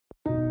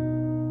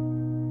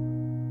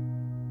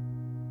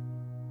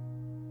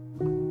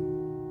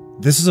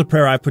This is a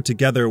prayer I put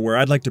together where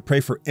I'd like to pray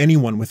for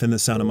anyone within the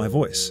sound of my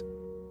voice.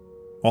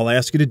 All I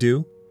ask you to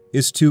do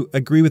is to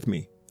agree with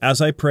me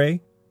as I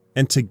pray,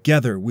 and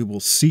together we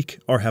will seek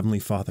our Heavenly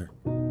Father.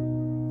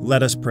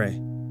 Let us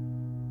pray.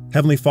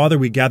 Heavenly Father,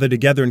 we gather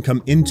together and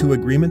come into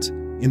agreement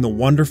in the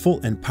wonderful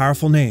and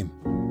powerful name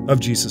of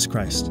Jesus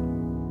Christ.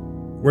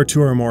 Where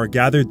two or more are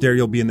gathered, there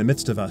you'll be in the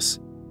midst of us,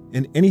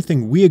 and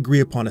anything we agree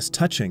upon as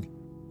touching,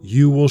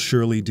 you will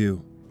surely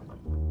do.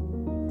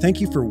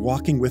 Thank you for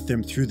walking with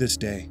them through this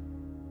day.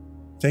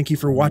 Thank you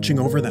for watching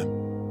over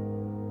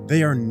them.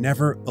 They are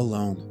never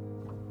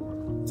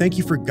alone. Thank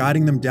you for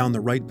guiding them down the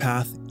right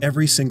path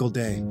every single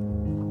day.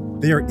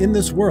 They are in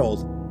this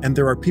world, and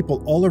there are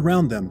people all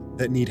around them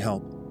that need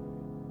help.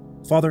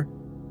 Father,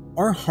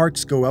 our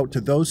hearts go out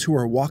to those who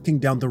are walking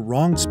down the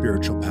wrong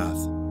spiritual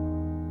path.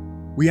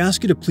 We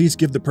ask you to please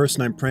give the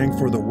person I'm praying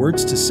for the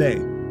words to say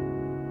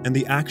and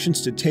the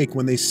actions to take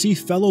when they see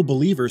fellow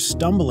believers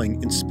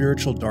stumbling in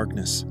spiritual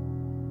darkness.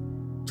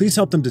 Please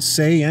help them to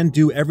say and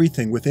do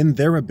everything within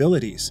their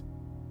abilities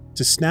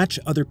to snatch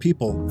other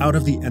people out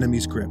of the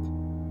enemy's grip.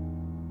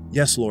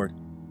 Yes, Lord,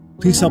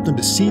 please help them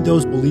to see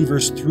those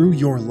believers through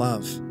your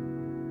love.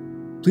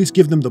 Please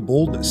give them the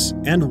boldness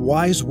and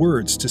wise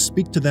words to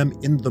speak to them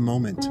in the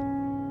moment.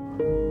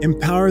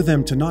 Empower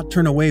them to not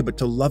turn away, but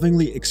to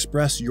lovingly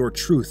express your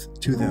truth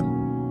to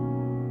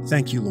them.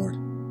 Thank you, Lord.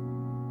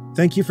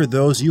 Thank you for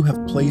those you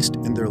have placed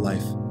in their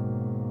life.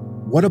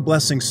 What a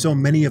blessing so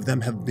many of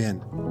them have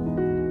been.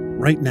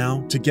 Right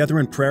now, together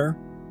in prayer,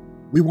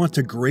 we want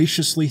to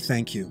graciously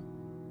thank you.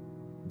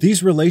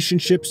 These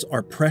relationships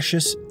are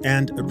precious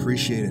and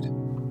appreciated.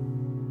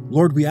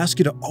 Lord, we ask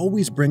you to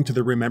always bring to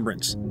the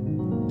remembrance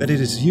that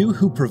it is you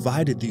who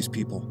provided these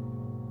people.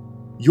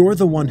 You're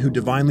the one who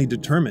divinely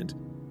determined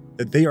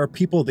that they are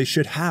people they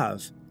should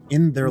have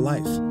in their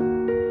life.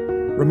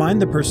 Remind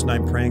the person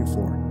I'm praying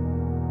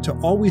for to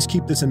always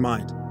keep this in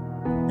mind,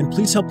 and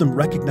please help them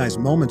recognize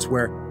moments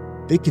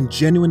where they can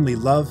genuinely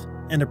love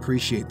and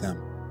appreciate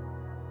them.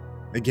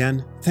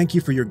 Again, thank you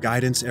for your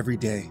guidance every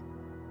day.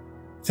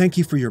 Thank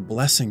you for your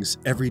blessings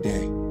every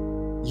day.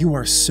 You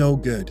are so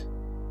good.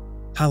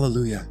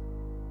 Hallelujah.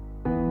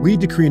 We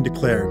decree and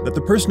declare that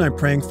the person I'm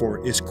praying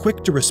for is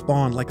quick to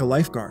respond like a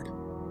lifeguard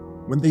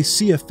when they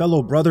see a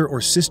fellow brother or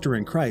sister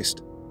in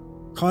Christ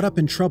caught up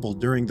in trouble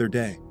during their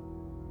day.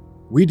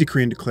 We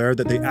decree and declare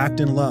that they act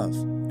in love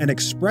and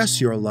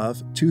express your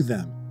love to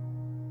them.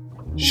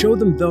 Show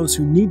them those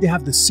who need to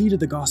have the seed of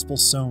the gospel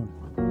sown.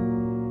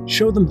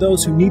 Show them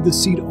those who need the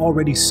seed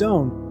already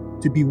sown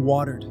to be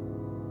watered.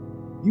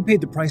 You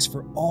paid the price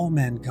for all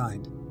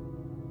mankind.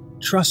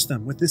 Trust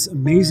them with this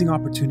amazing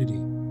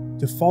opportunity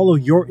to follow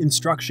your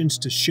instructions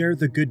to share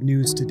the good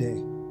news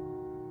today.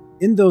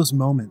 In those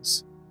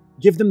moments,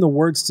 give them the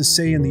words to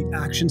say and the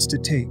actions to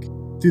take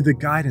through the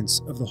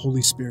guidance of the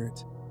Holy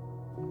Spirit.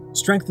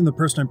 Strengthen the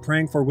person I'm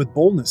praying for with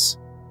boldness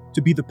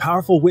to be the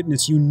powerful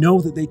witness you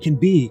know that they can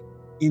be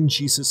in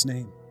Jesus'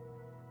 name.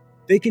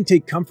 They can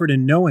take comfort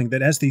in knowing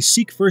that as they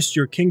seek first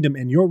your kingdom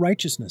and your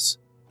righteousness,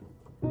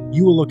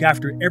 you will look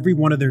after every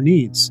one of their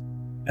needs,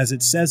 as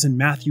it says in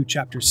Matthew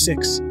chapter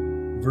 6,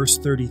 verse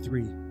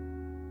 33.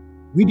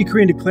 We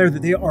decree and declare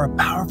that they are a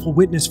powerful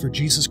witness for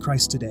Jesus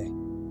Christ today.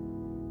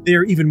 They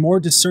are even more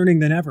discerning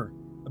than ever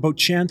about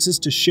chances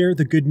to share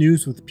the good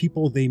news with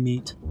people they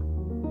meet.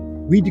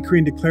 We decree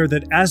and declare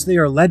that as they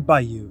are led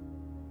by you,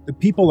 the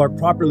people are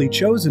properly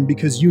chosen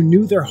because you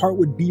knew their heart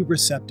would be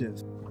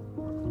receptive.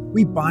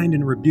 We bind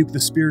and rebuke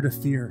the spirit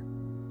of fear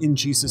in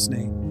Jesus'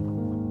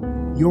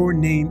 name. Your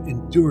name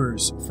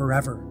endures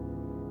forever.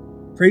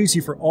 Praise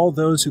you for all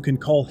those who can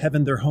call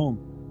heaven their home,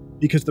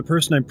 because the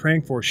person I'm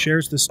praying for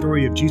shares the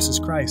story of Jesus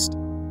Christ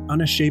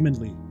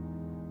unashamedly.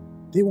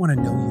 They want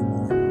to know you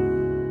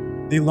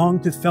more. They long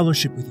to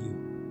fellowship with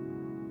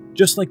you.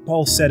 Just like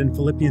Paul said in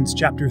Philippians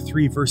chapter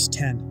 3, verse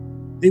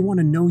 10, they want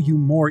to know you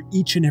more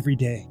each and every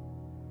day.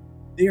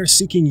 They are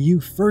seeking you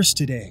first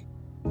today.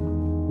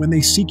 When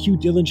they seek you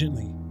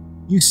diligently,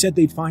 you said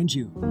they'd find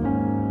you.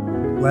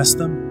 Bless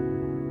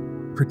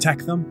them,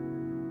 protect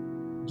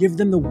them, give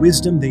them the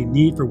wisdom they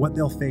need for what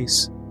they'll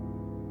face.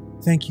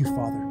 Thank you,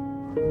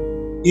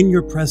 Father. In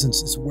your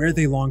presence is where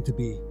they long to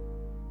be.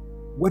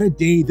 What a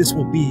day this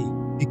will be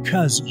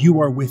because you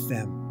are with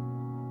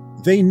them.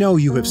 They know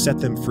you have set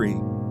them free,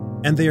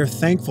 and they are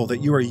thankful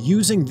that you are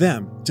using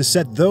them to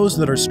set those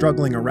that are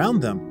struggling around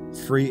them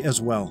free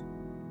as well.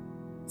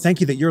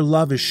 Thank you that your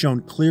love is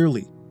shown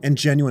clearly and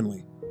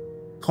genuinely,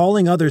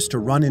 calling others to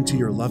run into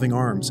your loving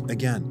arms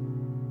again.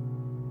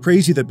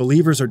 Praise you that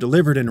believers are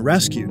delivered and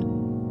rescued,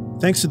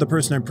 thanks to the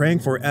person I'm praying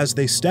for as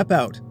they step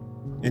out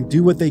and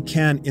do what they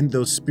can in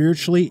those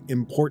spiritually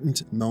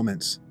important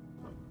moments.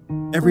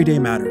 Every day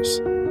matters,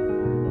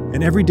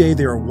 and every day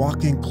they are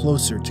walking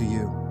closer to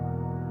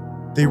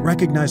you. They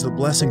recognize the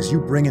blessings you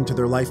bring into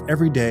their life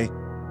every day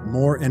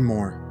more and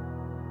more.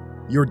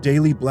 Your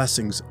daily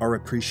blessings are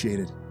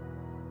appreciated.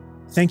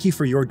 Thank you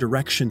for your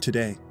direction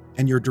today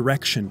and your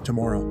direction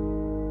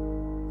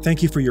tomorrow.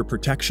 Thank you for your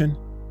protection,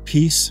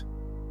 peace,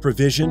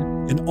 provision,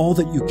 and all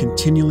that you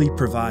continually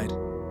provide.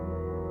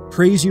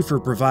 praise you for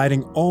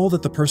providing all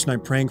that the person I'm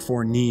praying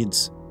for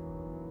needs.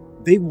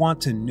 They want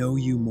to know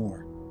you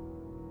more.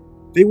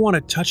 They want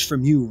a touch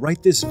from you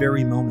right this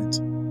very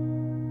moment.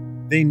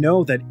 They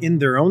know that in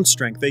their own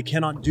strength they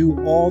cannot do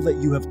all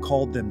that you have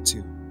called them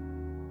to.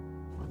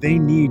 They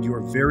need your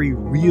very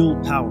real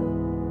power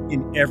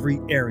in every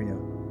area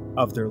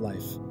of their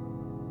life.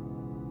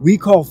 We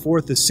call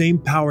forth the same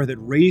power that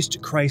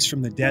raised Christ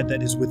from the dead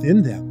that is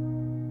within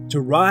them to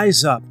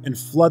rise up and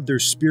flood their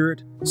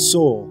spirit,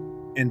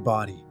 soul, and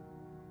body.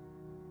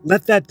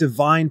 Let that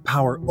divine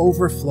power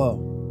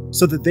overflow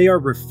so that they are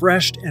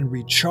refreshed and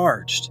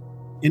recharged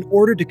in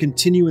order to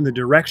continue in the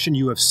direction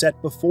you have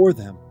set before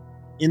them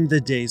in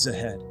the days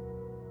ahead.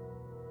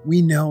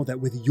 We know that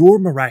with your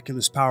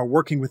miraculous power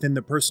working within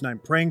the person I'm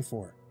praying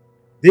for,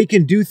 they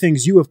can do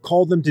things you have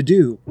called them to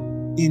do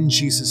in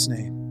Jesus'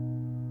 name.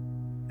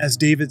 As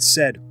David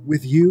said,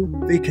 with you,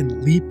 they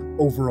can leap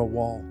over a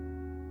wall.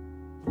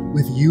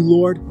 With you,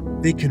 Lord,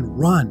 they can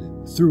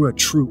run through a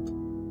troop.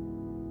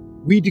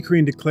 We decree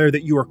and declare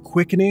that you are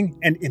quickening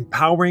and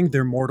empowering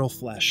their mortal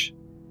flesh.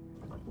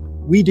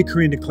 We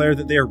decree and declare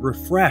that they are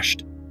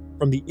refreshed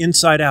from the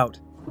inside out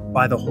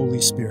by the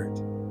Holy Spirit.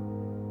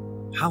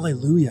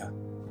 Hallelujah.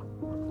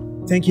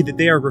 Thank you that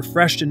they are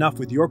refreshed enough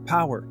with your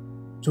power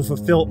to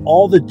fulfill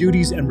all the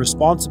duties and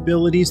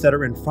responsibilities that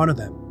are in front of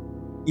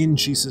them, in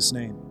Jesus'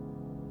 name.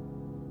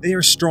 They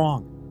are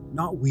strong,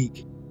 not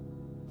weak.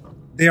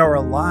 They are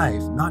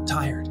alive, not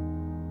tired.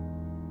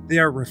 They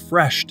are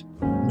refreshed,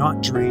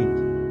 not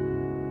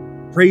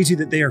drained. Praise you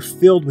that they are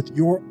filled with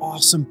your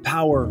awesome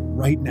power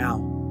right now.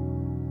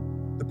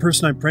 The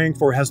person I'm praying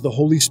for has the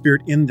Holy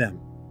Spirit in them,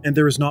 and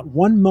there is not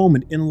one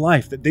moment in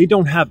life that they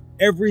don't have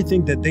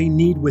everything that they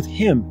need with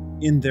Him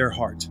in their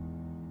heart.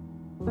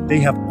 They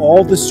have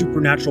all the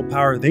supernatural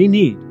power they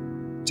need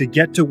to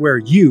get to where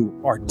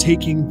you are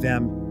taking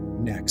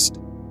them next.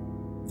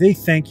 They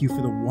thank you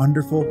for the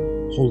wonderful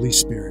Holy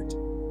Spirit.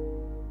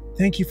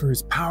 Thank you for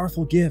His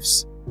powerful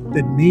gifts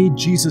that made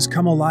Jesus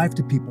come alive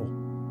to people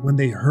when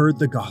they heard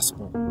the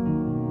gospel.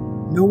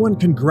 No one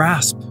can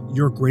grasp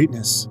your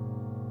greatness.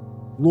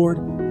 Lord,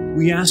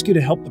 we ask you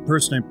to help the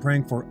person I'm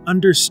praying for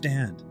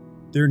understand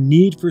their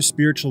need for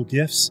spiritual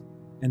gifts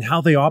and how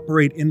they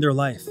operate in their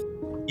life,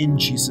 in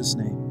Jesus'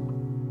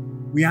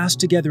 name. We ask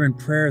together in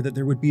prayer that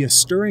there would be a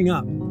stirring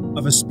up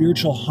of a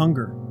spiritual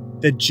hunger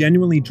that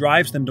genuinely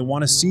drives them to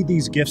want to see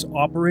these gifts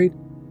operate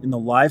in the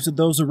lives of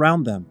those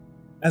around them,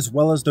 as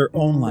well as their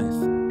own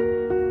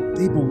life.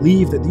 They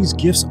believe that these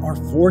gifts are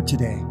for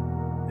today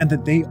and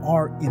that they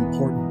are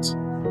important.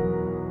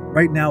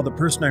 Right now, the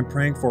person I'm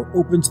praying for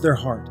opens their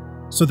heart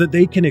so that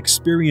they can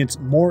experience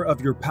more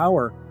of your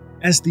power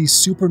as these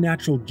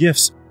supernatural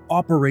gifts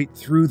operate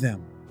through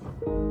them.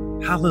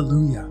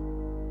 Hallelujah.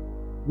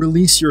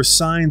 Release your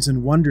signs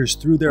and wonders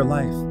through their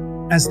life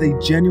as they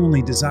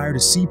genuinely desire to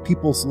see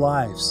people's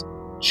lives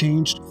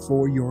changed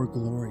for your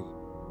glory.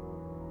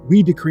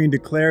 We decree and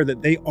declare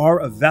that they are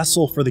a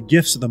vessel for the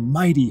gifts of the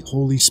mighty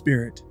Holy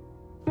Spirit.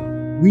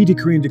 We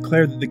decree and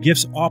declare that the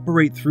gifts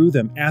operate through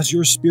them as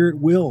your Spirit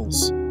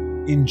wills,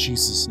 in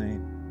Jesus'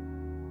 name.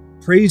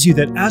 Praise you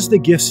that as the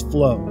gifts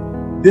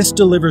flow, this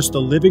delivers the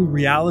living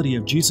reality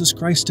of Jesus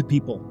Christ to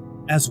people,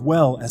 as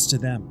well as to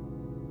them.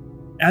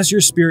 As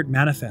your Spirit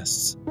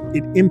manifests,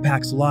 it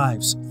impacts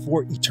lives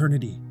for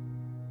eternity.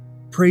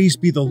 Praise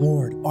be the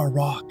Lord, our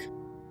rock.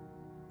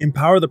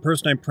 Empower the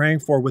person I'm praying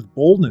for with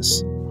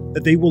boldness,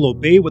 that they will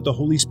obey what the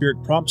Holy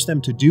Spirit prompts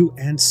them to do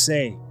and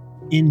say,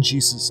 in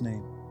Jesus'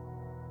 name.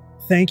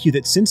 Thank you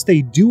that since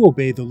they do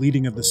obey the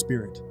leading of the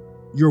Spirit,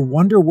 your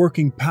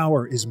wonder-working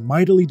power is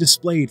mightily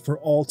displayed for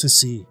all to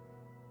see.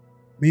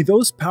 May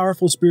those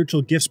powerful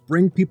spiritual gifts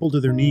bring people to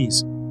their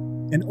knees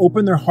and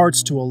open their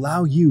hearts to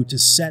allow you to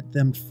set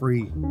them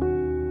free.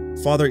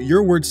 Father,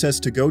 your word says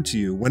to go to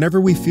you whenever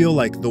we feel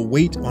like the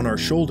weight on our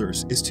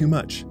shoulders is too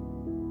much.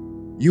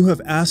 You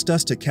have asked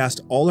us to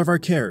cast all of our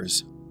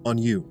cares on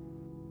you.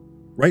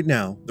 Right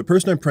now, the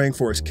person I'm praying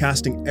for is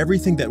casting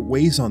everything that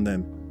weighs on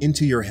them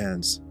into your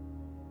hands.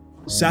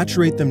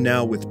 Saturate them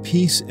now with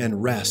peace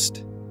and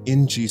rest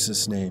in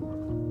Jesus' name.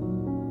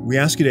 We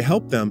ask you to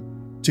help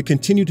them to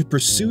continue to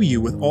pursue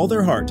you with all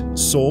their heart,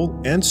 soul,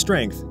 and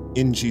strength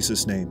in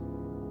Jesus' name.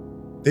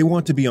 They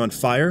want to be on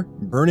fire,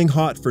 burning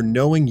hot for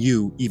knowing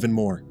you even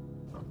more.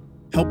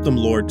 Help them,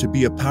 Lord, to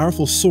be a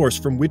powerful source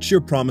from which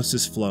your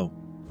promises flow.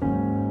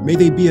 May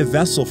they be a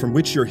vessel from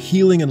which your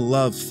healing and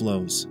love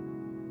flows.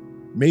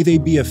 May they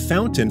be a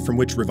fountain from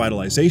which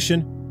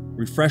revitalization,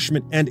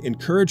 refreshment, and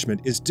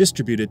encouragement is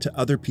distributed to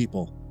other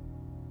people.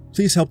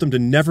 Please help them to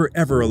never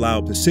ever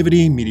allow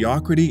passivity,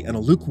 mediocrity, and a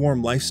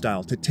lukewarm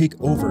lifestyle to take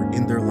over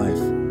in their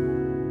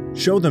life.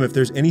 Show them if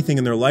there's anything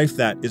in their life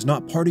that is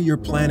not part of your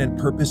plan and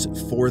purpose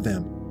for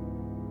them.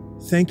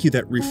 Thank you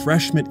that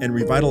refreshment and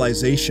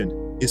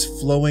revitalization is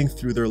flowing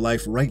through their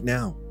life right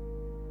now.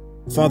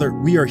 Father,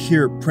 we are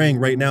here praying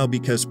right now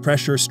because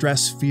pressure,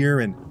 stress,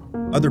 fear, and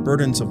other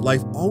burdens of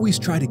life always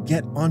try to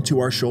get onto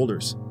our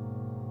shoulders.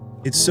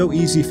 It's so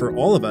easy for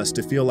all of us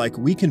to feel like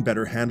we can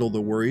better handle the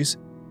worries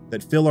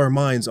that fill our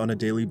minds on a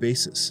daily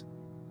basis.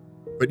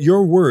 But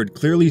your word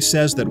clearly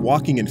says that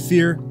walking in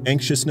fear,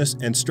 anxiousness,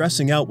 and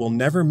stressing out will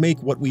never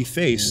make what we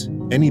face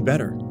any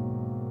better.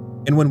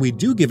 And when we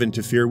do give in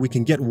to fear, we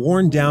can get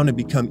worn down and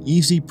become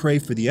easy prey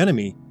for the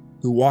enemy,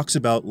 who walks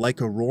about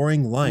like a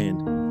roaring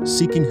lion,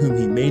 seeking whom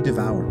he may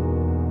devour.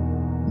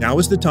 Now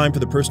is the time for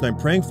the person I'm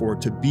praying for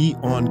to be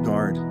on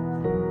guard.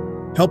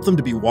 Help them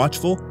to be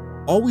watchful,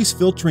 always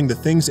filtering the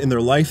things in their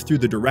life through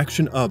the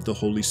direction of the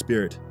Holy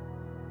Spirit.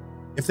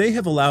 If they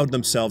have allowed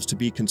themselves to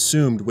be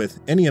consumed with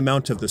any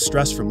amount of the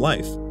stress from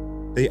life,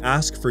 they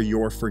ask for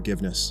your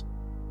forgiveness.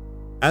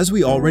 As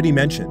we already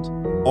mentioned,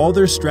 all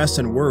their stress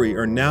and worry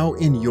are now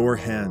in your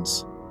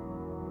hands.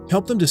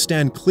 Help them to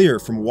stand clear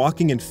from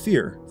walking in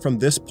fear from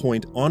this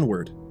point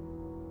onward.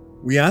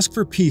 We ask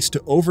for peace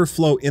to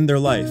overflow in their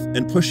life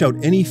and push out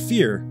any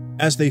fear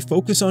as they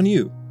focus on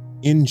you,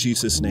 in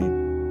Jesus'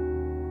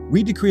 name.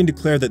 We decree and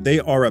declare that they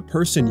are a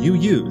person you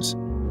use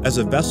as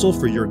a vessel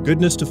for your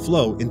goodness to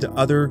flow into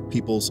other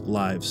people's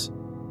lives.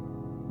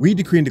 We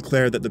decree and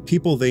declare that the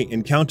people they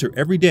encounter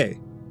every day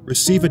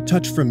receive a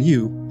touch from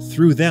you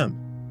through them.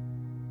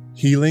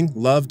 Healing,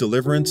 love,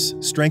 deliverance,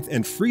 strength,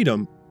 and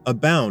freedom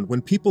abound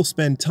when people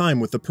spend time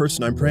with the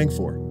person I'm praying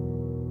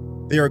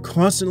for. They are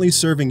constantly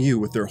serving you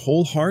with their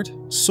whole heart,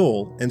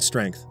 soul, and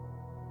strength.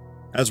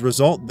 As a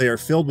result, they are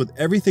filled with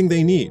everything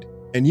they need,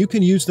 and you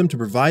can use them to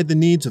provide the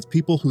needs of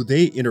people who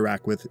they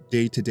interact with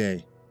day to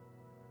day.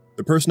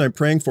 The person I'm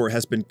praying for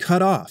has been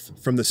cut off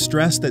from the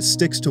stress that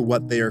sticks to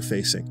what they are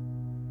facing.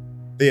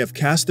 They have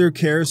cast their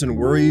cares and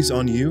worries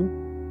on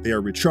you. They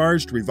are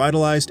recharged,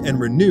 revitalized, and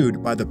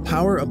renewed by the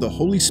power of the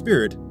Holy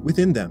Spirit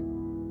within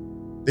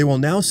them. They will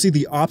now see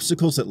the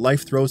obstacles that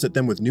life throws at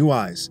them with new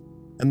eyes,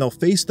 and they'll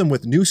face them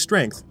with new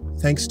strength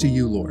thanks to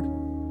you, Lord.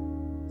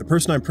 The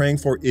person I'm praying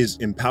for is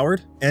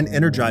empowered and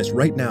energized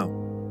right now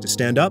to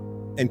stand up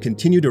and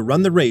continue to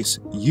run the race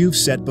you've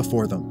set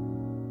before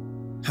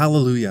them.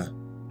 Hallelujah.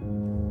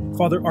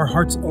 Father, our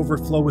hearts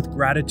overflow with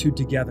gratitude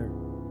together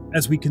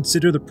as we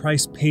consider the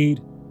price paid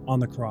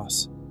on the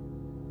cross.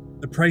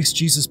 The price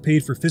Jesus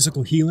paid for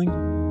physical healing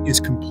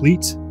is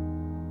complete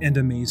and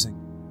amazing.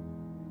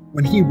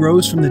 When he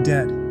rose from the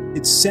dead,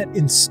 it set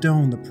in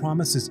stone the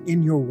promises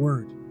in your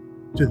word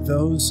to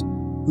those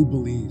who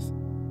believe.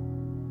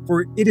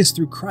 For it is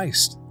through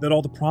Christ that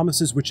all the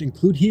promises which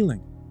include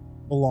healing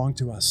belong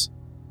to us.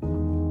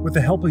 With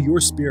the help of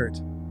your Spirit,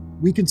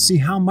 we can see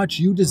how much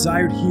you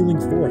desired healing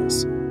for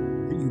us,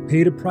 that you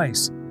paid a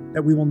price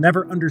that we will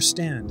never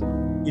understand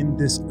in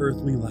this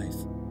earthly life.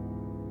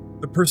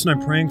 The person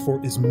I'm praying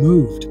for is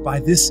moved by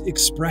this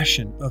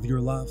expression of your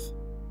love.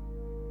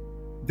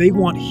 They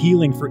want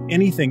healing for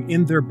anything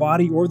in their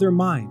body or their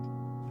mind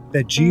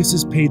that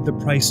Jesus paid the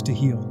price to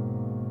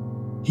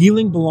heal.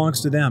 Healing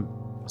belongs to them,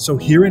 so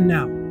here and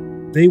now,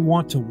 they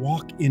want to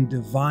walk in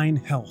divine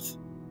health.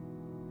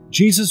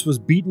 Jesus was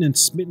beaten and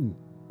smitten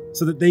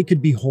so that they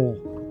could be whole.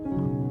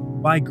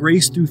 By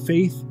grace through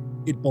faith,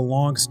 it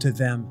belongs to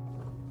them.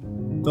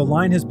 The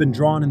line has been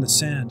drawn in the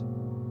sand,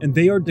 and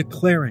they are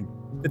declaring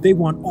that they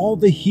want all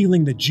the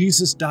healing that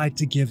Jesus died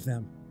to give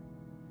them.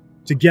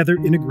 Together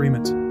in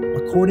agreement,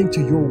 according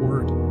to your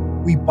word,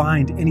 we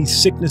bind any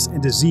sickness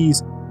and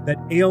disease that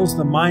ails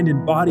the mind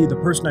and body of the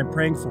person I'm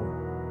praying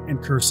for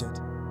and curse it.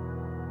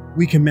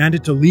 We command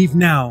it to leave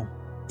now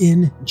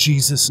in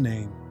Jesus'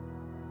 name.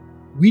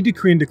 We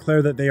decree and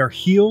declare that they are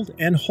healed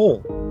and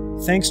whole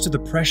thanks to the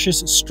precious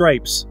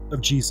stripes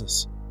of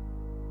Jesus.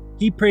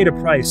 He paid a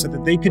price so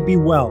that they could be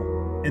well,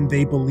 and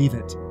they believe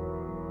it.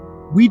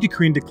 We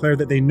decree and declare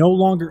that they no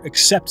longer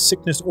accept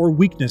sickness or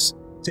weakness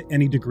to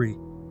any degree.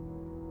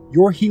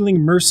 Your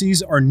healing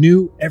mercies are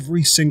new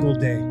every single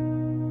day.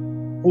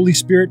 Holy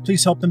Spirit,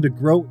 please help them to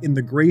grow in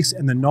the grace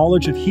and the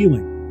knowledge of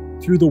healing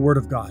through the Word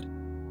of God.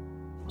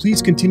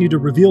 Please continue to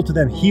reveal to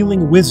them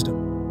healing wisdom,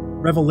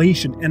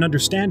 revelation, and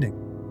understanding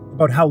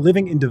about how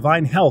living in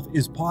divine health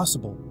is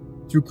possible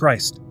through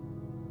Christ.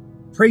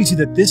 Praise you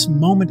that this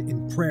moment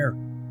in prayer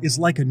is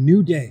like a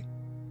new day,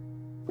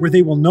 where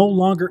they will no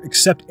longer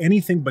accept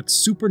anything but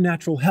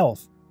supernatural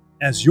health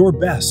as your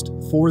best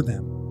for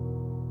them.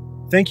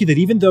 Thank you that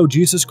even though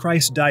Jesus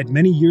Christ died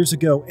many years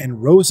ago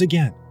and rose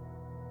again,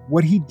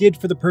 what he did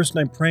for the person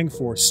I'm praying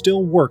for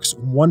still works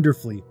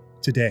wonderfully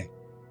today.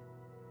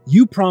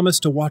 You promise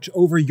to watch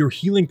over your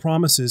healing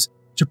promises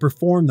to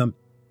perform them,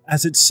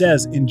 as it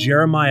says in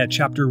Jeremiah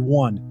chapter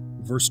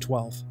 1, verse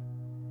 12.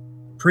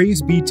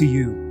 Praise be to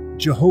you,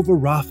 Jehovah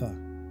Rapha,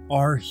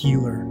 our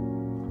healer.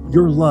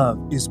 Your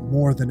love is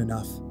more than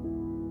enough.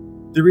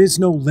 There is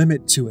no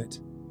limit to it.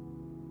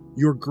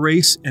 Your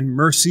grace and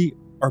mercy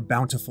are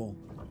bountiful.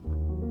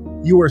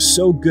 You are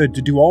so good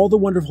to do all the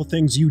wonderful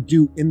things you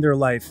do in their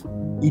life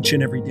each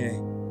and every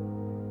day.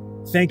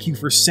 Thank you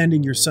for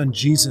sending your son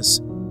Jesus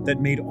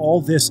that made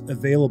all this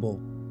available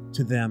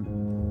to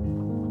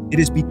them. It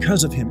is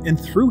because of him and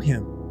through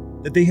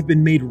him that they have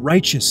been made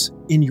righteous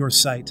in your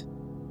sight.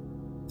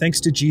 Thanks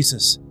to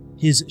Jesus,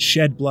 his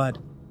shed blood,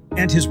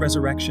 and his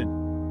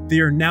resurrection, they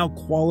are now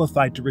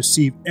qualified to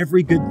receive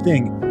every good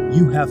thing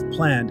you have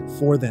planned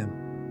for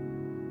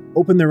them.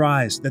 Open their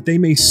eyes that they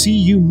may see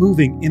you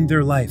moving in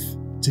their life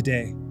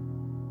today.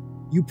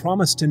 You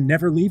promise to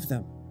never leave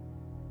them.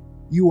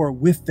 You are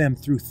with them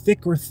through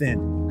thick or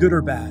thin, good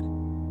or bad.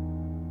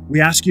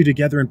 We ask you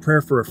together in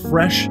prayer for a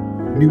fresh,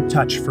 new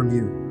touch from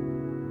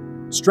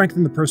you.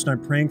 Strengthen the person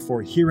I'm praying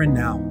for here and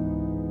now.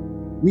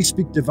 We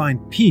speak divine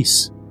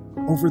peace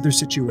over their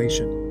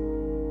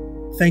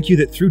situation. Thank you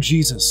that through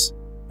Jesus,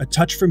 a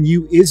touch from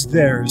you is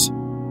theirs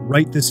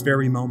right this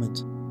very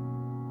moment.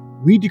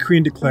 We decree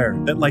and declare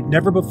that like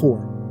never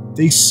before,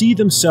 they see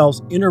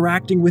themselves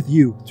interacting with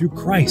you through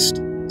Christ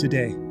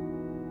today.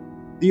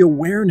 The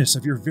awareness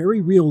of your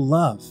very real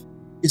love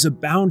is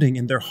abounding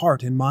in their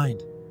heart and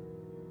mind.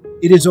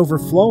 It is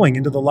overflowing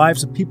into the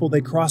lives of people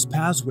they cross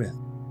paths with.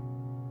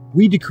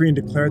 We decree and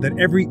declare that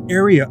every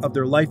area of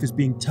their life is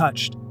being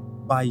touched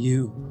by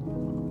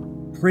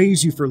you.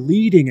 Praise you for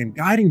leading and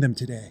guiding them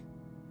today.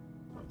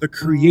 The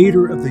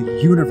Creator of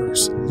the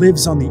universe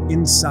lives on the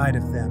inside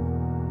of them.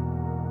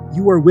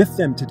 You are with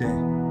them today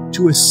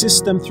to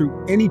assist them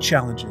through any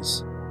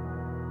challenges.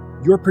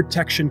 Your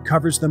protection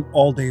covers them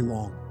all day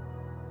long.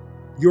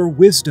 Your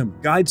wisdom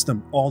guides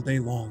them all day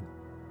long.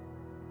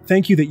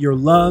 Thank you that your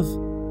love,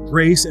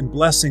 grace, and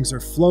blessings are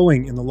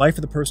flowing in the life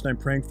of the person I'm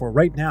praying for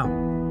right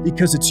now,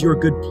 because it's your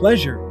good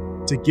pleasure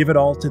to give it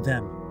all to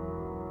them.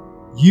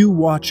 You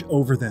watch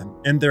over them,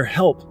 and their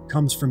help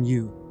comes from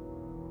you.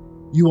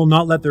 You will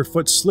not let their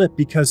foot slip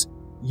because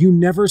you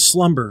never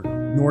slumber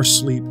nor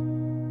sleep.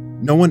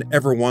 No one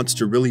ever wants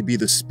to really be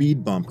the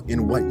speed bump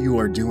in what you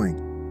are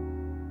doing.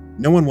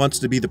 No one wants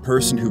to be the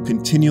person who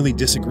continually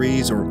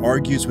disagrees or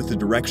argues with the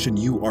direction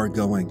you are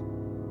going.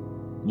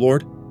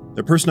 Lord,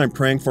 the person I'm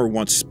praying for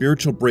wants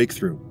spiritual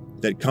breakthrough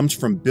that comes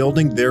from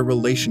building their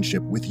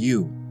relationship with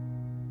you.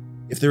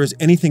 If there is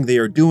anything they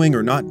are doing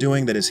or not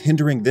doing that is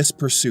hindering this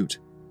pursuit,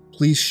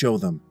 please show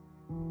them.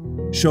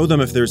 Show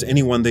them if there's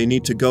anyone they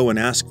need to go and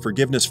ask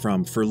forgiveness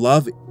from, for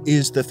love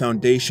is the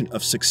foundation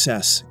of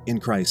success in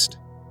Christ.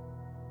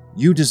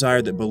 You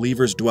desire that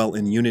believers dwell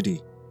in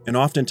unity, and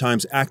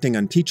oftentimes acting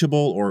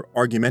unteachable or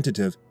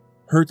argumentative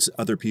hurts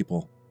other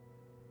people.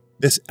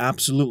 This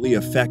absolutely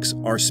affects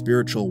our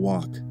spiritual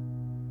walk.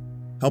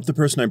 Help the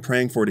person I'm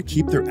praying for to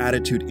keep their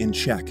attitude in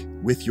check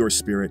with your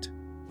Spirit.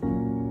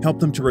 Help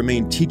them to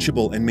remain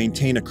teachable and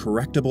maintain a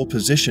correctable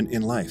position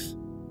in life.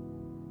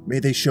 May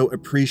they show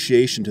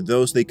appreciation to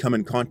those they come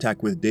in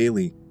contact with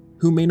daily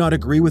who may not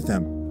agree with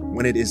them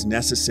when it is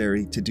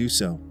necessary to do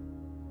so.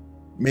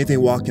 May they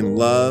walk in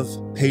love,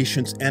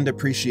 patience, and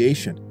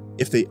appreciation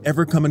if they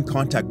ever come in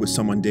contact with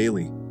someone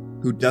daily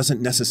who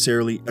doesn't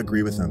necessarily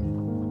agree with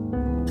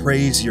them.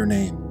 Praise your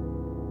name.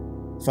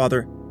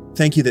 Father,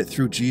 thank you that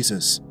through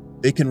Jesus,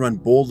 they can run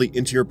boldly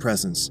into your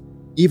presence,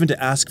 even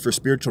to ask for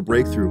spiritual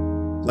breakthrough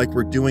like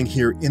we're doing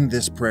here in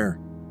this prayer.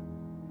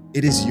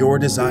 It is your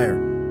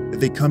desire that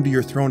they come to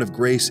your throne of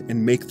grace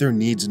and make their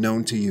needs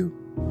known to you.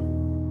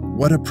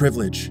 What a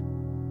privilege.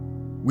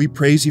 We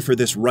praise you for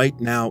this right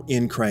now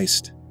in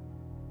Christ.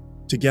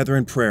 Together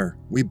in prayer,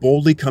 we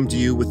boldly come to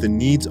you with the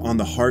needs on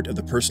the heart of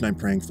the person I'm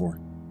praying for.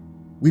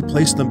 We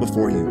place them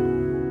before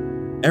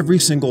you. Every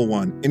single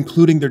one,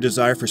 including their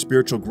desire for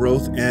spiritual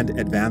growth and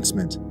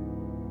advancement.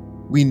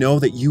 We know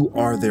that you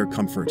are their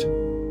comfort.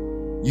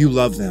 You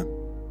love them.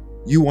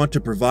 You want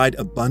to provide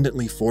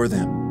abundantly for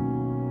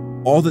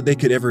them. All that they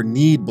could ever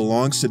need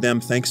belongs to them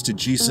thanks to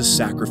Jesus'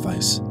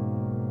 sacrifice.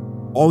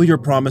 All your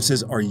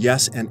promises are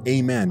yes and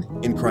amen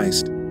in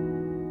Christ.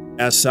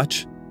 As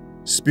such,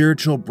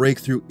 spiritual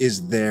breakthrough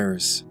is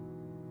theirs.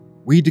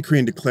 We decree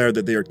and declare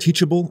that they are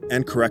teachable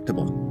and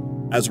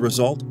correctable. As a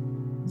result,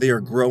 they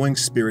are growing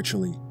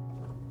spiritually.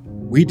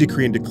 We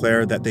decree and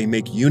declare that they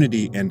make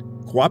unity and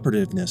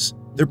cooperativeness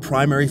their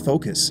primary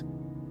focus,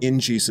 in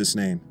Jesus'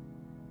 name.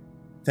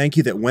 Thank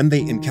you that when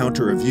they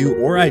encounter a view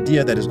or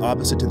idea that is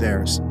opposite to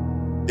theirs,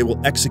 they will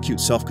execute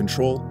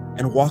self-control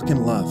and walk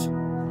in love.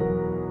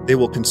 They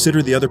will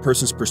consider the other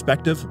person's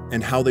perspective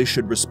and how they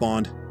should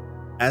respond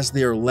as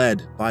they are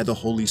led by the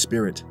Holy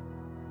Spirit.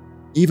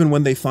 Even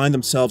when they find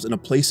themselves in a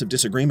place of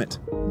disagreement,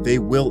 they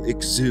will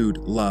exude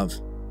love.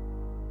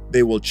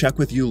 They will check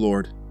with you,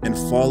 Lord, and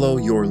follow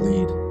your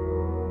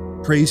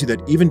lead. Praise you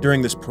that even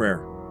during this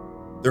prayer,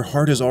 their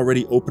heart is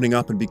already opening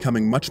up and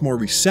becoming much more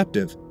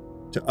receptive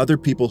to other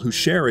people who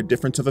share a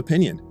difference of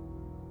opinion.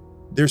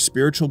 Their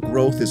spiritual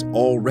growth is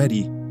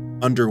already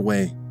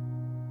underway.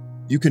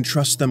 You can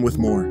trust them with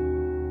more.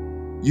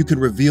 You can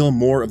reveal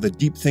more of the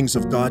deep things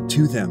of God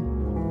to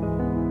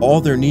them.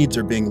 All their needs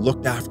are being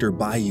looked after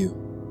by you.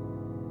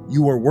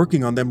 You are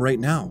working on them right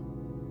now.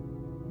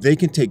 They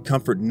can take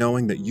comfort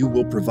knowing that you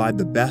will provide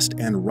the best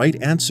and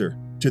right answer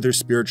to their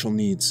spiritual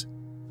needs.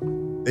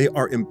 They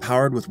are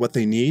empowered with what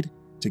they need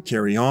to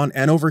carry on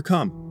and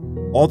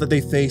overcome all that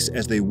they face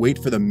as they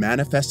wait for the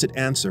manifested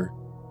answer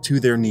to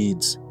their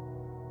needs.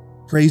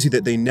 Praise you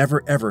that they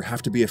never ever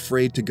have to be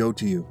afraid to go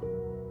to you.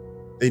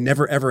 They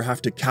never ever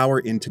have to cower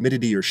in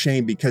timidity or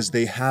shame because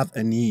they have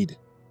a need.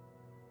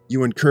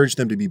 You encourage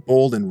them to be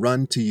bold and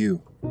run to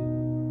you.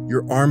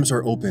 Your arms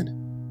are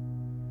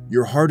open.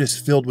 Your heart is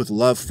filled with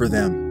love for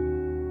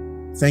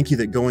them. Thank you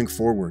that going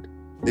forward,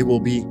 They will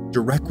be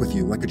direct with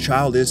you like a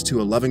child is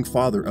to a loving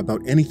father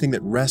about anything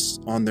that rests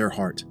on their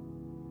heart.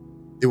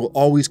 They will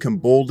always come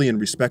boldly and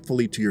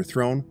respectfully to your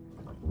throne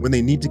when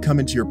they need to come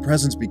into your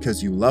presence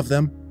because you love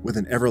them with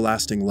an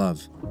everlasting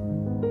love.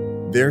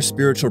 Their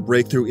spiritual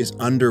breakthrough is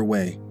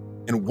underway,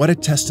 and what a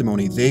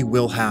testimony they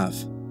will have.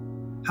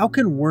 How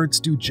can words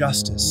do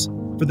justice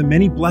for the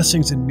many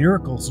blessings and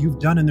miracles you've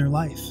done in their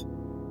life?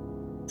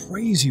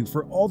 Praise you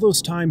for all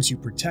those times you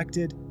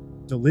protected,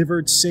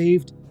 delivered,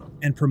 saved,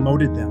 and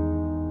promoted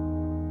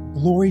them.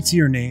 Glory to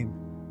your name.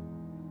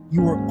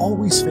 You are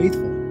always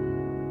faithful.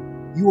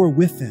 You are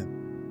with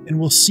them and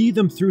will see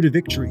them through to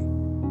victory,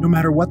 no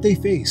matter what they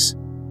face,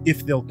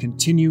 if they'll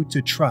continue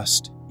to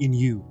trust in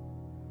you.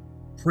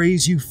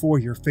 Praise you for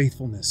your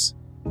faithfulness.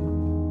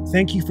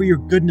 Thank you for your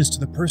goodness to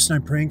the person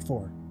I'm praying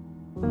for.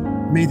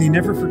 May they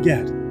never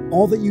forget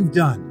all that you've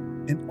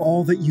done and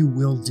all that you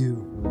will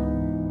do.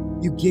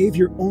 You gave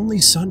your only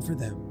Son for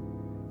them.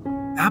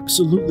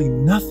 Absolutely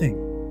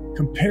nothing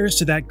compares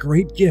to that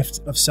great gift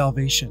of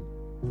salvation.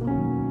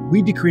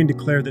 We decree and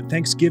declare that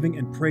thanksgiving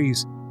and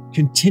praise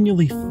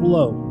continually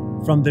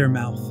flow from their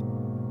mouth.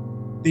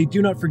 They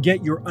do not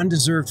forget your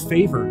undeserved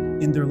favor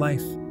in their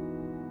life.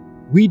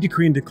 We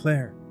decree and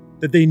declare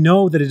that they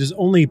know that it is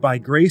only by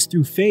grace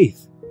through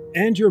faith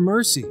and your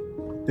mercy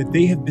that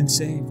they have been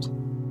saved.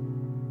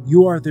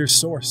 You are their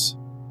source.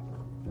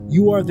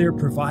 You are their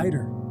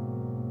provider.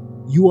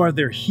 You are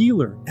their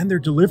healer and their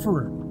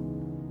deliverer.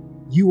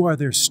 You are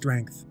their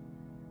strength.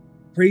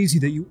 Praise you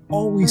that you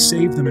always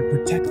save them and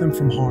protect them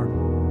from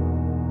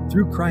harm.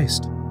 Through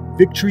Christ,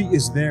 victory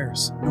is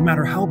theirs, no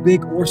matter how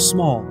big or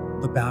small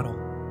the battle.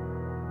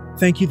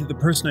 Thank you that the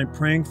person I'm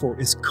praying for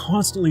is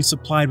constantly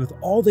supplied with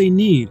all they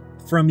need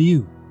from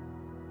you.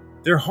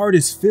 Their heart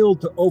is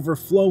filled to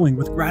overflowing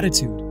with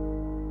gratitude.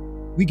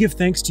 We give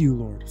thanks to you,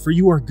 Lord, for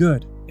you are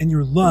good and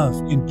your love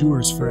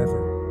endures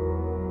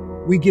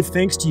forever. We give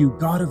thanks to you,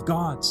 God of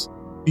gods,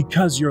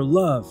 because your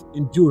love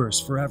endures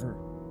forever.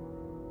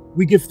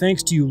 We give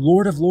thanks to you,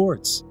 Lord of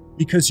lords,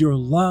 because your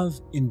love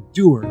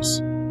endures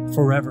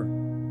forever.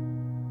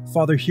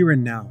 Father, here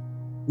and now,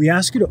 we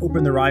ask you to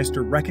open their eyes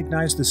to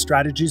recognize the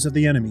strategies of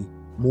the enemy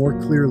more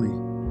clearly.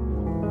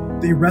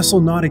 They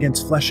wrestle not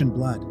against flesh and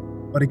blood,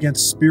 but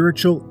against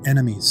spiritual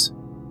enemies.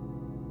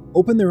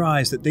 Open their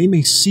eyes that they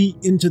may see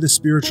into the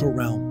spiritual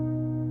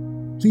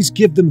realm. Please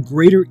give them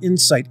greater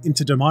insight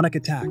into demonic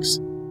attacks,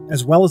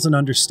 as well as an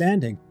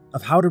understanding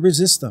of how to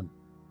resist them,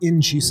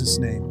 in Jesus'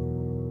 name.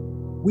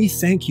 We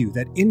thank you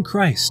that in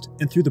Christ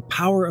and through the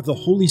power of the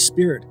Holy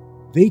Spirit,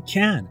 they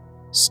can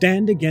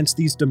stand against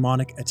these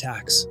demonic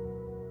attacks.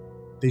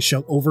 They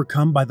shall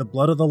overcome by the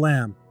blood of the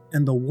Lamb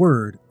and the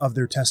word of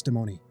their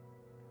testimony.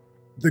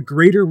 The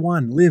greater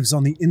one lives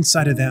on the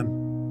inside of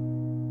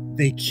them.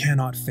 They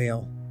cannot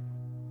fail.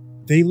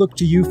 They look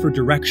to you for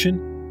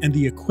direction and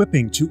the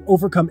equipping to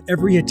overcome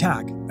every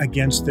attack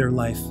against their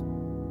life.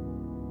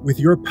 With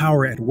your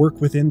power at work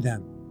within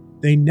them,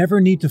 they never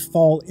need to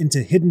fall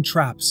into hidden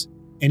traps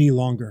any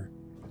longer.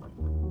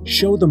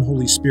 Show them,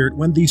 Holy Spirit,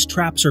 when these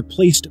traps are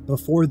placed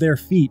before their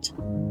feet,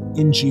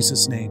 in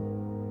Jesus' name.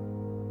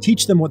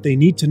 Teach them what they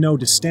need to know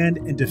to stand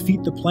and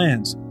defeat the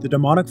plans the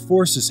demonic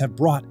forces have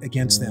brought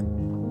against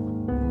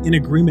them. In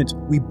agreement,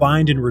 we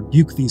bind and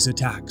rebuke these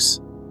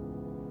attacks.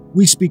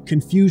 We speak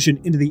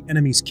confusion into the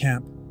enemy's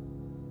camp.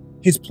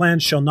 His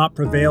plans shall not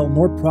prevail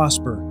nor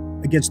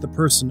prosper against the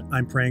person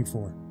I'm praying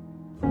for.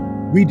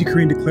 We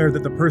decree and declare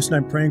that the person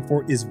I'm praying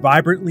for is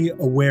vibrantly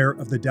aware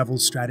of the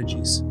devil's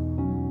strategies.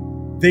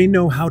 They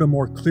know how to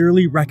more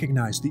clearly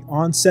recognize the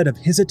onset of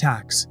his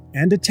attacks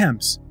and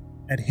attempts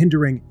at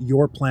hindering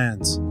your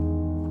plans.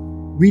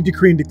 We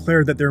decree and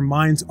declare that their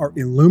minds are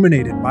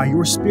illuminated by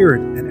your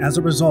Spirit, and as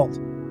a result,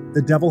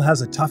 the devil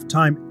has a tough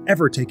time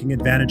ever taking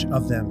advantage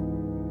of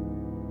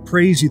them.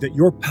 Praise you that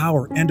your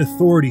power and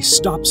authority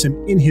stops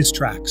him in his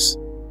tracks.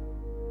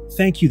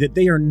 Thank you that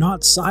they are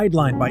not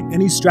sidelined by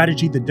any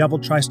strategy the devil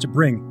tries to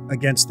bring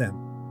against them.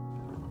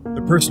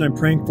 The person I'm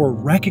praying for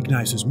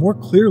recognizes more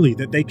clearly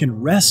that they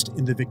can rest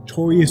in the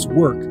victorious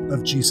work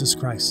of Jesus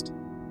Christ.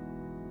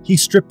 He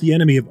stripped the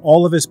enemy of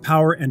all of his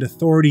power and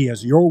authority,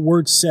 as your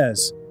word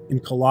says in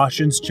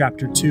Colossians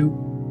chapter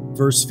 2,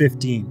 verse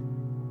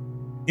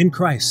 15. In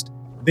Christ,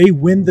 they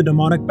win the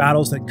demonic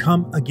battles that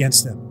come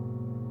against them.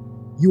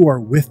 You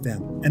are with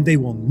them, and they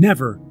will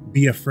never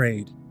be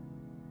afraid.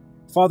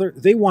 Father,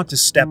 they want to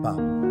step up.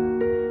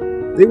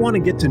 They want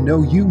to get to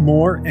know you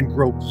more and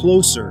grow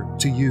closer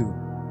to you.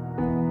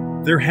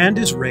 Their hand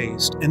is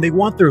raised, and they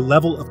want their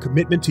level of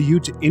commitment to you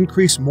to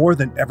increase more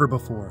than ever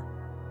before.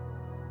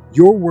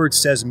 Your word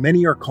says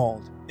many are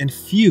called, and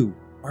few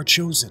are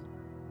chosen.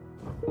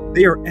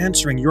 They are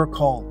answering your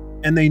call,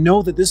 and they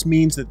know that this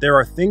means that there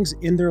are things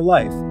in their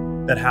life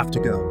that have to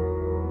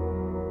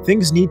go.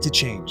 Things need to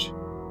change.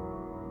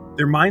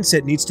 Their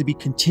mindset needs to be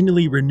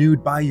continually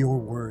renewed by your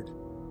word.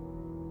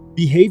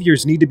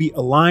 Behaviors need to be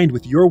aligned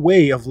with your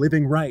way of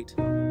living right.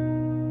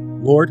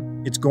 Lord,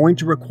 it's going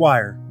to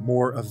require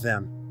more of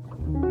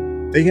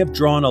them. They have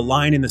drawn a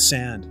line in the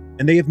sand,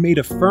 and they have made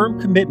a firm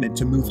commitment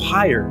to move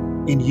higher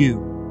in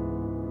you.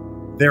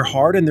 Their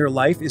heart and their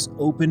life is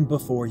open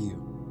before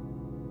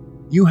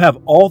you. You have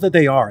all that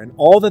they are, and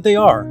all that they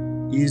are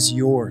is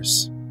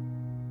yours.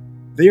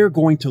 They are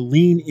going to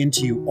lean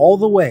into you all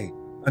the way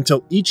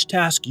until each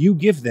task you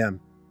give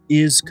them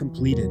is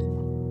completed.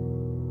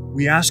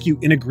 We ask you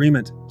in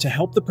agreement to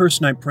help the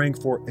person I'm praying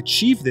for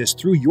achieve this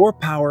through your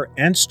power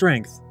and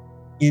strength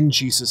in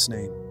Jesus'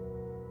 name.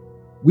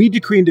 We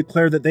decree and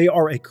declare that they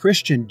are a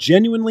Christian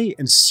genuinely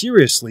and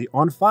seriously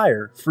on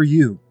fire for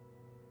you.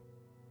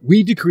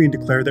 We decree and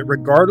declare that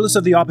regardless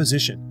of the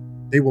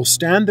opposition, they will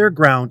stand their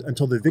ground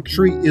until the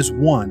victory is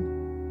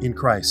won in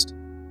Christ.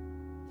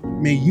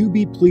 May you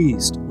be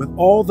pleased with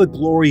all the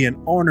glory and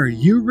honor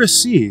you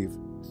receive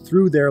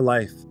through their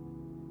life.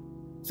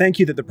 Thank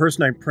you that the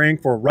person I'm praying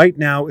for right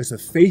now is a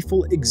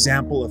faithful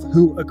example of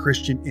who a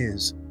Christian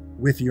is,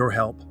 with your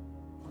help.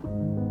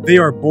 They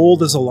are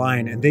bold as a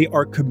lion, and they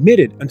are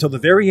committed until the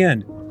very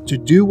end to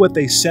do what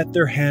they set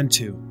their hand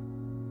to.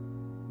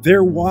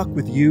 Their walk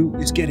with you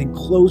is getting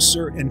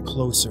closer and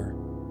closer.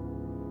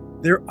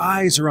 Their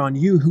eyes are on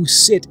you who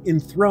sit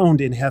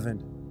enthroned in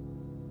heaven.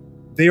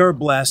 They are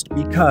blessed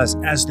because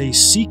as they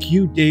seek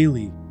you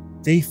daily,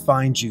 they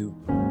find you.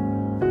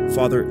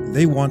 Father,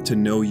 they want to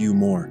know you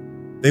more.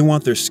 They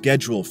want their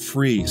schedule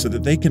free so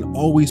that they can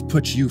always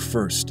put you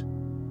first.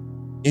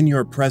 In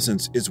your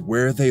presence is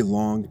where they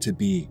long to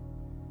be.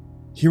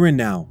 Here and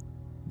now,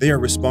 they are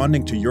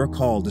responding to your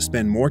call to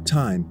spend more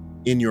time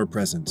in your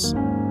presence.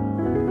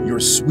 Your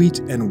sweet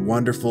and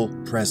wonderful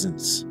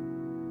presence.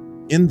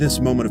 In this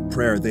moment of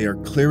prayer, they are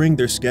clearing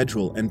their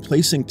schedule and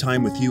placing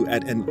time with you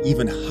at an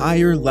even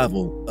higher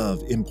level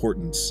of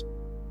importance.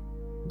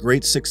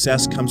 Great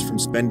success comes from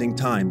spending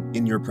time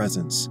in your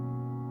presence.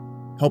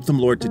 Help them,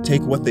 Lord, to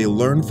take what they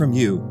learn from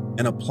you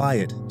and apply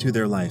it to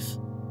their life.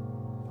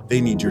 They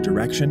need your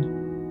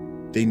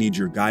direction. They need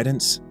your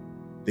guidance.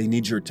 They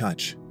need your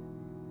touch.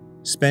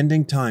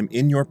 Spending time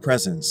in your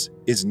presence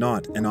is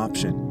not an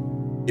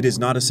option. It is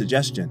not a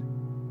suggestion.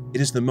 It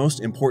is the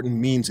most important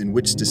means in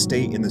which to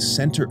stay in the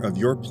center of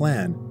your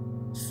plan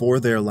for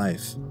their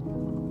life.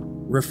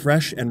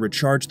 Refresh and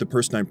recharge the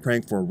person I'm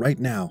praying for right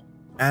now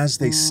as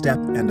they step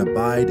and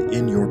abide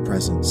in your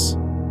presence.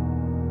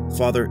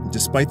 Father,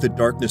 despite the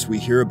darkness we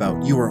hear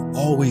about, you are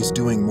always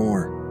doing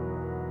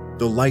more.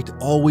 The light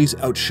always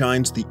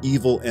outshines the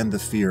evil and the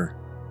fear.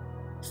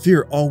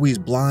 Fear always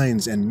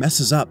blinds and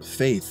messes up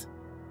faith.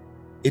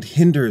 It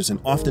hinders and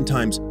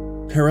oftentimes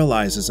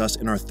paralyzes us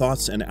in our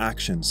thoughts and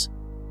actions.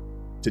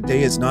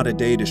 Today is not a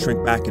day to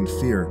shrink back in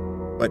fear,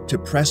 but to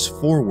press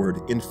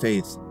forward in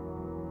faith.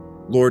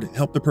 Lord,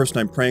 help the person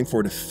I'm praying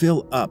for to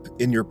fill up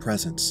in your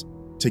presence,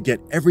 to get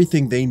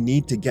everything they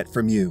need to get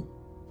from you.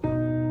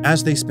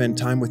 As they spend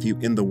time with you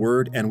in the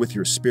Word and with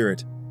your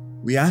Spirit,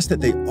 we ask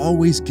that they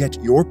always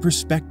get your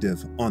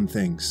perspective on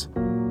things.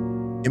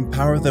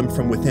 Empower them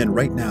from within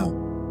right now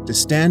to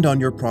stand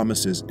on your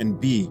promises and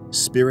be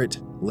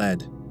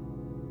Spirit-led.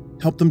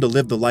 Help them to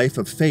live the life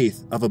of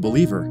faith of a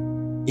believer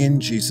in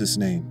Jesus'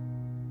 name.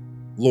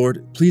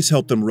 Lord, please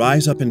help them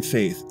rise up in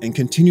faith and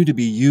continue to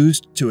be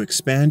used to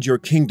expand your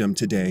kingdom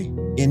today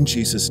in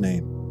Jesus'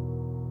 name.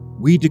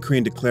 We decree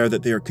and declare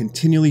that they are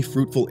continually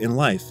fruitful in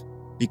life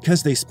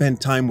because they spend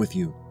time with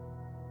you.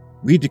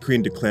 We decree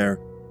and declare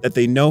that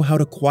they know how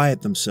to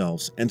quiet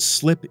themselves and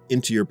slip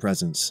into your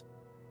presence.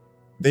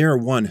 They are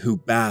one who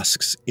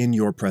basks in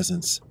your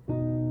presence.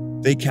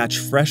 They catch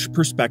fresh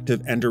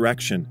perspective and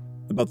direction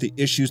about the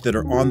issues that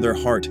are on their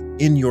heart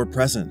in your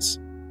presence.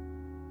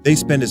 They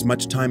spend as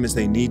much time as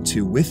they need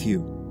to with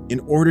you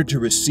in order to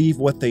receive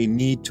what they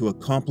need to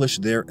accomplish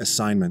their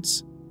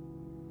assignments.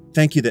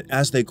 Thank you that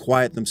as they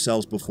quiet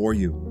themselves before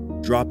you,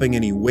 dropping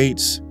any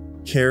weights,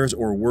 cares,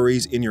 or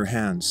worries in your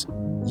hands,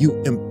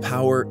 you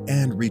empower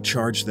and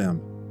recharge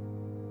them.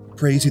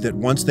 Praise you that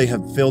once they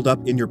have filled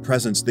up in your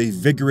presence, they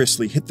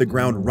vigorously hit the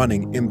ground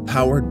running,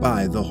 empowered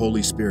by the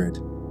Holy Spirit.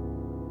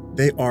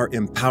 They are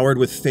empowered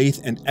with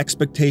faith and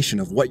expectation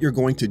of what you're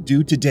going to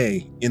do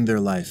today in their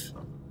life.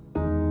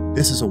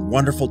 This is a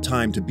wonderful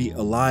time to be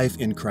alive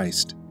in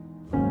Christ.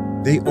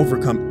 They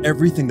overcome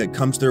everything that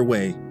comes their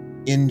way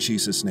in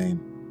Jesus'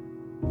 name.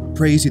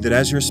 Praise you that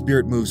as your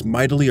Spirit moves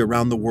mightily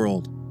around the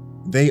world,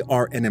 they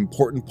are an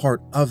important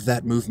part of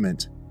that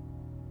movement.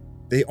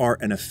 They are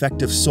an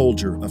effective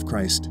soldier of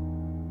Christ.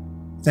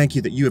 Thank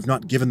you that you have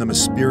not given them a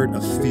spirit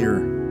of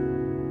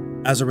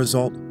fear. As a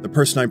result, the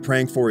person I'm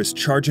praying for is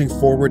charging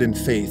forward in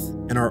faith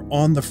and are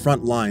on the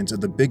front lines of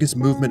the biggest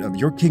movement of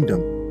your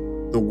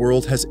kingdom the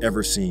world has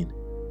ever seen.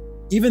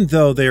 Even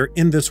though they are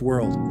in this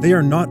world, they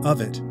are not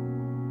of it.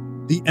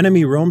 The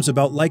enemy roams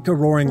about like a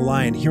roaring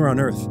lion here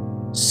on earth,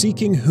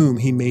 seeking whom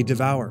he may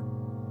devour.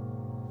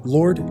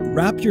 Lord,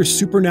 wrap your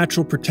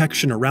supernatural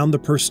protection around the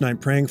person I'm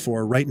praying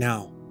for right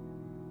now.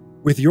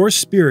 With your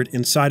Spirit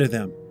inside of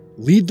them,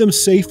 lead them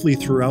safely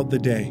throughout the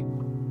day.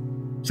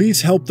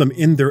 Please help them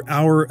in their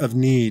hour of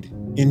need,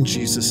 in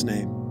Jesus'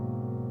 name.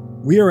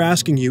 We are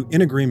asking you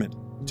in agreement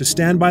to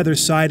stand by their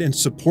side and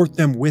support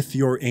them with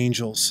your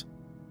angels.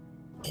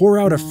 Pour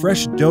out a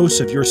fresh dose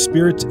of your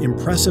Spirit's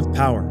impressive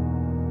power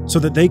so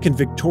that they can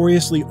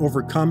victoriously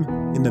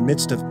overcome in the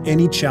midst of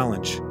any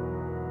challenge.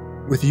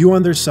 With you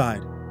on their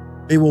side,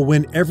 they will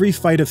win every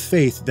fight of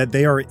faith that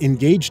they are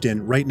engaged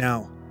in right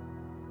now.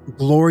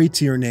 Glory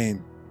to your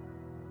name.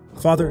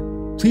 Father,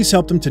 please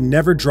help them to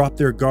never drop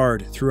their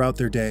guard throughout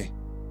their day.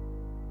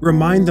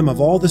 Remind them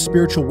of all the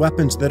spiritual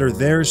weapons that are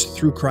theirs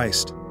through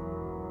Christ.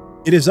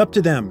 It is up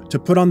to them to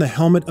put on the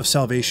helmet of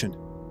salvation,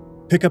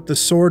 pick up the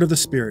sword of the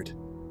Spirit,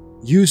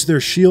 use their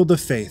shield of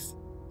faith,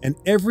 and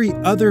every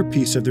other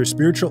piece of their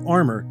spiritual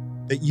armor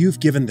that you've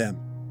given them.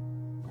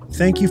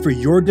 Thank you for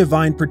your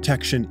divine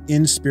protection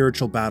in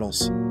spiritual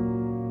battles.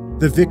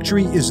 The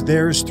victory is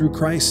theirs through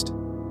Christ.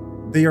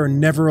 They are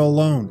never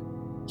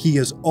alone. He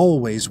is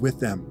always with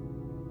them.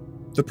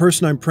 The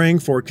person I'm praying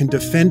for can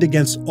defend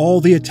against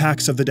all the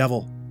attacks of the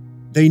devil.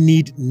 They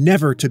need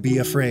never to be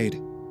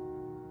afraid.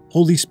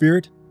 Holy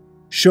Spirit,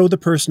 show the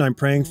person I'm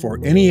praying for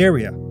any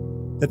area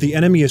that the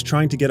enemy is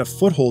trying to get a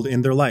foothold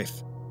in their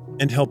life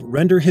and help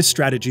render his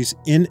strategies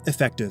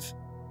ineffective.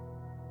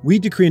 We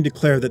decree and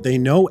declare that they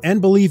know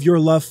and believe your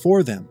love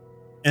for them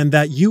and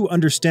that you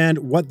understand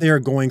what they are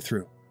going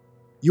through.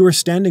 You are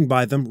standing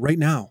by them right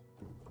now.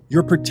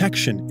 Your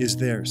protection is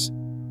theirs.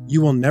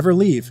 You will never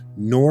leave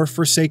nor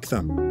forsake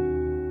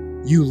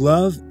them. You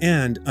love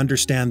and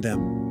understand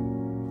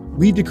them.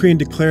 We decree and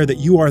declare that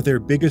you are their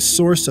biggest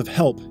source of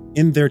help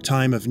in their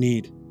time of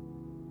need.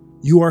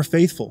 You are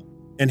faithful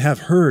and have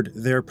heard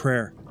their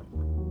prayer.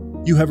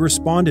 You have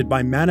responded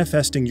by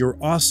manifesting your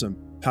awesome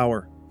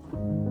power.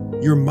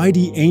 Your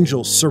mighty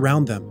angels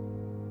surround them.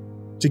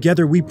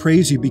 Together we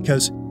praise you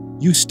because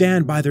you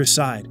stand by their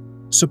side,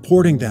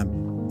 supporting them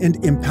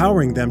and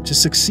empowering them to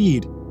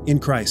succeed in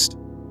Christ.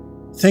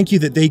 Thank you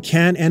that they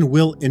can and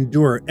will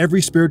endure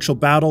every spiritual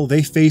battle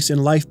they face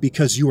in life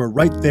because you are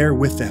right there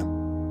with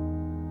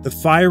them. The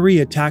fiery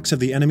attacks of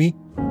the enemy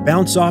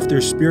bounce off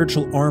their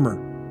spiritual armor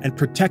and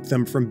protect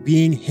them from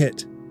being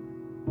hit.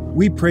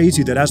 We praise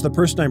you that as the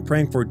person I'm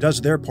praying for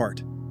does their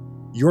part,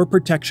 your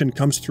protection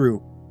comes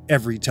through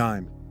every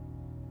time.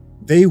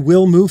 They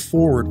will move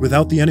forward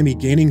without the enemy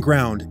gaining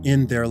ground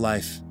in their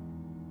life.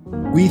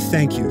 We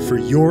thank you for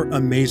your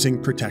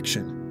amazing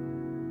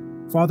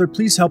protection. Father,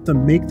 please help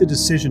them make the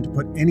decision to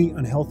put any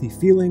unhealthy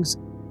feelings,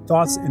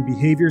 thoughts, and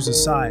behaviors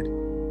aside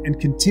and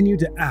continue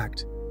to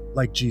act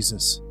like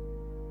Jesus.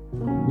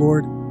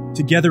 Lord,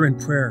 together in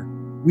prayer,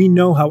 we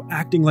know how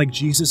acting like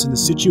Jesus in the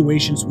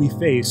situations we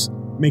face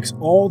makes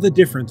all the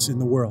difference in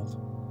the world.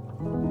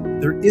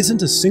 There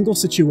isn't a single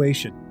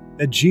situation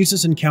that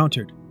Jesus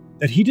encountered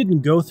that he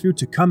didn't go through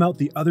to come out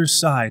the other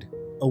side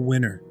a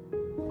winner.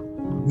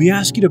 We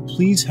ask you to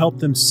please help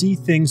them see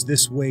things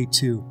this way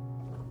too.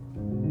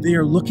 They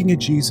are looking at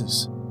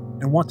Jesus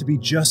and want to be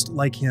just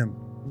like him.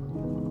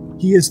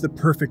 He is the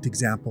perfect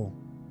example.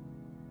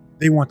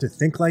 They want to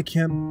think like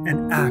him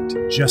and act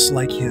just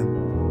like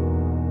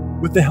him.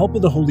 With the help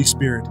of the Holy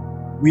Spirit,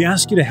 we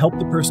ask you to help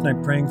the person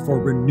I'm praying for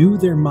renew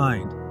their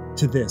mind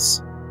to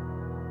this.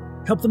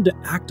 Help them to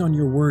act on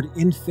your word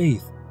in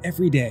faith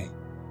every day.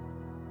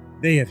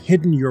 They have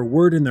hidden your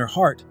word in their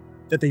heart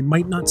that they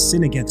might not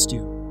sin against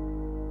you.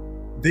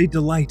 They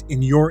delight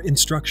in your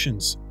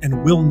instructions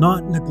and will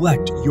not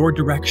neglect your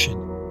direction.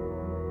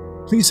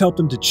 Please help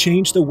them to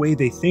change the way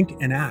they think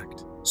and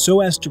act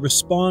so as to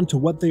respond to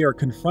what they are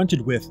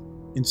confronted with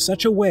in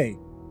such a way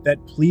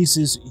that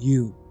pleases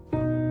you.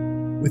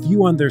 With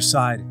you on their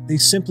side, they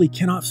simply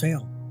cannot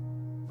fail.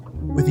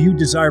 With you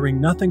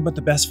desiring nothing but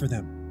the best for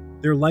them,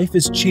 their life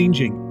is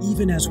changing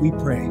even as we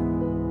pray.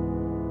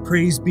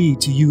 Praise be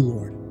to you,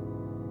 Lord.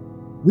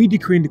 We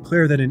decree and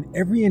declare that in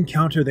every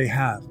encounter they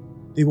have,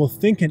 they will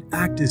think and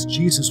act as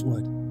Jesus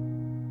would.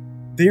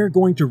 They are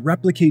going to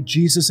replicate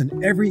Jesus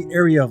in every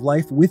area of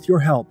life with your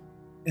help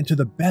and to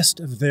the best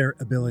of their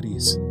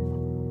abilities.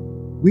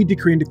 We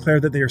decree and declare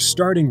that they are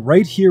starting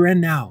right here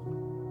and now,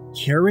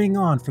 carrying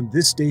on from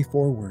this day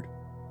forward.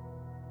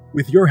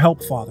 With your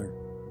help, Father,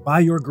 by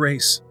your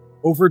grace,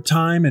 over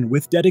time and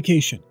with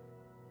dedication,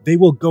 they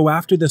will go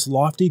after this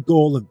lofty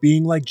goal of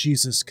being like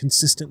Jesus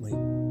consistently.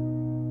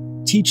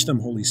 Teach them,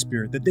 Holy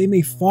Spirit, that they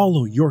may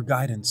follow your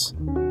guidance.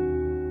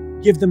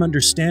 Give them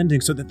understanding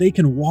so that they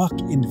can walk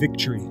in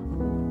victory.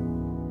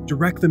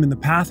 Direct them in the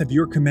path of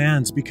your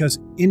commands because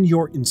in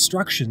your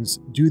instructions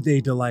do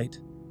they delight.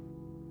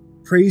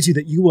 Praise you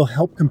that you will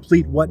help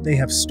complete what they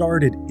have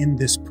started in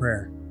this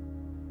prayer.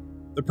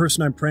 The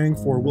person I'm praying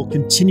for will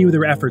continue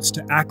their efforts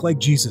to act like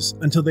Jesus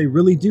until they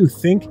really do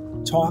think,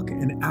 talk,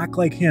 and act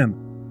like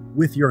him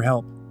with your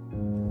help.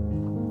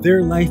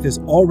 Their life is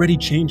already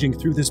changing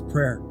through this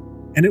prayer,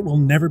 and it will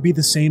never be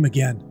the same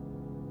again.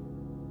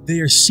 They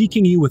are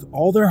seeking you with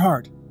all their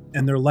heart,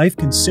 and their life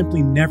can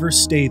simply never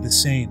stay the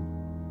same.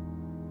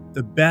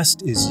 The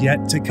best is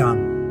yet to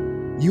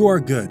come. You are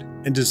good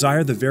and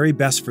desire the very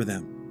best for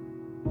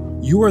them.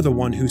 You are the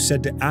one who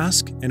said to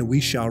ask, and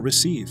we shall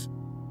receive,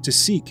 to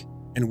seek,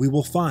 and we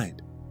will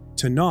find,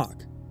 to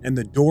knock, and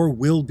the door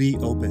will be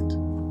opened.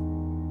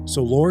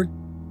 So, Lord,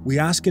 we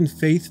ask in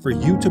faith for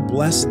you to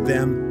bless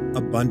them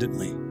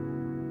abundantly.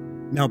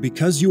 Now,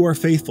 because you are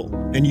faithful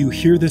and you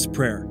hear this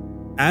prayer,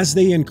 as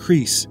they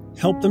increase,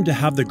 help them to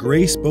have the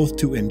grace both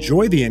to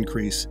enjoy the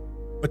increase,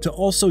 but to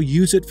also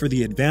use it for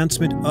the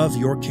advancement of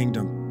your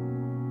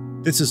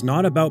kingdom. This is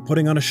not about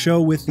putting on a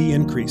show with the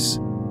increase.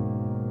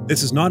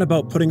 This is not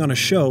about putting on a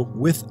show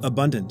with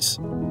abundance.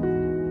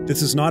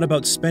 This is not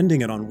about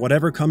spending it on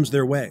whatever comes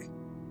their way.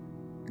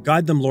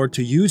 Guide them, Lord,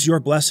 to use your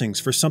blessings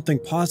for something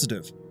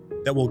positive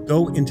that will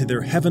go into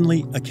their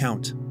heavenly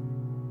account.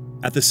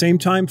 At the same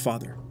time,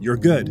 Father, you're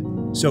good,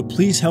 so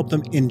please help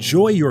them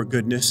enjoy your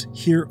goodness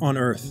here on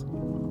earth.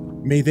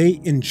 May they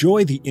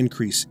enjoy the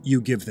increase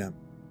you give them.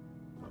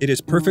 It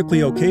is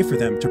perfectly okay for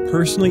them to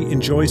personally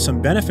enjoy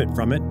some benefit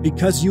from it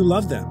because you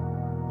love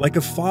them. Like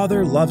a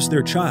father loves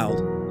their child,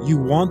 you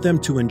want them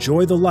to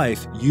enjoy the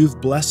life you've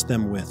blessed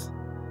them with.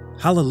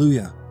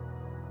 Hallelujah.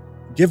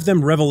 Give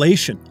them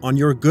revelation on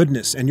your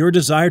goodness and your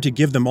desire to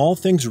give them all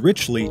things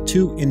richly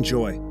to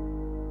enjoy.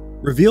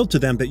 Reveal to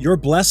them that your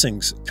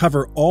blessings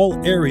cover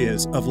all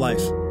areas of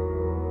life.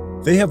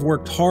 They have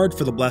worked hard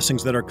for the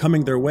blessings that are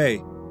coming their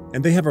way,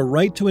 and they have a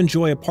right to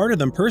enjoy a part of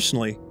them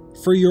personally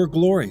for your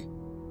glory.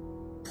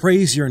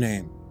 Praise your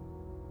name.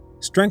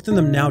 Strengthen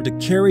them now to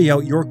carry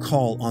out your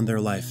call on their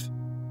life.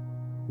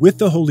 With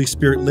the Holy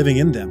Spirit living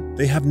in them,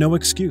 they have no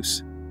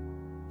excuse.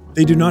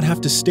 They do not have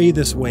to stay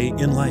this way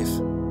in life.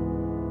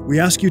 We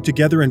ask you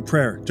together in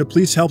prayer to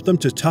please help them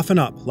to toughen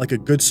up like a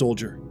good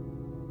soldier.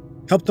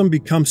 Help them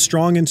become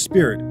strong in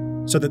spirit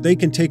so that they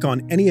can take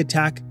on any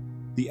attack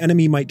the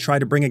enemy might try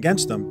to bring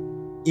against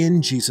them,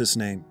 in Jesus'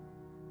 name.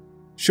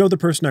 Show the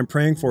person I'm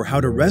praying for how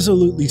to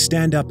resolutely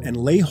stand up and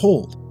lay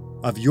hold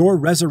of your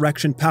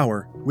resurrection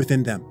power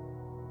within them.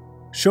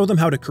 Show them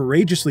how to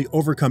courageously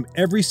overcome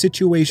every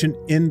situation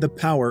in the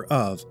power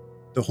of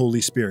the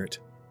Holy Spirit.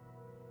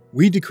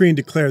 We decree and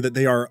declare that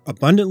they are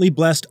abundantly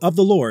blessed of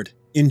the Lord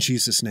in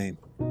Jesus' name.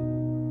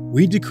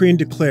 We decree and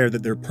declare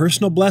that their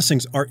personal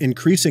blessings are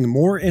increasing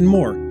more and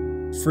more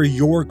for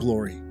your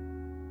glory.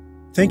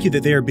 Thank you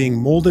that they are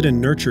being molded and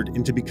nurtured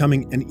into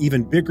becoming an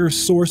even bigger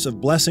source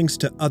of blessings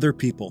to other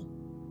people.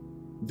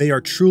 They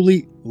are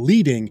truly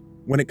leading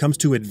when it comes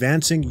to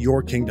advancing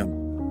your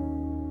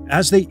kingdom.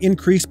 As they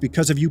increase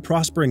because of you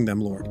prospering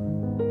them, Lord,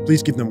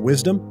 please give them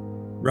wisdom,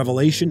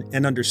 revelation,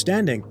 and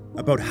understanding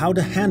about how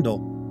to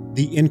handle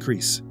the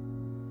increase.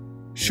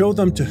 Show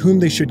them to whom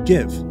they should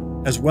give,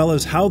 as well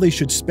as how they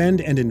should spend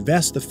and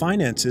invest the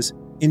finances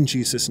in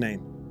Jesus'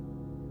 name.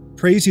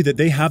 Praise you that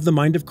they have the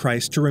mind of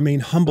Christ to remain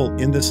humble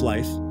in this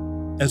life,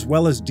 as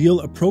well as deal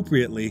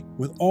appropriately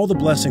with all the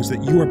blessings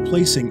that you are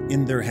placing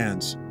in their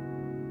hands.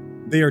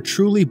 They are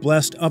truly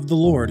blessed of the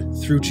Lord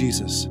through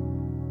Jesus.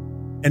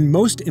 And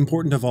most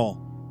important of all,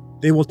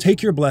 they will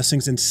take your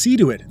blessings and see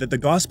to it that the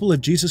gospel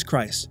of Jesus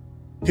Christ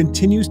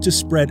continues to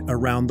spread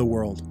around the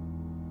world.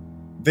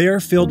 They are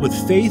filled with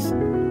faith,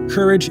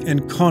 courage,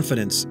 and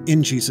confidence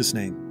in Jesus'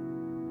 name.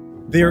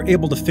 They are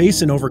able to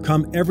face and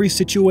overcome every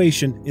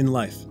situation in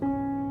life.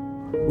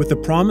 With the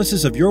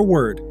promises of your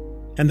word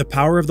and the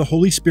power of the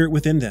Holy Spirit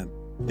within them,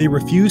 they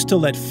refuse to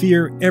let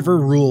fear ever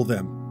rule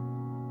them.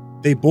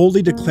 They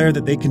boldly declare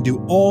that they can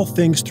do all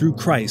things through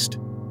Christ,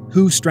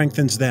 who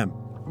strengthens them.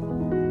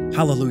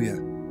 Hallelujah.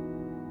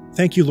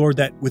 Thank you, Lord,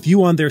 that with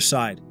you on their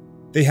side,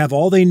 they have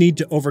all they need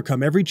to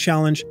overcome every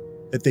challenge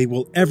that they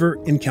will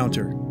ever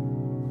encounter.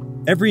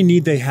 Every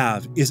need they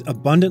have is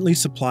abundantly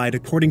supplied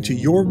according to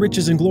your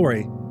riches and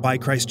glory by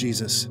Christ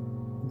Jesus.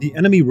 The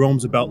enemy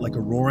roams about like a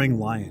roaring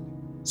lion,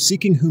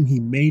 seeking whom he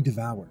may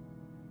devour.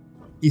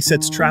 He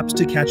sets traps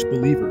to catch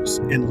believers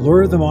and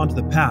lure them onto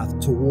the path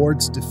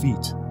towards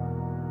defeat.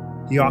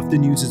 He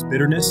often uses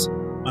bitterness,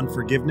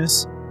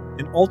 unforgiveness,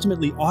 and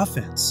ultimately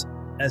offense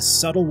as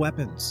subtle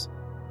weapons.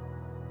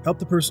 Help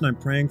the person I'm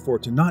praying for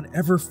to not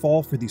ever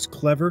fall for these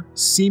clever,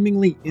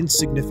 seemingly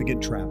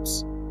insignificant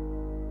traps.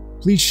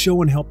 Please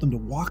show and help them to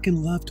walk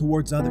in love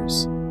towards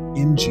others,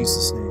 in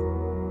Jesus'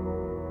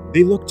 name.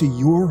 They look to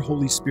your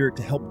Holy Spirit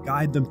to help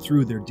guide them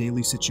through their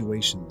daily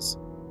situations.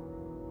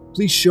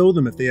 Please show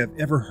them if they have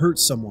ever hurt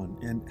someone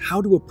and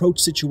how to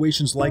approach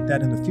situations like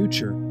that in the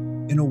future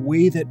in a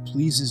way that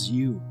pleases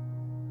you.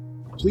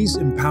 Please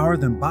empower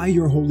them by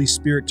your Holy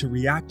Spirit to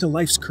react to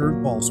life's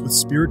curveballs with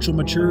spiritual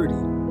maturity,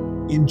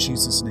 in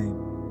Jesus'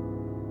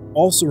 name.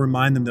 Also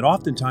remind them that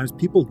oftentimes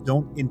people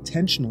don't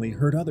intentionally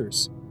hurt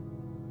others.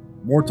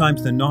 More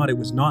times than not, it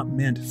was not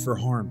meant for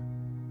harm.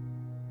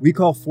 We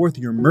call forth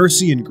your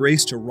mercy and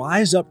grace to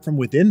rise up from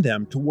within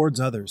them towards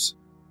others.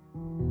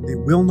 They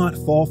will not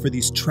fall for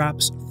these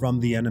traps from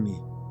the enemy.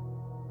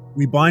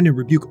 We bind and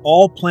rebuke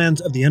all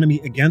plans of the enemy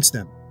against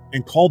them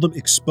and call them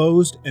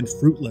exposed and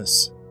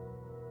fruitless.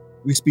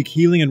 We speak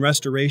healing and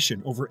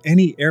restoration over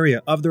any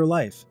area of their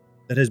life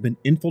that has been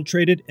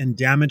infiltrated and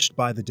damaged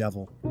by the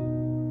devil.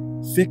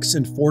 Fix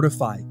and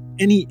fortify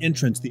any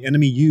entrance the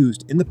enemy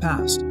used in the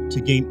past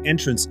to gain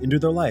entrance into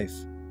their life,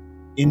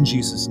 in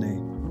Jesus'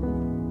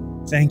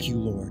 name. Thank you,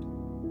 Lord.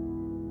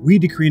 We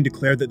decree and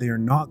declare that they are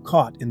not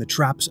caught in the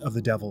traps of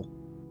the devil.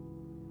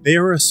 They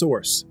are a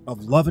source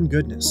of love and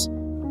goodness,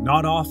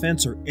 not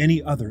offense or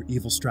any other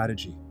evil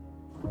strategy.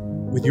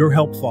 With your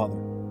help,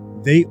 Father,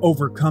 they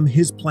overcome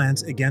his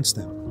plans against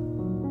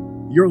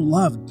them. Your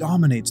love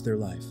dominates their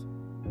life,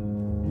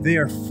 They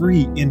are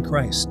free in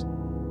Christ.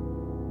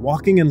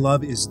 Walking in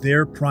love is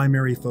their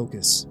primary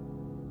focus.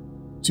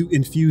 To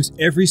infuse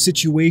every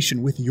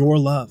situation with your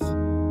love.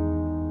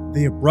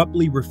 They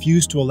abruptly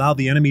refuse to allow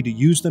the enemy to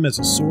use them as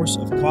a source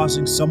of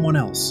causing someone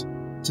else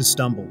to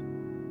stumble.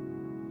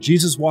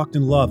 Jesus walked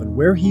in love, and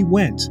where he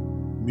went,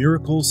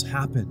 miracles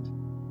happened.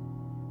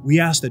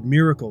 We ask that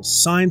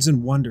miracles, signs,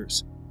 and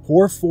wonders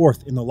pour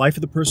forth in the life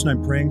of the person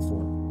I'm praying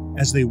for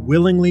as they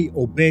willingly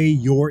obey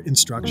your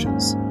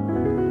instructions.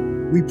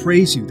 We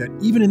praise you that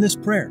even in this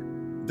prayer,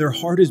 their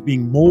heart is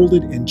being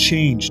molded and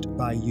changed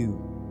by you.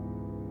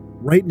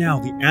 Right now,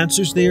 the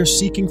answers they are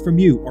seeking from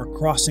you are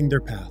crossing their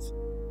path.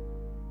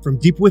 From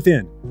deep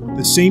within,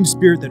 the same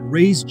Spirit that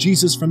raised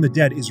Jesus from the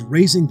dead is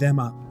raising them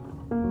up.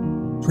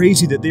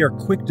 Praise you that they are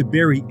quick to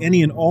bury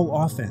any and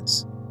all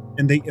offense,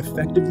 and they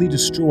effectively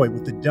destroy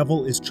what the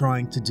devil is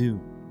trying to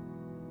do.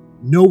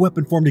 No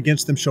weapon formed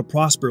against them shall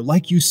prosper,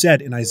 like you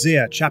said in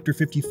Isaiah chapter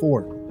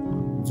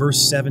 54,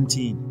 verse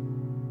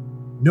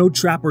 17. No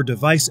trap or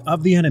device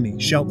of the enemy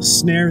shall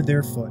snare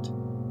their foot.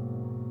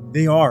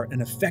 They are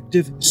an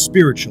effective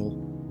spiritual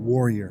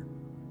warrior.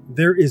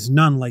 There is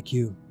none like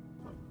you.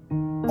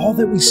 All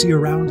that we see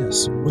around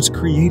us was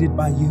created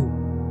by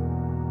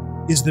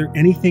you. Is there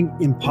anything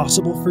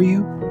impossible for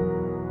you?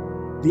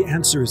 The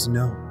answer is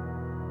no.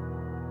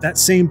 That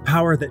same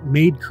power that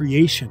made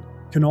creation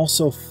can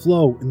also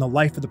flow in the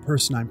life of the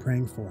person I'm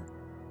praying for.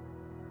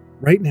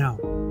 Right now,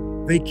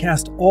 they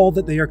cast all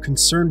that they are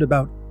concerned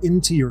about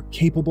into your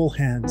capable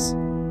hands.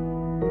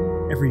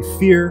 Every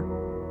fear,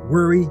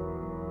 worry,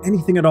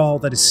 anything at all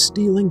that is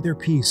stealing their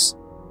peace,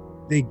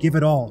 they give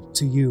it all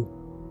to you.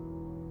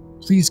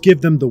 Please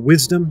give them the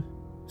wisdom,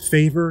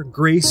 favor,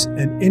 grace,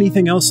 and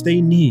anything else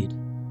they need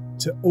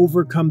to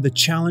overcome the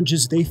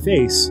challenges they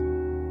face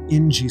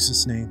in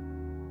Jesus' name.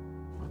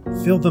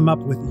 Fill them up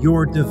with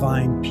your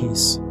divine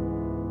peace.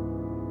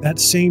 That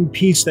same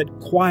peace that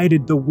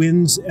quieted the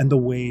winds and the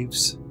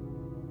waves.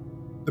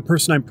 The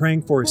person I'm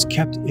praying for is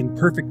kept in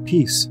perfect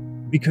peace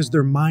because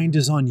their mind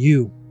is on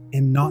you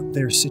and not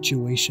their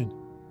situation.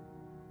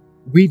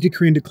 We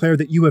decree and declare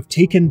that you have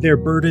taken their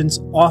burdens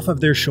off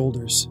of their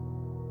shoulders.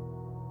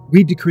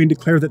 We decree and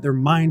declare that their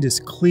mind is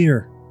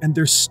clear and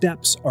their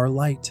steps are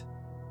light.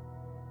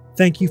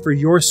 Thank you for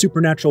your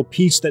supernatural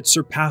peace that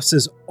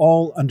surpasses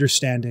all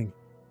understanding.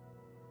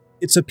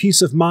 It's a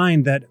peace of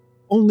mind that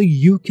only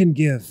you can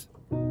give.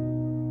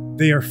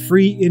 They are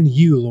free in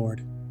you,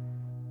 Lord.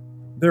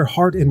 Their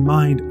heart and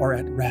mind are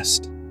at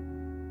rest.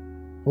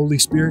 Holy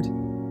Spirit,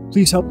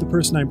 please help the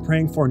person I'm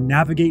praying for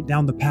navigate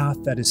down the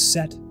path that is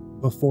set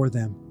before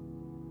them.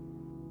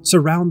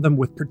 Surround them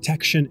with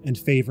protection and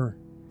favor.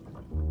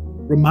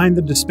 Remind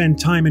them to spend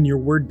time in your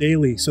word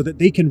daily so that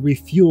they can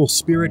refuel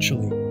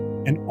spiritually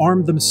and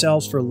arm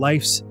themselves for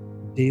life's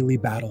daily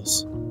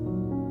battles.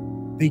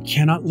 They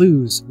cannot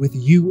lose with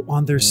you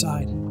on their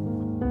side.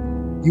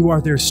 You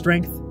are their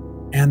strength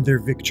and their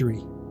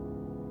victory.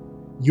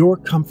 Your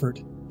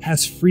comfort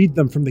has freed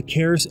them from the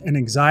cares and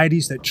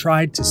anxieties that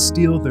tried to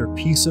steal their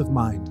peace of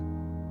mind.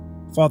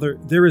 Father,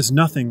 there is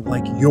nothing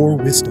like your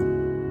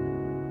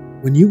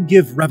wisdom. When you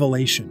give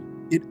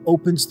revelation, it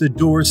opens the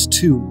doors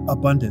to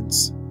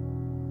abundance.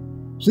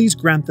 Please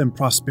grant them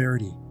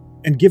prosperity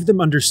and give them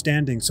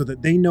understanding so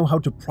that they know how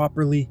to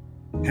properly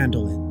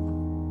handle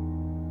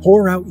it.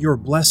 Pour out your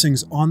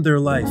blessings on their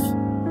life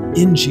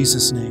in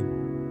Jesus'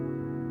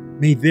 name.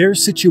 May their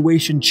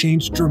situation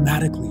change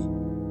dramatically.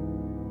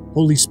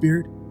 Holy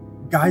Spirit,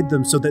 guide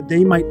them so that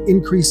they might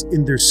increase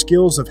in their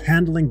skills of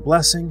handling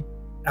blessing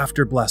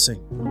after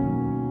blessing.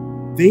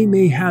 They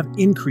may have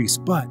increase,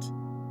 but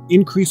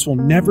increase will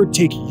never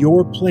take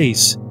your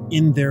place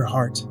in their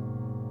heart.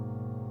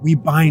 We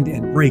bind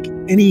and break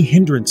any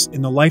hindrance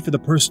in the life of the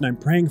person I'm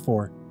praying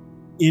for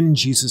in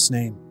Jesus'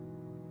 name.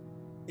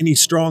 Any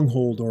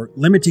stronghold or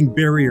limiting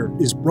barrier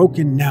is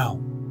broken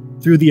now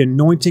through the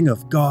anointing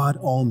of God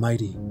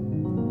Almighty.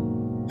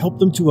 Help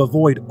them to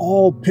avoid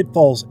all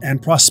pitfalls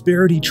and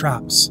prosperity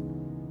traps.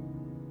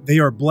 They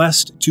are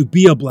blessed to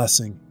be a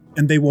blessing,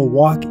 and they will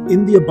walk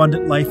in the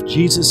abundant life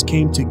Jesus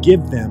came to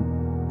give them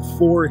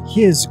for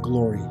His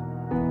glory.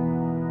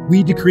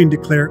 We decree and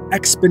declare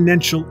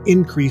exponential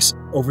increase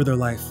over their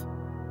life.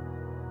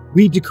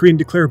 We decree and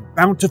declare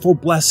bountiful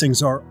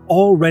blessings are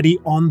already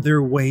on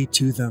their way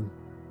to them.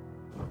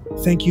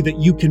 Thank you that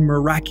you can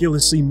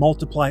miraculously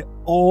multiply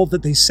all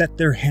that they set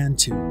their hand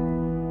to.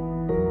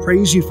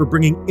 Praise you for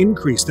bringing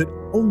increase that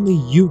only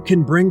you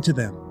can bring to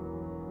them.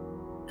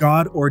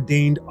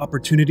 God-ordained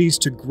opportunities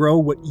to grow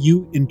what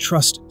you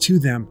entrust to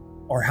them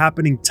are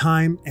happening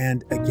time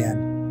and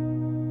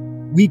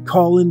again. We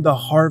call in the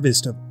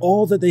harvest of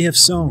all that they have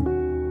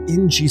sown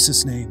in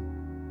Jesus' name.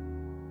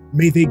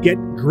 May they get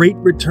great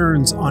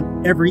returns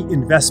on every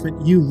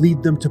investment you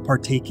lead them to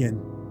partake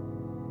in.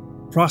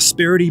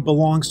 Prosperity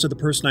belongs to the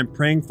person I'm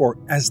praying for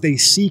as they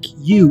seek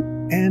you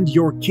and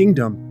your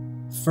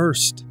kingdom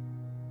first.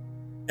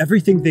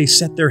 Everything they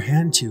set their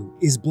hand to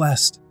is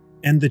blessed,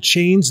 and the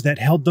chains that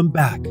held them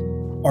back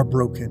are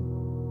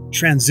broken.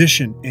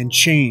 Transition and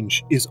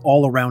change is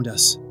all around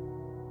us.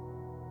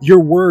 Your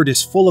word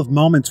is full of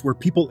moments where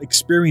people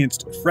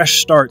experienced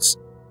fresh starts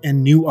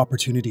and new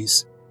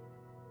opportunities.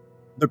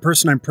 The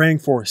person I'm praying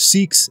for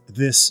seeks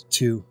this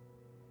too.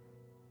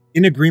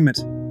 In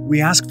agreement,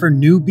 we ask for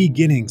new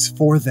beginnings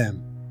for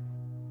them.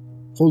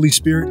 Holy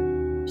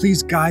Spirit,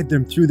 please guide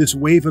them through this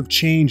wave of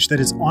change that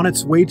is on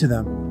its way to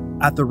them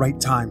at the right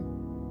time.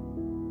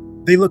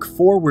 They look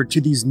forward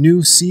to these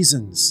new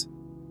seasons.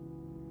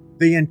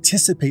 They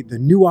anticipate the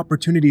new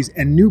opportunities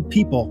and new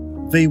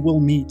people they will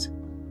meet.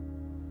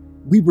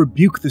 We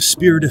rebuke the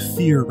spirit of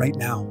fear right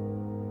now.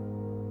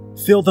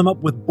 Fill them up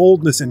with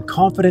boldness and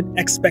confident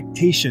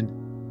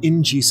expectation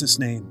in Jesus'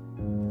 name.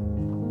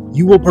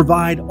 You will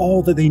provide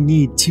all that they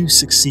need to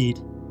succeed.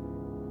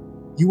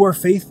 You are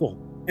faithful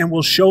and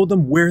will show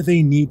them where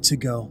they need to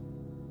go.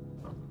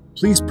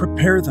 Please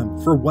prepare them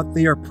for what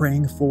they are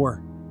praying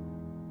for.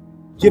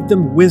 Give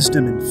them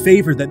wisdom and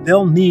favor that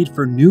they'll need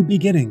for new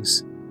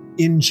beginnings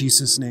in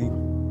Jesus'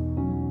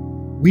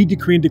 name. We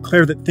decree and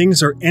declare that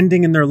things are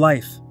ending in their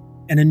life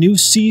and a new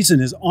season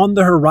is on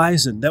the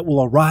horizon that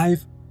will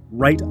arrive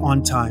right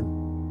on time.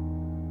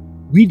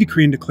 We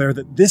decree and declare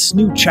that this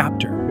new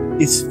chapter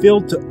is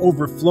filled to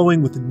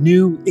overflowing with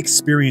new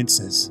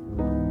experiences.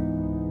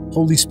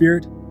 Holy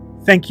Spirit,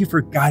 thank you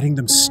for guiding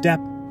them step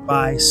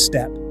by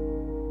step.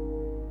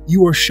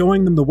 You are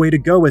showing them the way to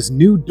go as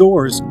new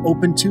doors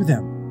open to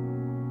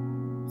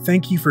them.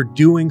 Thank you for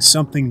doing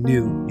something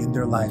new in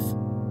their life.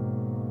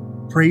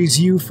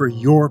 Praise you for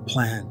your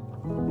plan.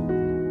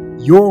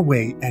 Your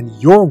way and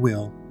your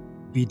will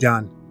be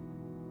done.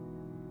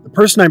 The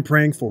person I'm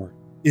praying for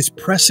is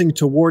pressing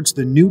towards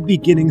the new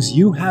beginnings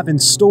you have in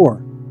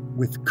store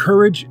with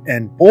courage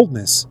and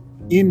boldness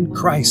in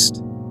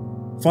Christ.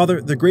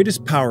 Father, the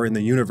greatest power in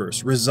the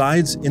universe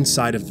resides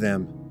inside of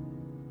them.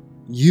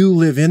 You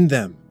live in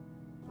them.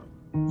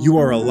 You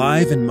are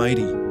alive and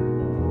mighty.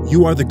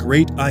 You are the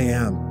great I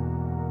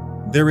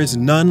am. There is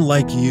none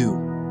like you.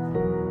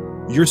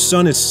 Your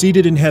Son is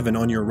seated in heaven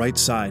on your right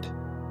side.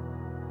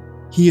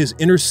 He is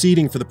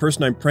interceding for the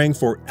person I'm praying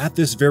for at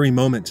this very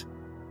moment.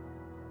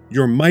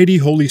 Your mighty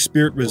Holy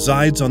Spirit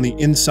resides on the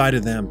inside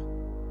of them.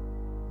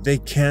 They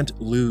can't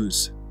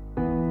lose.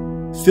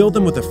 Fill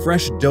them with a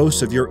fresh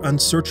dose of your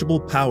unsearchable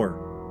power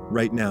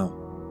right now.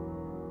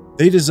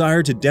 They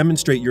desire to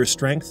demonstrate your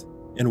strength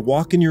and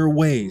walk in your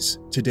ways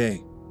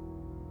today.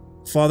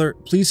 Father,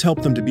 please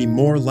help them to be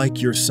more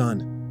like your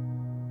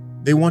Son.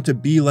 They want to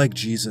be like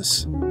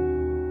Jesus.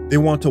 They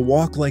want to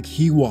walk like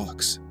He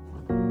walks.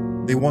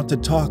 They want to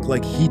talk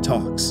like He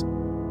talks.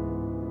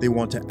 They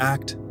want to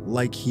act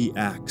like He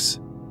acts.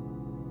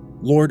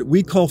 Lord,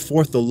 we call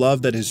forth the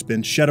love that has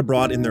been shed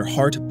abroad in their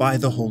heart by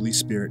the Holy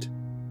Spirit.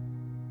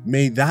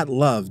 May that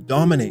love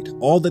dominate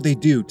all that they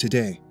do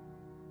today.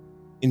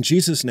 In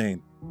Jesus'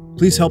 name,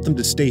 please help them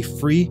to stay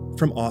free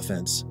from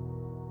offense.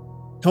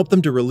 Help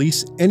them to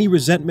release any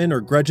resentment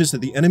or grudges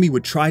that the enemy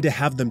would try to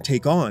have them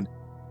take on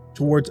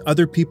towards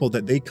other people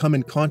that they come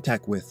in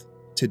contact with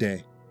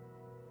today.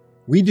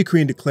 We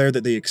decree and declare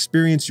that they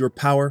experience your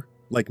power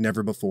like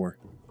never before.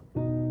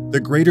 The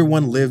greater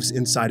one lives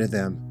inside of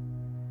them.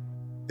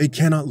 They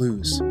cannot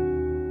lose.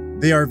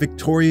 They are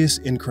victorious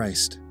in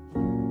Christ.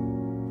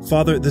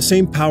 Father, the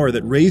same power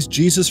that raised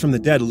Jesus from the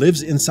dead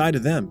lives inside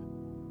of them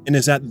and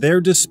is at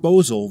their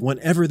disposal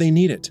whenever they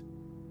need it.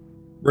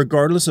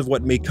 Regardless of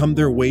what may come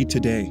their way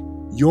today,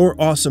 your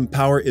awesome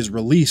power is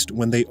released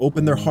when they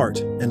open their heart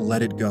and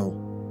let it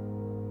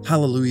go.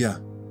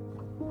 Hallelujah.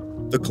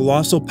 The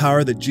colossal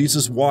power that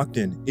Jesus walked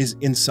in is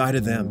inside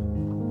of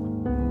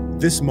them.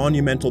 This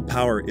monumental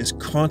power is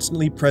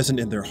constantly present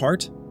in their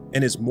heart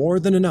and is more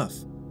than enough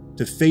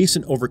to face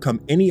and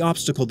overcome any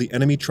obstacle the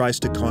enemy tries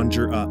to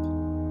conjure up.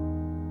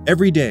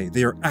 Every day,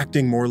 they are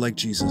acting more like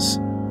Jesus.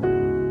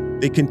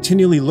 They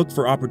continually look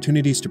for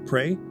opportunities to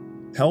pray,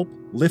 help,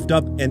 lift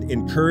up, and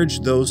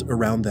encourage those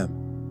around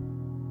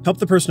them. Help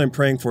the person I'm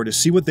praying for to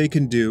see what they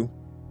can do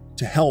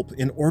to help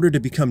in order to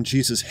become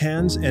Jesus'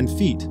 hands and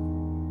feet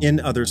in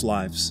others'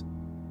 lives.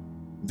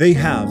 They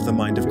have the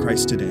mind of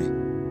Christ today.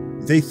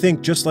 They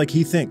think just like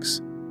He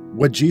thinks.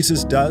 What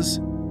Jesus does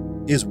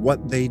is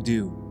what they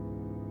do.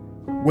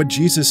 What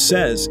Jesus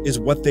says is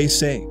what they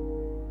say.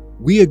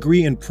 We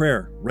agree in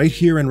prayer right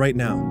here and right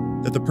now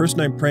that the person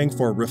I'm praying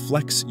for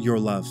reflects your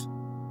love.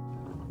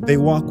 They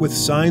walk with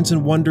signs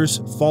and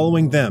wonders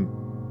following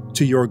them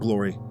to your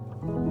glory.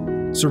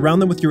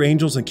 Surround them with your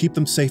angels and keep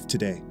them safe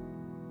today.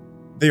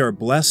 They are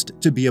blessed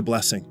to be a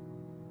blessing.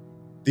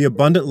 The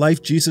abundant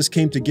life Jesus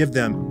came to give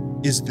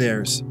them is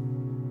theirs.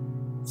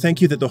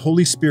 Thank you that the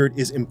Holy Spirit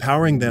is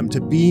empowering them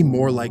to be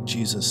more like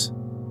Jesus.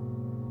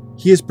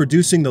 He is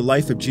producing the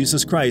life of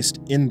Jesus Christ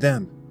in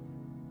them.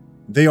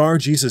 They are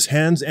Jesus'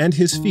 hands and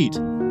His feet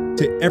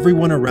to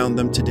everyone around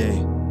them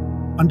today.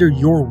 Under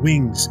your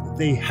wings,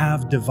 they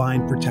have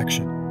divine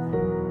protection.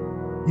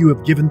 You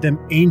have given them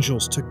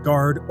angels to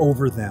guard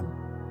over them.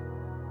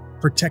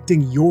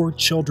 Protecting your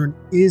children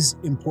is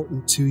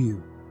important to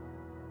you.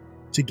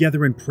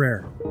 Together in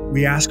prayer,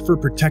 we ask for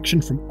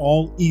protection from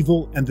all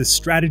evil and the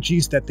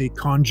strategies that they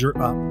conjure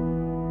up.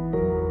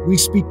 We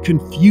speak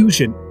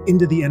confusion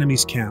into the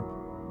enemy's camp.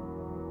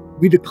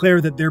 We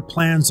declare that their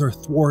plans are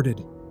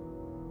thwarted.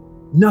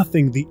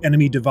 Nothing the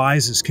enemy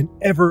devises can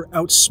ever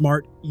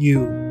outsmart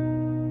you.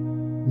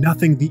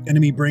 Nothing the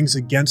enemy brings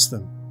against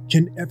them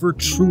can ever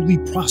truly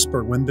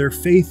prosper when their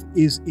faith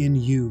is in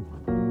you.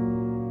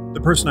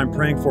 The person I'm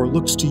praying for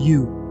looks to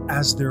you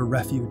as their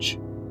refuge.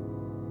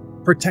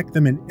 Protect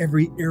them in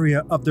every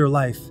area of their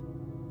life,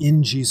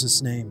 in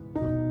Jesus' name.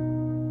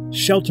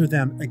 Shelter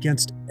them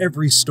against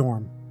every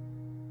storm.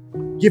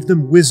 Give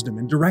them wisdom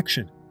and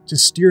direction to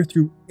steer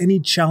through any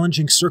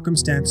challenging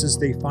circumstances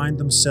they find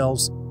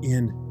themselves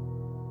in.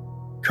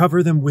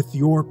 Cover them with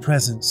your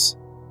presence.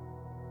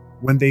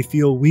 When they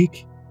feel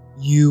weak,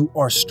 you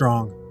are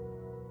strong.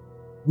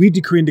 We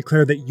decree and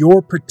declare that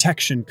your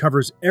protection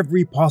covers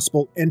every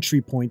possible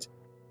entry point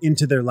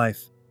into their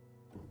life.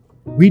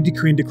 We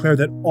decree and declare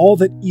that all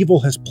that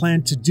evil has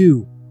planned to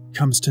do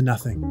comes to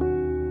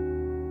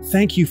nothing.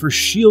 Thank you for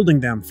shielding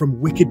them from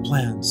wicked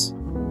plans.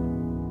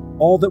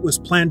 All that was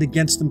planned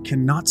against them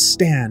cannot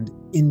stand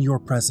in your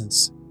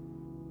presence.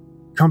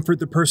 Comfort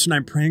the person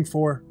I'm praying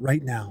for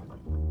right now.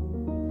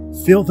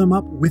 Fill them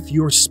up with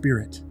your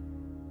Spirit.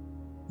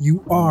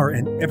 You are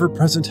an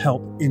ever-present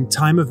help in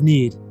time of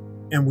need,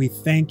 and we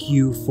thank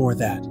you for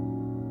that.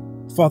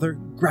 Father,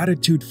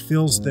 gratitude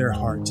fills their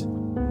heart.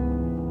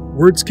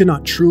 Words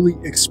cannot truly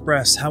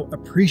express how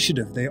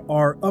appreciative they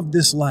are of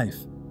this life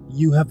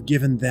you have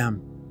given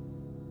them.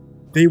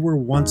 They were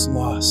once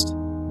lost,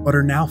 but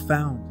are now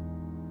found.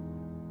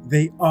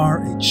 They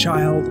are a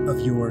child of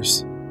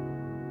yours.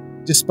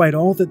 Despite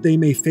all that they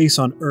may face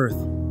on earth,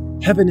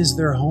 heaven is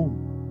their home.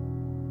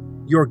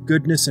 Your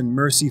goodness and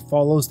mercy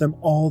follows them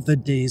all the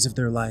days of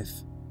their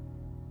life.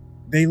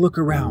 They look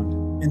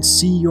around and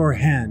see your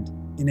hand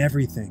in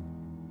everything.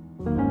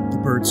 The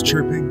birds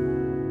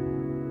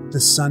chirping, the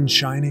sun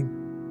shining,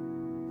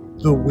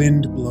 the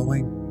wind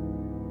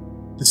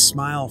blowing, the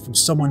smile from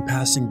someone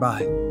passing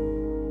by.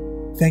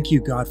 Thank you,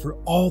 God, for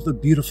all the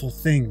beautiful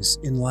things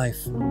in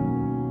life.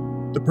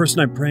 The person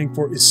I'm praying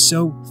for is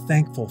so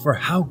thankful for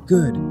how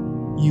good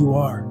you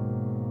are.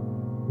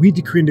 We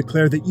decree and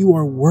declare that you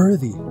are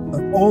worthy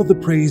of all the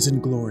praise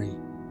and glory.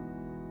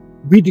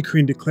 We decree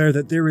and declare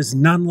that there is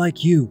none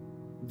like you,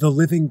 the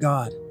living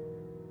God.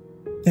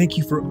 Thank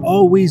you for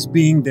always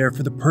being there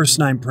for the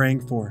person I'm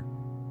praying for.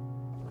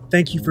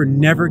 Thank you for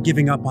never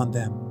giving up on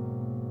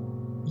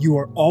them. You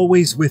are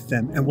always with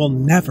them and will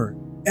never,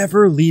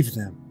 ever leave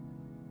them.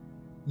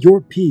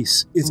 Your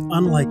peace is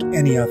unlike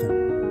any other.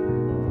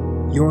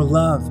 Your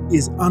love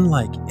is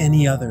unlike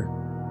any other.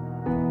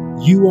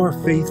 You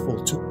are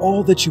faithful to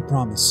all that you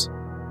promise.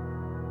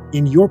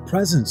 In your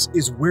presence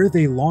is where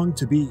they long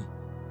to be.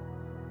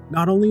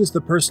 Not only is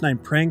the person I'm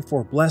praying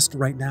for blessed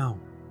right now,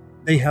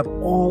 they have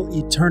all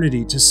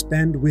eternity to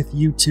spend with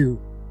you too.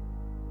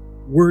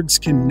 Words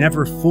can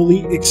never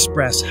fully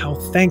express how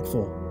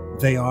thankful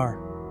they are.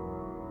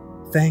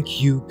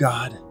 Thank you,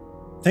 God.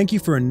 Thank you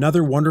for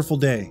another wonderful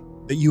day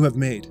that you have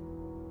made.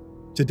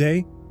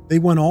 Today, they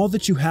want all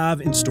that you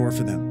have in store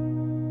for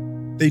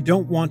them. They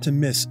don't want to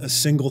miss a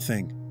single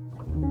thing.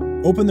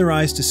 Open their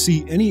eyes to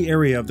see any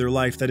area of their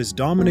life that is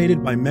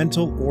dominated by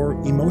mental or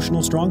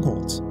emotional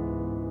strongholds.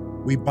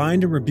 We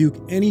bind and rebuke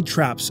any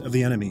traps of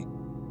the enemy,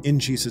 in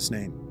Jesus'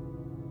 name.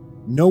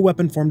 No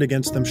weapon formed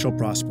against them shall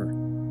prosper.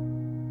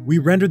 We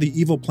render the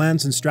evil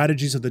plans and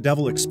strategies of the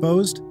devil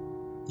exposed,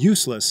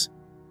 useless,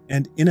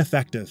 and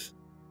ineffective.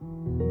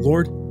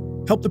 Lord,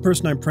 help the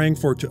person I'm praying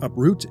for to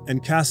uproot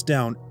and cast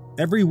down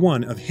every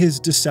one of his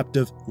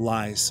deceptive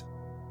lies.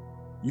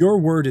 Your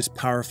word is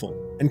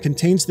powerful and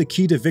contains the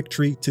key to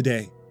victory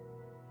today.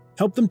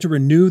 Help them to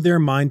renew their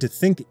mind to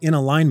think in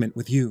alignment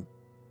with you.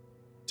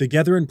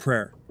 Together in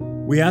prayer,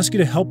 we ask you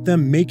to help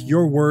them make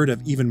your word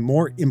of even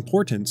more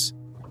importance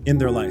in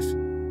their life.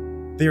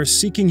 They are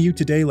seeking you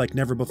today like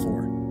never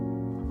before.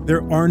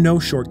 There are no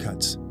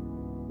shortcuts.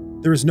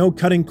 There is no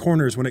cutting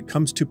corners when it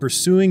comes to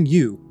pursuing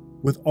you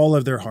with all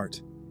of their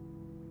heart.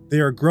 They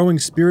are growing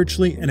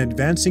spiritually and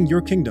advancing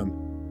your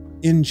kingdom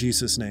in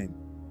Jesus' name.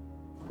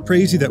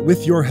 Praise you that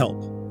with your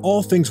help,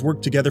 all things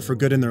work together for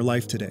good in their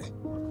life today.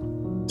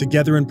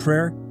 Together in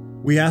prayer,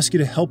 we ask you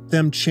to help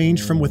them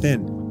change from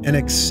within and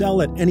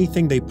excel at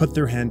anything they put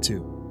their hand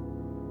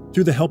to.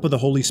 Through the help of the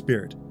Holy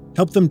Spirit,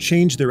 help them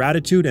change their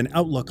attitude and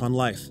outlook on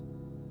life.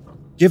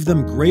 Give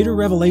them greater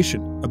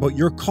revelation about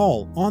your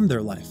call on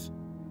their life.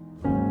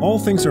 All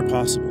things are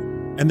possible,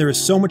 and there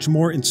is so much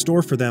more in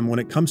store for them when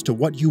it comes to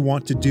what you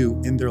want to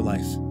do in their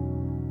life.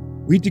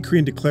 We decree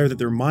and declare that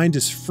their mind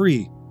is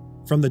free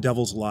from the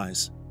devil's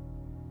lies.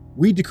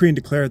 We decree and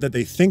declare that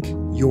they think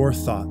your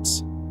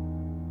thoughts.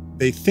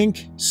 They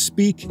think,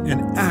 speak,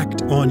 and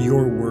act on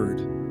your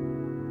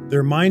word.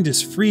 Their mind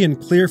is free and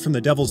clear from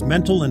the devil's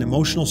mental and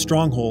emotional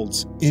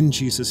strongholds in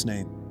Jesus'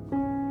 name.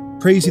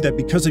 Praise you that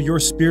because of your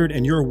Spirit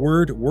and your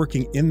word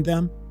working in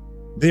them,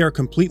 they are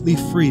completely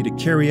free to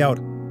carry out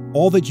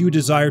all that you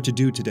desire to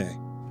do today.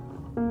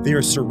 They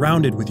are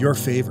surrounded with your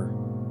favor.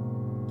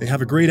 They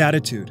have a great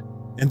attitude,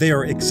 and they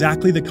are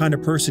exactly the kind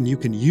of person you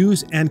can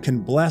use and can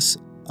bless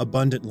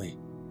abundantly.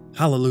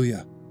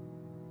 Hallelujah.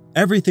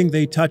 Everything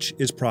they touch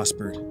is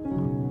prospered.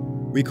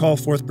 We call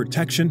forth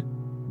protection,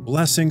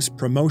 blessings,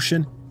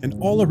 promotion, and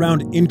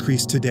all-around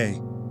increase today,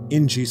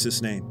 in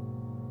Jesus' name.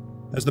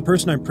 As the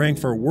person I'm praying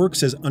for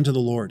works as unto the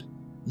Lord,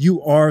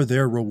 you are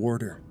their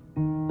rewarder.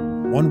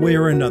 One way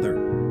or another,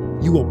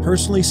 you will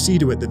personally see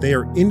to it that they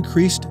are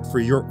increased for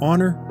your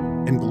honor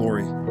and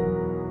glory.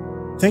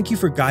 Thank you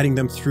for guiding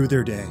them through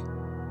their day.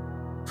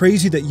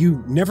 Praise you that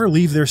you never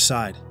leave their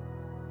side.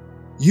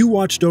 You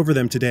watched over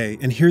them today,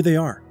 and here they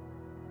are.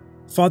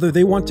 Father,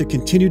 they want to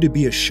continue to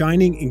be a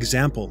shining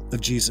example of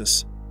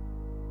Jesus.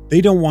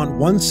 They don't want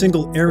one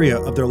single area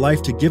of their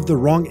life to give the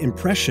wrong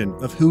impression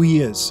of who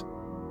He is.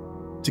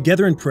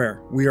 Together in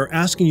prayer, we are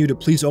asking you to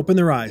please open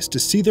their eyes to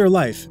see their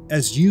life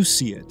as you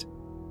see it.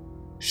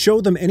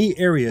 Show them any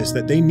areas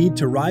that they need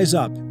to rise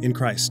up in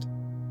Christ.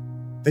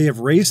 They have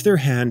raised their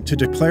hand to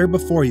declare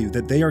before you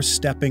that they are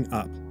stepping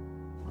up.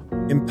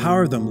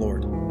 Empower them,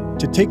 Lord,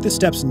 to take the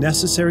steps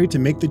necessary to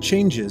make the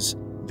changes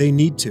they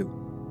need to.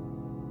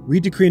 We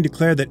decree and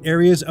declare that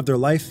areas of their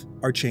life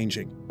are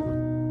changing,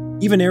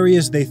 even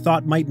areas they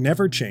thought might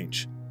never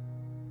change.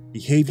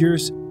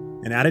 Behaviors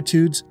and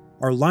attitudes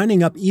are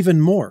lining up even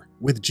more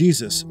with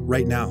Jesus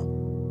right now.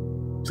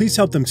 Please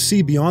help them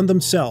see beyond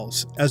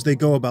themselves as they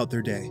go about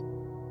their day.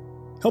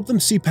 Help them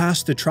see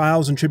past the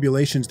trials and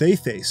tribulations they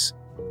face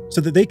so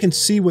that they can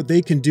see what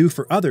they can do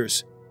for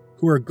others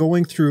who are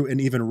going through an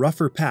even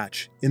rougher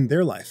patch in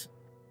their life.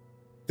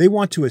 They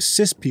want to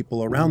assist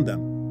people around them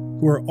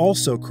who are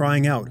also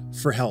crying out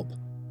for help.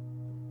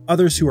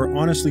 Others who are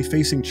honestly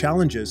facing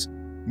challenges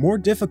more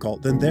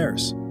difficult than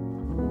theirs.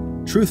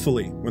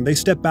 Truthfully, when they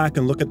step back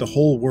and look at the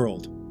whole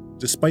world,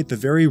 despite the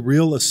very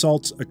real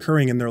assaults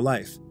occurring in their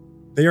life,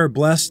 they are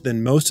blessed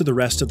than most of the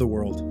rest of the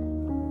world.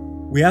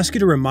 We ask you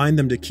to remind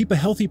them to keep a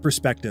healthy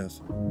perspective.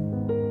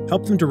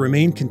 Help them to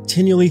remain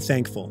continually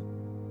thankful.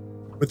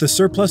 With the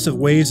surplus of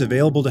ways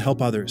available to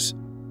help others,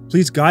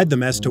 please guide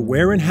them as to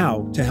where and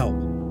how to help.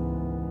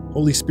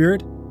 Holy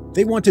Spirit,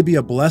 they want to be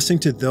a blessing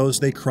to those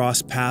they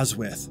cross paths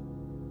with.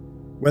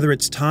 Whether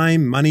it's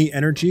time, money,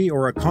 energy,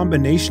 or a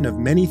combination of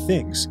many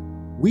things,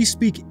 we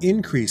speak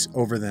increase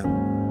over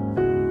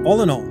them.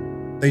 All in all,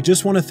 they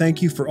just want to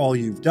thank you for all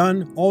you've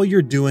done, all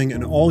you're doing,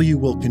 and all you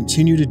will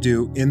continue to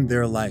do in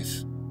their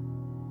life.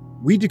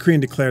 We decree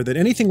and declare that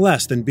anything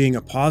less than being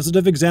a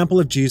positive example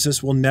of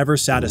Jesus will never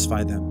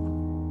satisfy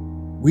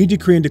them. We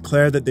decree and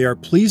declare that they are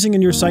pleasing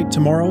in your sight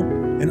tomorrow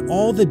and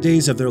all the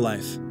days of their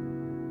life.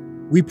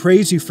 We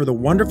praise you for the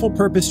wonderful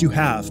purpose you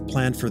have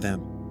planned for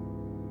them.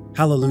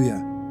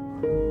 Hallelujah.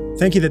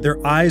 Thank you that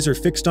their eyes are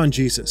fixed on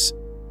Jesus.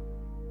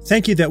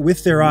 Thank you that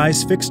with their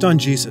eyes fixed on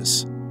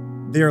Jesus,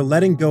 they are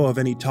letting go of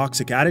any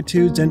toxic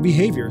attitudes and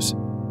behaviors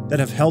that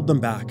have held them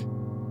back.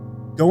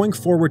 Going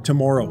forward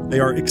tomorrow, they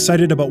are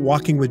excited about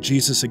walking with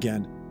Jesus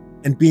again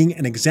and being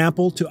an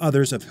example to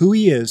others of who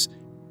He is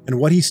and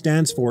what He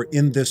stands for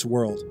in this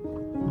world.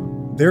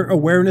 Their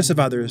awareness of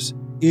others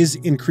is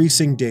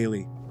increasing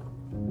daily.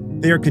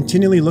 They are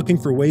continually looking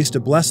for ways to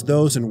bless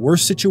those in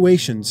worse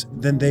situations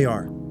than they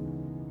are.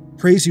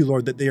 Praise you,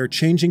 Lord, that they are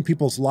changing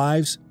people's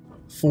lives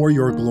for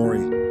your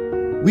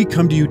glory. We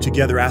come to you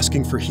together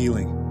asking for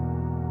healing.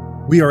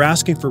 We are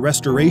asking for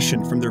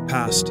restoration from their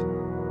past.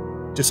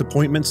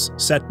 Disappointments,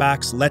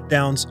 setbacks,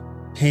 letdowns,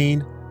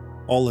 pain,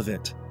 all of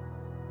it.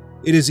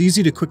 It is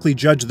easy to quickly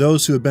judge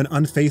those who have been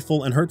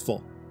unfaithful and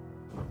hurtful.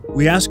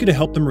 We ask you to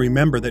help them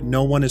remember that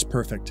no one is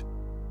perfect.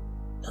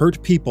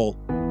 Hurt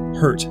people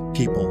hurt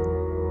people.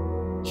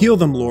 Heal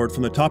them, Lord,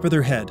 from the top of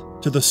their head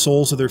to the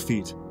soles of their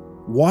feet.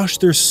 Wash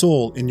their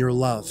soul in your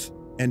love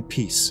and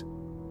peace.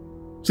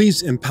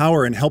 Please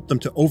empower and help them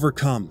to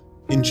overcome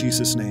in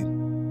Jesus'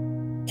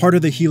 name. Part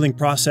of the healing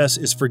process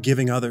is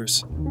forgiving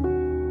others.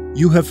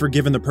 You have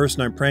forgiven the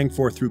person I'm praying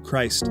for through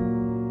Christ,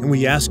 and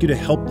we ask you to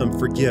help them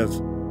forgive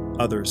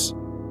others.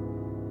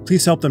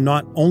 Please help them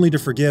not only to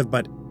forgive,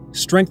 but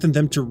strengthen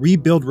them to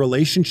rebuild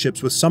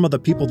relationships with some of the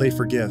people they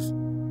forgive.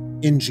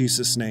 In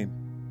Jesus' name.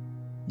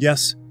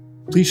 Yes,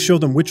 please show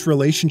them which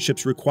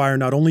relationships require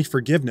not only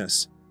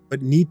forgiveness,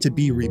 but need to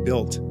be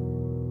rebuilt.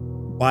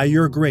 By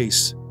your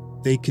grace,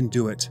 they can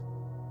do it.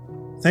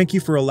 Thank you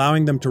for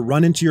allowing them to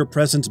run into your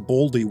presence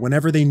boldly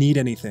whenever they need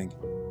anything.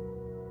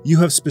 You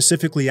have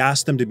specifically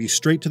asked them to be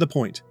straight to the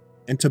point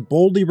and to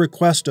boldly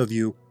request of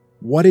you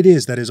what it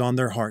is that is on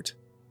their heart.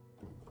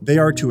 They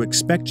are to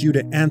expect you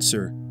to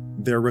answer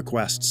their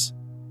requests.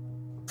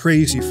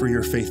 Praise you for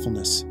your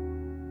faithfulness.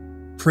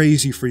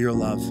 Praise you for your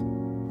love.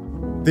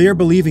 They are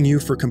believing you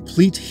for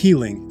complete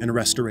healing and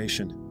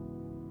restoration.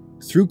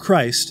 Through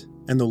Christ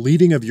and the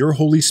leading of your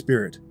Holy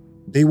Spirit,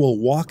 they will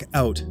walk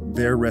out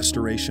their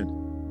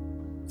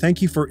restoration.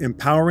 Thank you for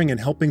empowering and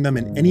helping them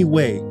in any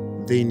way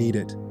they need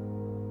it.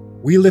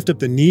 We lift up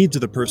the needs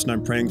of the person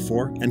I'm praying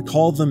for and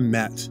call them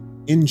met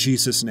in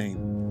Jesus'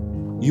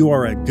 name. You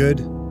are a good,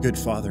 good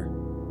Father.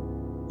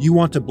 You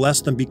want to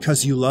bless them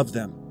because you love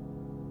them.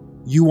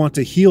 You want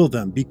to heal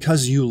them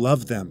because you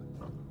love them.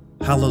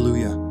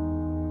 Hallelujah.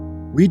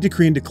 We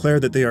decree and declare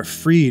that they are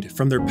freed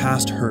from their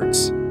past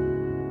hurts.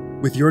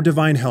 With your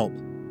divine help,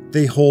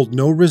 they hold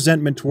no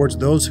resentment towards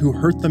those who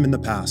hurt them in the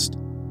past.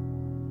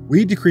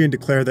 We decree and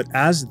declare that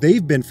as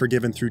they've been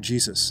forgiven through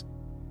Jesus,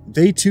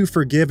 they too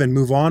forgive and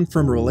move on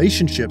from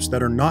relationships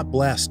that are not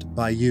blessed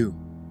by you.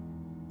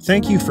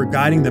 Thank you for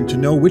guiding them to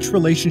know which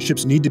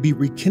relationships need to be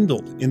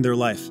rekindled in their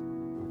life.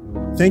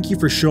 Thank you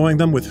for showing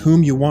them with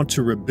whom you want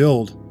to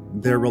rebuild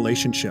their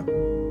relationship.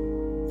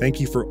 Thank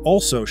you for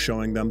also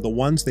showing them the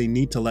ones they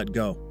need to let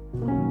go.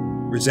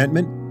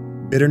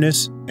 Resentment,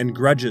 bitterness, and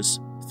grudges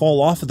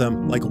fall off of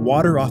them like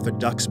water off a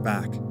duck's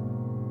back.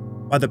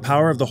 By the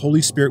power of the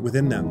Holy Spirit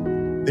within them,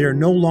 they are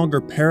no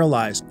longer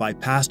paralyzed by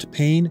past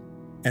pain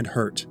and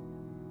hurt.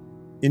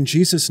 In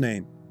Jesus'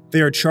 name,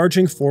 they are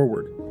charging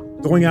forward,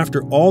 going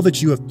after all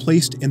that you have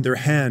placed in their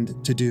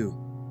hand to do.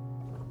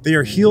 They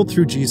are healed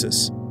through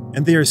Jesus,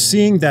 and they are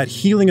seeing that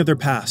healing of their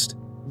past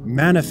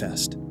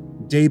manifest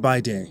day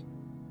by day.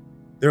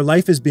 Their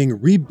life is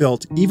being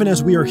rebuilt even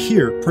as we are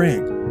here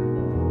praying.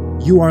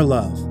 You are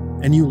love,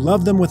 and you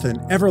love them with an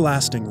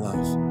everlasting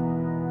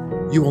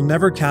love. You will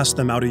never cast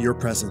them out of your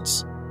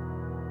presence.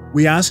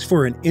 We ask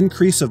for an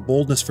increase of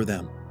boldness for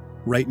them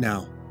right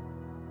now.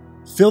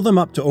 Fill them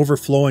up to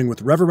overflowing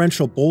with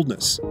reverential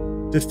boldness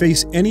to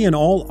face any and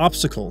all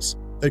obstacles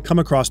that come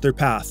across their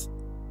path,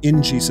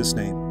 in Jesus'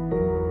 name.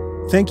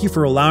 Thank you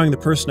for allowing the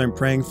person I'm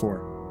praying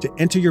for to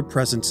enter your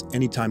presence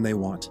anytime they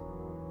want.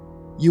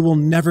 You will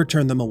never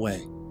turn them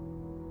away.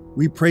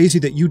 We praise you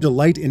that you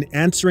delight in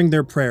answering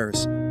their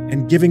prayers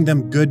and giving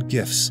them good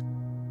gifts.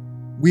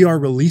 We are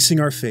releasing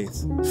our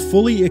faith,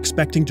 fully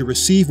expecting to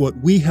receive what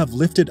we have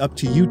lifted up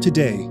to you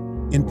today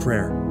in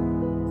prayer.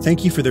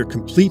 Thank you for their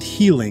complete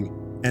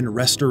healing and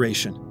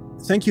restoration.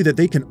 Thank you that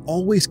they can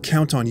always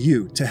count on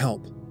you to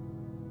help.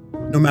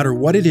 No matter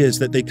what it is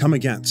that they come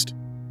against,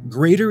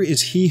 greater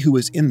is He who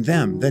is in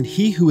them than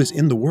he who is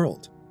in the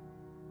world.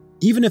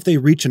 Even if they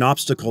reach an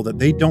obstacle that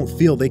they don't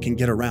feel they can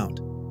get around,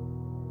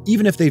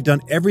 even if they've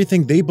done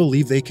everything they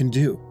believe they can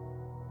do,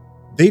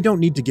 they don't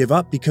need to give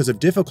up because of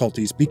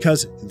difficulties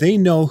because they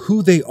know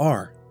who they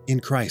are in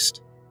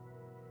Christ.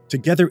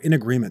 Together in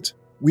agreement,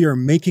 we are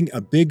making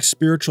a big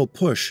spiritual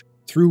push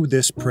through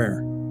this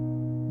prayer.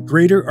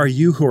 Greater are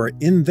you who are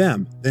in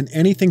them than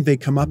anything they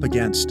come up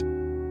against.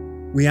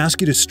 We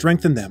ask you to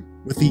strengthen them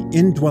with the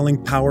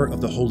indwelling power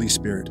of the Holy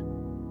Spirit.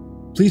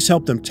 Please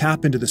help them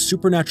tap into the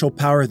supernatural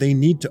power they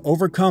need to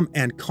overcome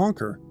and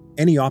conquer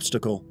any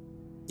obstacle,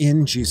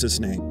 in Jesus'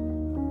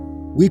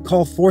 name. We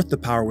call forth the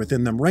power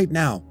within them right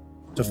now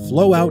to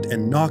flow out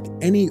and knock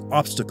any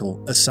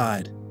obstacle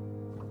aside.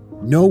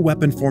 No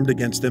weapon formed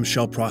against them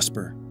shall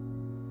prosper.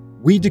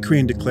 We decree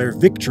and declare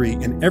victory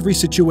in every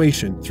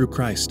situation through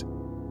Christ.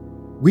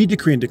 We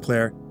decree and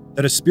declare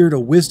that a spirit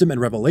of wisdom and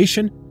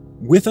revelation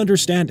with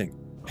understanding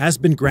has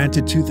been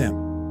granted to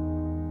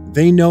them.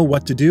 They know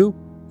what to do,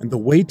 and the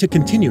way to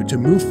continue to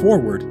move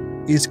forward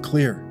is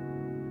clear.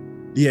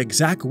 The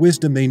exact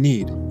wisdom they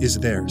need is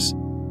theirs.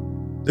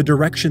 The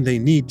direction they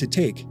need to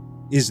take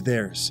is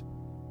theirs.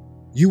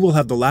 You will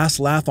have the last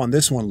laugh on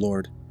this one,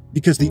 Lord,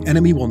 because the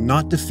enemy will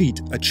not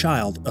defeat a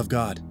child of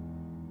God.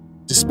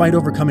 Despite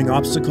overcoming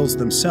obstacles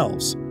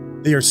themselves,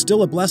 they are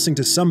still a blessing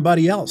to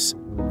somebody else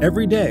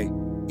every day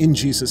in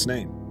Jesus'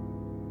 name.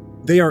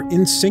 They are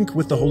in sync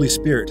with the Holy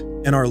Spirit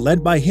and are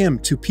led by Him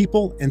to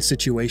people and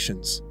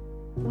situations.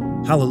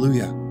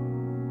 Hallelujah.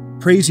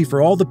 Praise you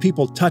for all the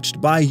people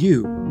touched by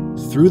you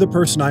through the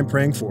person I'm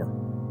praying for.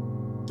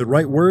 The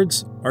right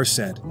words are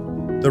said.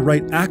 The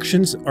right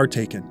actions are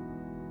taken.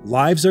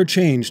 Lives are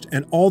changed,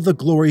 and all the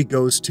glory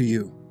goes to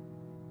you.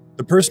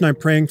 The person I'm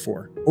praying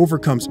for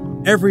overcomes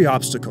every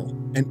obstacle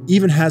and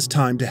even has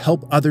time to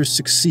help others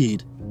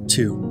succeed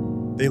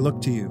too. They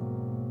look to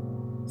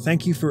you.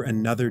 Thank you for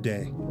another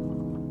day.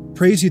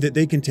 Praise you that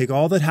they can take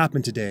all that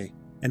happened today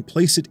and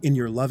place it in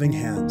your loving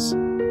hands.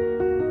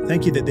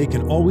 Thank you that they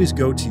can always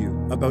go to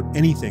you about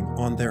anything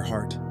on their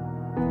heart.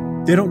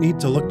 They don't need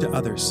to look to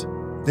others.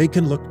 They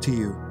can look to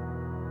you.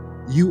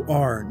 You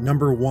are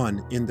number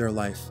one in their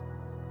life.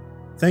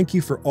 Thank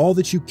you for all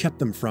that you kept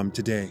them from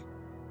today.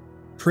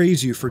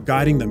 Praise you for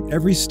guiding them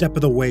every step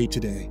of the way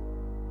today.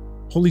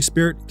 Holy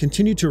Spirit,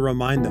 continue to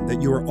remind them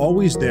that you are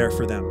always there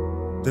for them,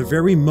 the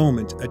very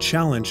moment a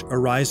challenge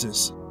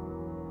arises.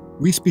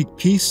 We speak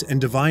peace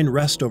and divine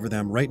rest over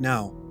them right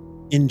now,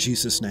 in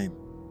Jesus' name.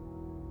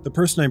 The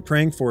person I'm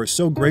praying for is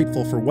so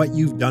grateful for what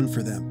you've done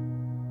for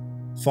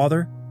them.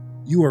 Father,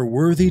 you are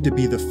worthy to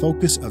be the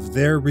focus of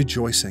their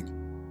rejoicing.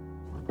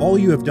 All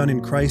you have done in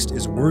Christ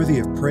is worthy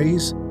of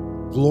praise,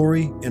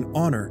 glory, and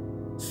honor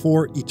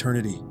for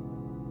eternity.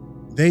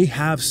 They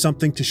have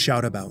something to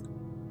shout about.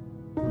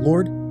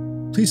 Lord,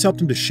 please help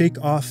them to shake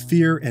off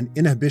fear and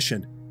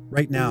inhibition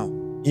right now,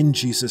 in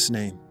Jesus'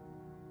 name.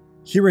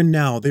 Here and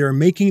now, they are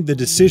making the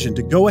decision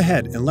to go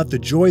ahead and let the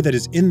joy that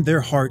is in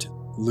their heart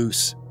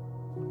loose.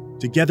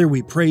 Together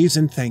we praise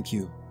and thank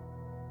you.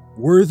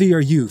 Worthy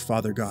are you,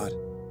 Father God.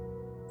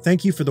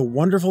 Thank you for the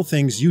wonderful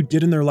things you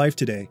did in their life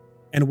today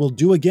and will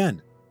do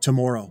again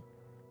tomorrow.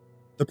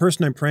 The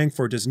person I'm praying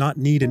for does not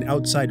need an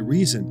outside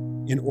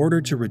reason in order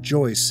to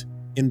rejoice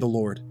in the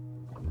Lord.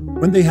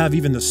 When they have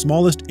even the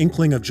smallest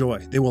inkling of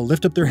joy, they will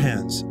lift up their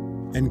hands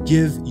and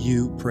give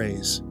you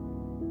praise.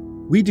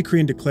 We decree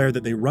and declare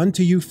that they run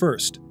to you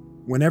first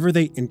whenever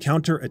they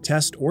encounter a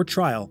test or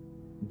trial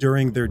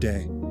during their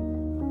day.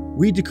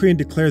 We decree and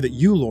declare that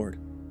you, Lord,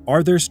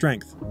 are their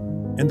strength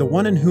and the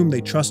one in whom they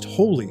trust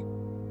wholly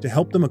to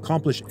help them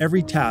accomplish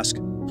every task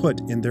put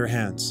in their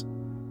hands.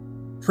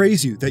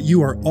 Praise you that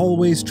you are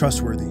always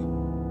trustworthy.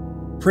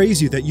 Praise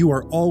you that you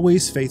are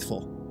always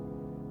faithful.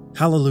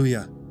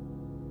 Hallelujah.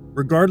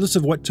 Regardless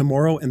of what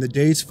tomorrow and the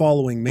days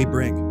following may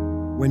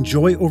bring, when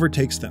joy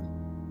overtakes them,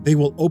 they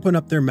will open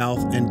up their mouth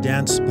and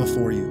dance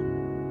before you.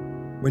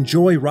 When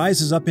joy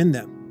rises up in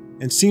them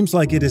and seems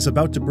like it is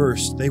about to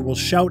burst, they will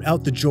shout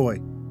out the joy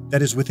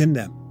that is within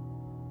them.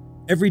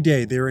 Every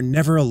day they are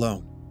never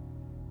alone.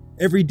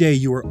 Every day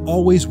you are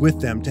always with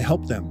them to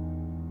help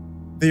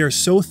them. They are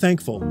so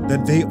thankful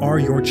that they are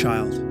your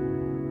child.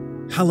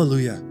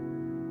 Hallelujah.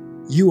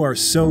 You are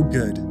so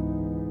good.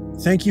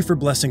 Thank you for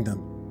blessing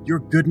them. Your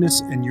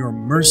goodness and your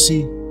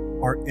mercy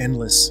are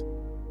endless.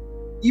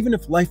 Even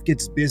if life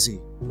gets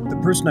busy, the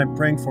person I'm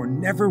praying for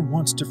never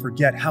wants to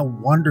forget how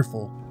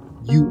wonderful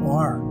you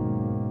are.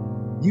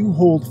 You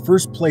hold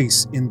first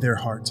place in their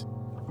heart.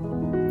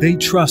 They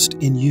trust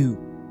in you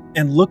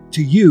and look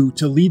to you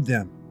to lead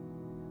them.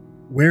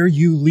 Where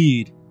you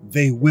lead,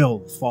 they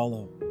will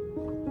follow.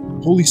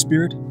 Holy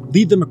Spirit,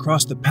 lead them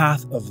across the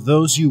path of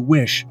those you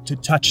wish to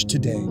touch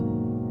today.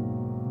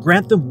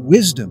 Grant them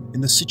wisdom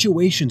in the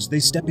situations they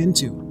step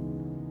into.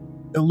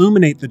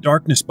 Illuminate the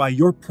darkness by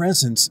your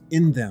presence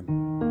in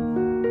them.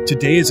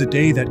 Today is a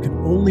day that can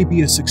only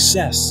be a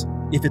success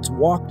if it's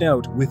walked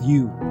out with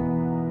you.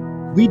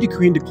 We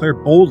decree and declare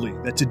boldly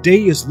that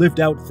today is lived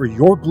out for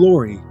your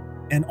glory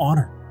and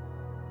honor.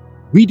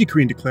 We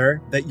decree and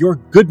declare that your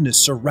goodness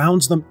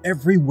surrounds them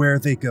everywhere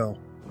they go.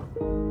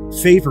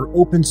 Favor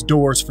opens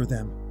doors for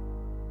them.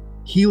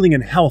 Healing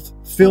and health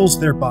fills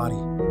their body.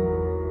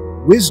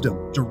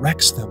 Wisdom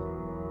directs them.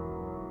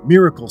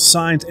 Miracles,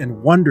 signs,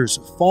 and wonders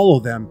follow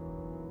them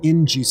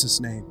in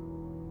Jesus' name.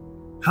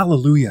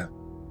 Hallelujah.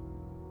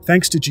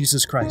 Thanks to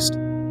Jesus Christ,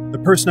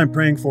 the person I'm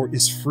praying for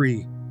is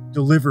free,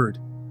 delivered,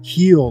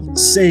 healed,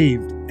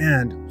 saved,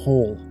 and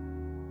whole.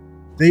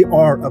 They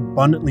are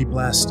abundantly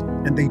blessed,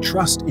 and they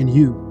trust in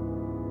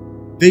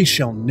you. They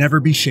shall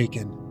never be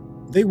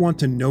shaken. They want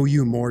to know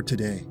you more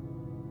today.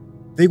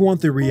 They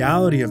want the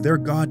reality of their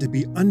God to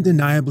be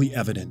undeniably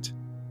evident.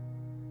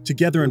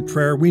 Together in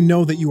prayer, we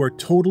know that you are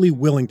totally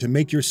willing to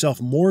make yourself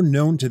more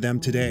known to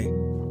them today.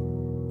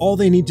 All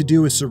they need to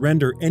do is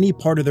surrender any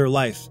part of their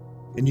life,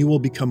 and you will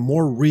become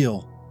more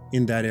real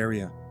in that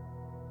area.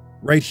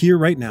 Right here,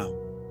 right now,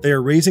 they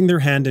are raising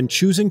their hand and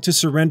choosing to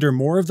surrender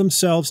more of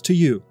themselves to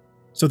you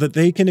so that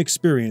they can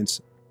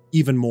experience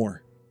even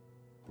more.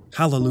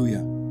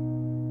 Hallelujah.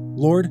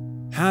 Lord,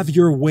 have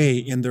your way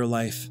in their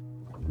life.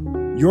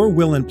 Your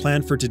will and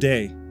plan for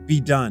today be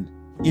done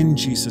in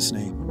Jesus'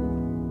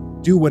 name.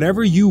 Do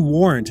whatever you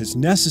warrant is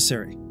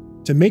necessary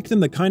to make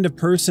them the kind of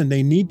person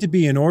they need to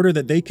be in order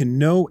that they can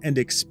know and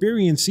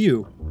experience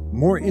you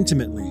more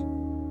intimately.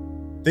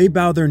 They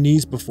bow their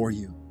knees before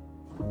you.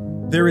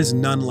 There is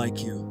none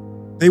like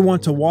you. They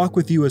want to walk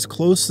with you as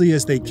closely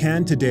as they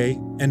can today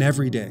and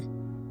every day.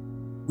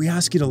 We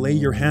ask you to lay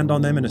your hand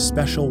on them in a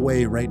special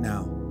way right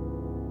now.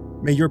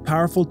 May your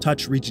powerful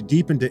touch reach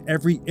deep into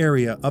every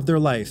area of their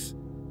life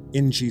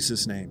in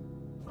Jesus' name.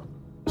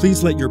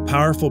 Please let your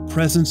powerful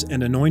presence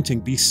and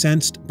anointing be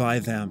sensed by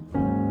them.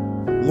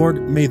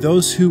 Lord, may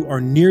those who are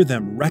near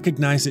them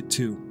recognize it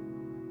too.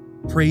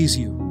 Praise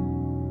you.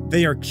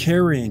 They are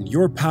carrying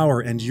your power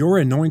and your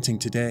anointing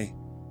today.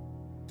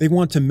 They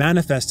want to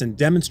manifest and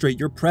demonstrate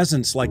your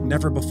presence like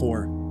never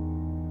before.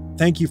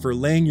 Thank you for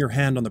laying your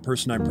hand on the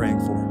person I'm praying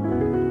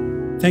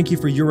for. Thank you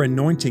for your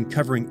anointing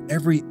covering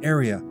every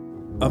area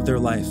of their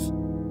life.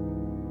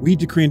 We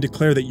decree and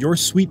declare that your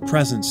sweet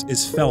presence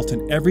is felt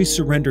in every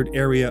surrendered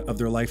area of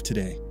their life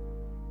today.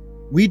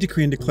 We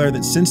decree and declare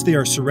that since they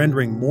are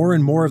surrendering more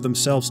and more of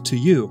themselves to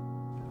you,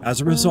 as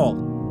a result,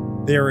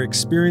 they are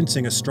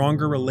experiencing a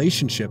stronger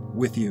relationship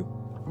with you.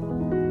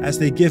 As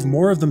they give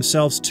more of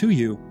themselves to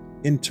you,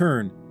 in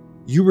turn,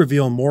 you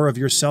reveal more of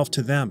yourself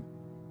to them.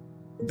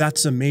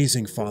 That's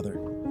amazing, Father.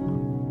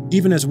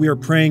 Even as we are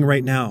praying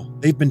right now,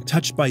 they've been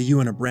touched by you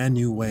in a brand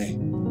new way.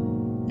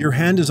 Your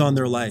hand is on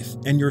their life,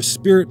 and your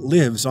spirit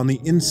lives on the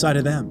inside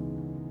of them.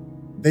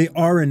 They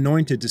are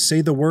anointed to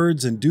say the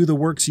words and do the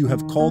works you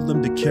have called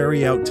them to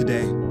carry out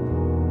today.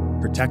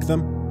 Protect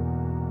them,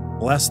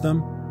 bless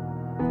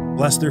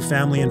their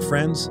family and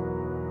friends,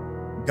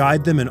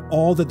 guide them in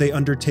all that they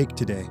undertake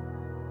today.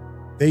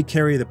 They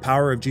carry the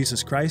power of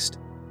Jesus Christ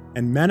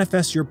and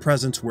manifest your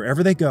presence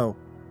wherever they go,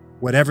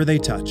 whatever they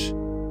touch.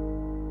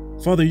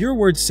 Father, your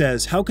word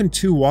says, how can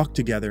two walk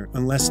together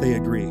unless they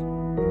agree?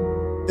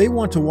 They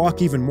want to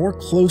walk even more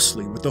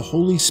closely with the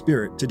Holy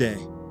Spirit today.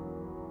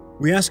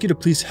 We ask you to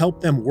please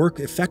help them work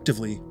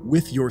effectively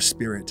with your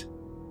Spirit.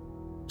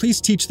 Please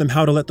teach them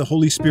how to let the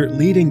Holy Spirit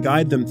lead and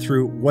guide them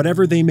through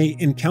whatever they may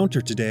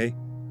encounter today,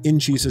 in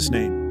Jesus'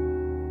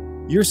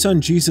 name. Your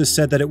Son Jesus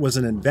said that it was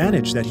an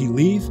advantage that he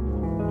leave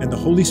and the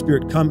Holy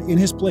Spirit come in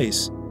his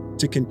place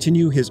to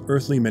continue his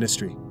earthly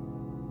ministry.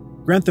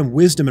 Grant them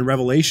wisdom and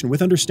revelation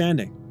with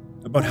understanding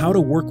about how to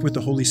work with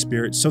the Holy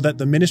Spirit so that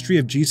the ministry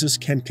of Jesus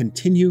can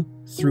continue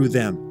through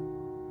them.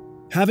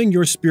 Having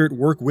your Spirit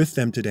work with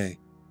them today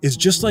is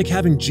just like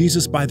having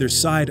Jesus by their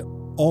side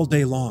all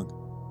day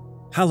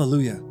long.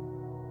 Hallelujah.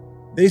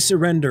 They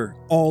surrender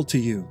all to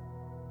you.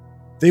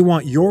 They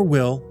want your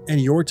will and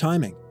your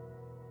timing.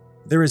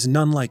 There is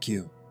none like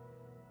you.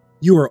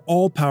 You are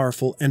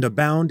all-powerful and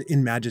abound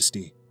in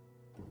majesty.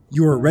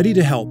 You are ready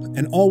to help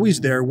and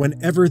always there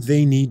whenever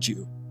they need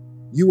you.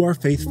 You are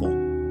faithful.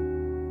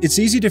 It's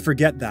easy to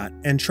forget that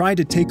and try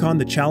to take on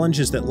the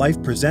challenges that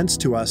life presents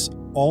to us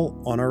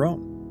all on our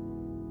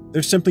own.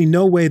 There's simply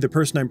no way the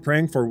person I'm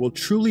praying for will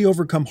truly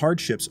overcome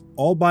hardships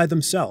all by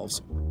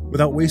themselves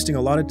without wasting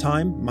a lot of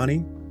time,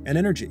 money, and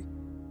energy.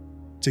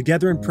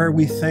 Together in prayer,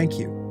 we thank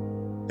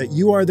you that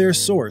you are their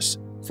source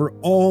for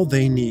all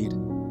they need.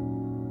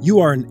 You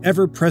are an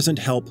ever-present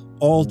help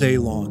all day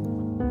long.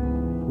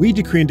 We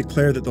decree and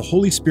declare that the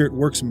Holy Spirit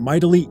works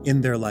mightily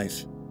in their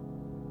life.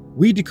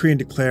 We decree and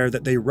declare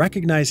that they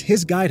recognize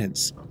His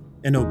guidance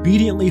and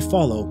obediently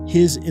follow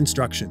His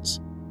instructions.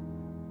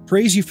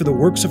 Praise you for the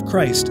works of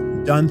Christ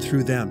done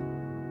through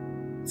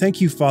them. Thank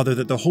you, Father,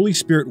 that the Holy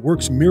Spirit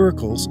works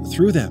miracles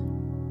through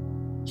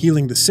them,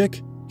 healing the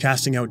sick,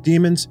 casting out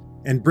demons,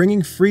 and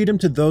bringing freedom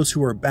to those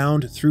who are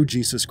bound through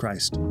Jesus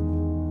Christ.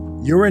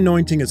 Your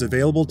anointing is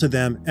available to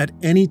them at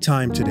any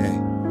time today.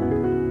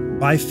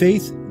 By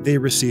faith, they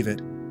receive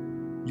it.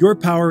 Your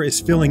power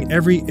is filling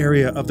every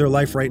area of their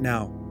life right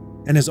now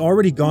and has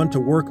already gone to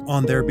work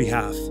on their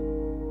behalf.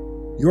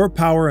 Your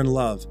power and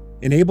love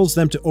enables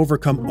them to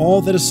overcome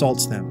all that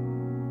assaults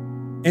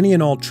them. Any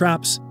and all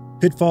traps,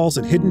 pitfalls,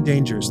 and hidden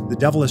dangers the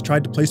devil has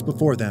tried to place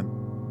before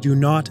them do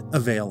not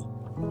avail.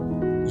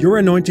 Your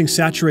anointing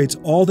saturates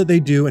all that they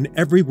do and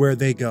everywhere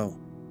they go.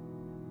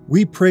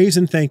 We praise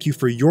and thank you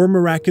for your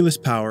miraculous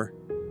power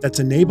that's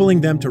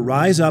enabling them to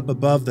rise up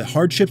above the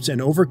hardships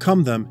and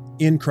overcome them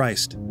in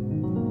Christ.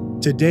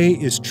 Today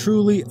is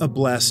truly a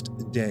blessed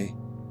day.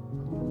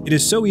 It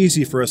is so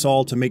easy for us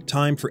all to make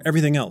time for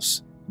everything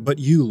else but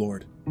you,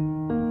 Lord.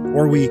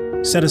 Or we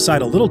set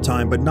aside a little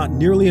time but not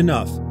nearly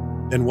enough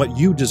than what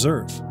you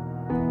deserve.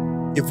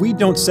 If we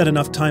don't set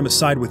enough time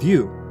aside with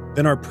you,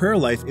 then our prayer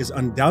life is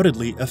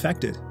undoubtedly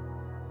affected.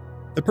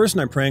 The person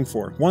I'm praying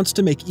for wants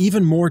to make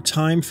even more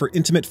time for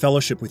intimate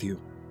fellowship with you.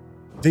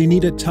 They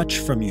need a touch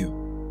from you.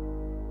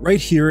 Right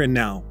here and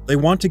now, they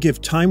want to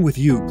give time with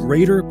you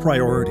greater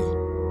priority.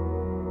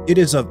 It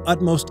is of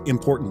utmost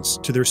importance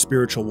to their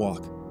spiritual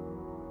walk.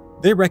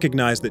 They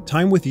recognize that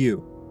time with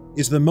you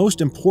is the most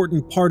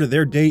important part of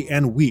their day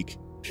and week,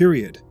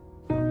 period.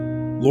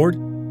 Lord,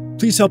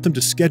 please help them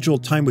to schedule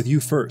time with you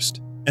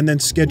first, and then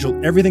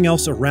schedule everything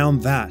else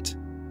around that,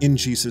 in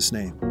Jesus'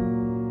 name.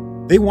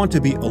 They want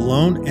to be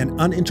alone and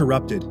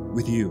uninterrupted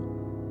with you.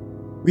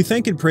 We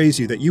thank and praise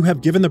you that you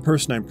have given the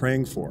person I'm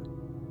praying for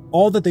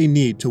all that they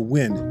need to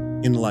win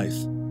in life.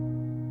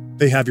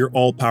 They have your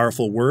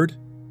all-powerful word.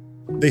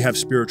 They have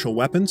spiritual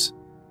weapons.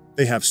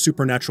 They have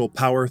supernatural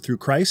power through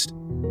Christ.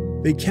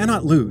 They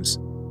cannot lose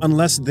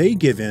unless they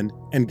give in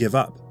and give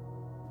up.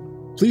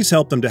 Please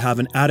help them to have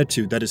an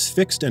attitude that is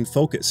fixed and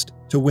focused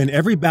to win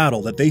every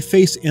battle that they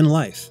face in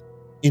life,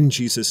 in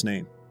Jesus'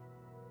 name.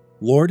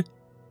 Lord,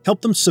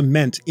 help them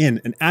cement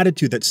in an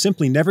attitude that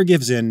simply never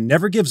gives in,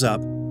 never gives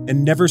up,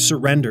 and never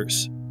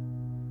surrenders.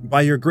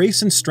 By your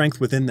grace and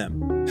strength within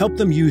them, help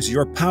them use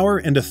your power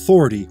and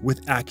authority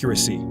with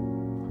accuracy.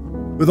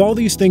 With all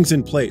these things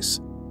in place,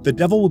 the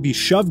devil will be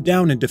shoved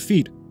down in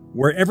defeat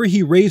wherever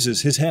he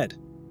raises his head.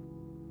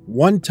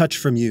 One touch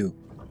from you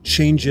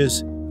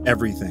changes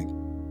everything.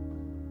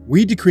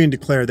 We decree and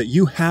declare that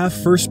you have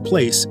first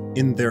place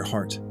in their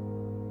heart.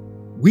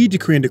 We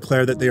decree and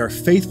declare that they are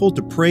faithful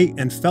to pray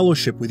and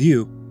fellowship with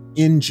you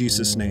in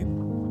Jesus'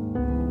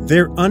 name.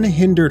 Their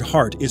unhindered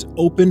heart is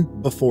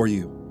open before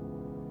you.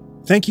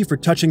 Thank you for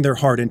touching their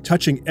heart and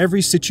touching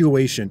every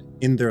situation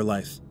in their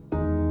life.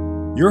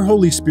 Your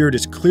Holy Spirit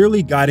is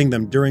clearly guiding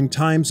them during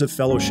times of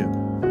fellowship.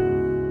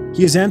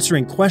 He is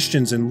answering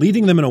questions and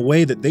leading them in a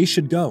way that they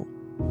should go.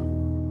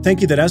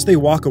 Thank you that as they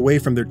walk away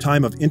from their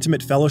time of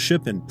intimate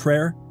fellowship and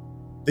prayer,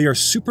 they are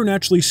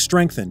supernaturally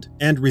strengthened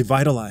and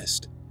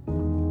revitalized.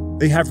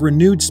 They have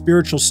renewed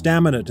spiritual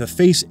stamina to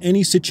face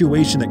any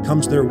situation that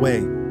comes their way,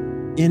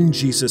 in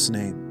Jesus'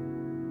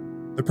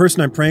 name. The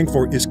person I'm praying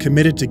for is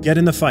committed to get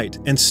in the fight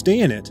and stay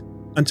in it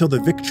until the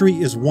victory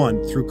is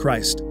won through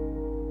Christ.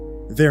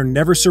 Their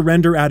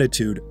never-surrender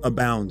attitude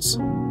abounds.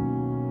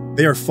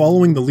 They are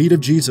following the lead of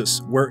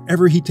Jesus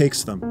wherever He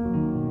takes them.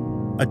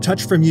 A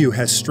touch from you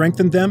has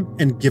strengthened them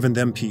and given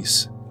them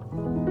peace.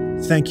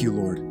 Thank you,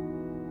 Lord.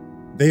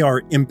 They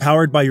are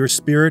empowered by your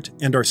Spirit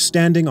and are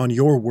standing on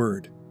your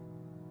word.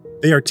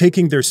 They are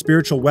taking their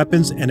spiritual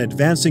weapons and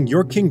advancing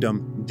your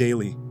kingdom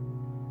daily.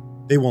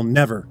 They will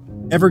never,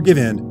 ever give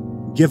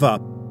in, give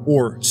up,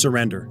 or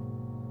surrender.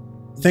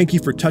 Thank you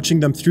for touching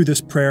them through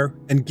this prayer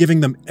and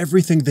giving them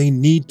everything they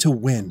need to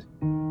win.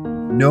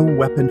 No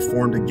weapon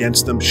formed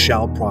against them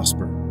shall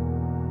prosper.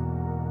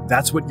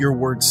 That's what your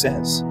word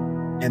says,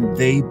 and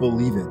they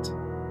believe it.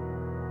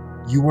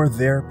 You are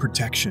their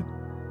protection.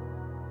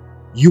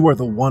 You are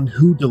the one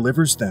who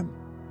delivers them.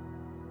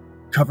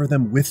 Cover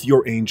them with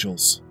your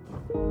angels.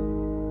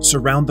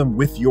 Surround them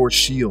with your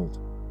shield.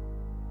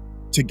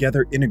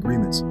 Together in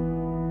agreement,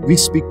 we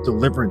speak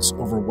deliverance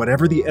over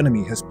whatever the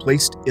enemy has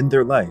placed in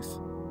their life,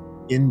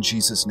 in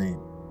Jesus' name.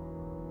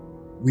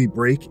 We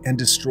break and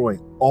destroy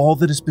all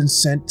that has been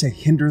sent to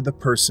hinder the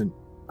person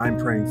I'm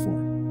praying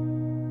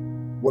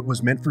for. What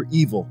was meant for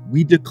evil,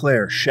 we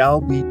declare,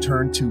 shall be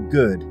turned to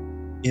good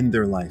in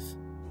their life.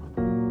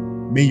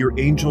 May your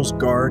angels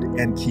guard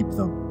and keep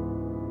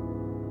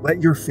them.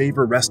 Let your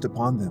favor rest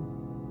upon them,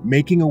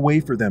 making a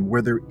way for them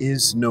where there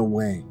is no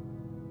way.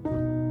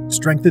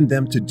 Strengthen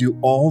them to do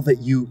all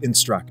that you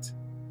instruct.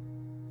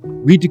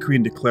 We decree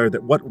and declare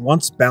that what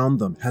once bound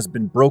them has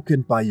been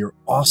broken by your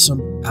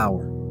awesome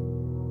power.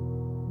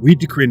 We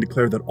decree and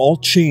declare that all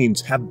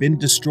chains have been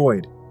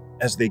destroyed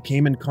as they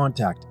came in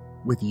contact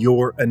with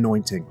your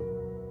anointing.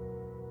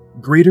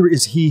 Greater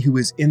is he who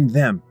is in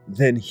them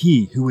than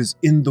he who is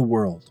in the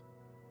world.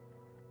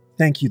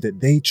 Thank you that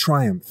they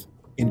triumph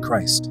in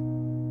Christ.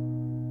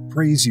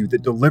 Praise you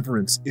that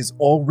deliverance is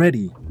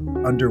already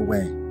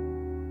underway.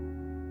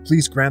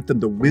 Please grant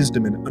them the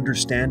wisdom and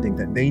understanding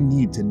that they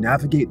need to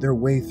navigate their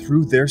way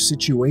through their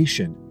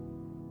situation,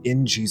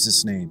 in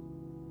Jesus' name.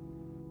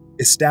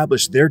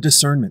 Establish their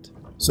discernment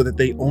so that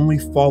they only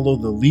follow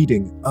the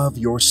leading of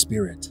your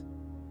Spirit.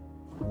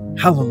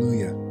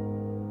 Hallelujah.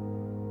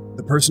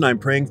 The person I'm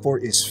praying for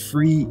is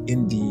free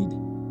indeed.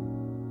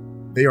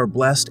 They are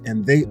blessed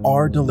and they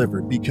are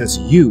delivered because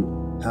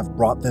you have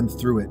brought them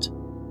through it.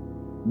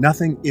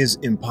 Nothing is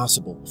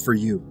impossible for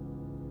you.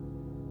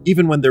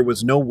 Even when there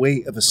was no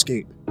way of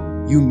escape,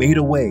 you made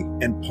a way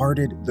and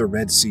parted the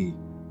Red Sea.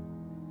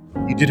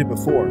 You did it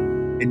before,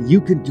 and you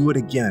can do it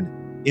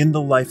again in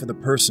the life of the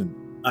person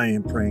I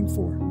am praying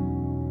for.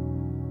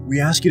 We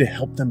ask you to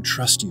help them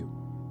trust you.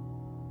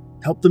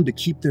 Help them to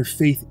keep their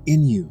faith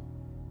in you.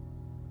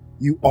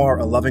 You are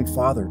a loving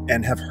Father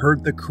and have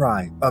heard the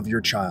cry of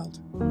your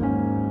child.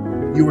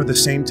 You are the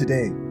same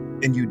today,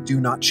 and you do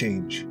not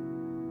change.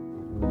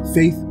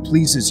 Faith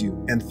pleases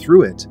you, and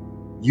through it,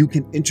 you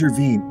can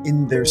intervene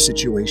in their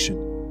situation.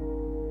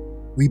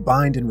 We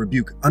bind and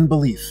rebuke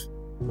unbelief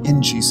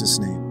in Jesus'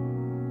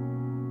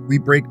 name. We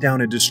break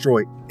down and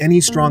destroy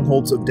any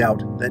strongholds of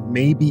doubt that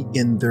may be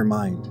in their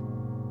mind.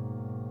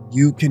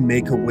 You can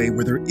make a way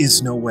where there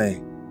is no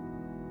way.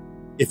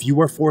 If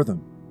you are for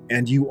them,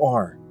 and you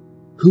are,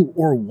 who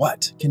or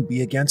what can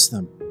be against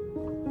them?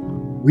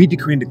 We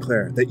decree and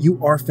declare that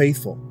you are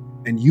faithful,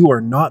 and you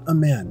are not a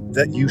man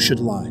that you should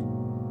lie.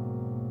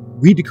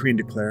 We decree and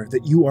declare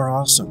that you are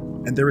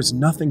awesome, and there is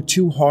nothing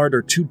too hard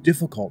or too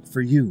difficult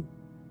for you.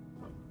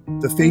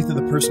 The faith of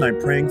the person I'm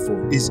praying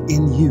for is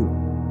in you,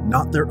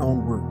 not their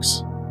own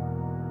works.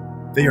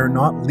 They are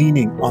not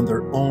leaning on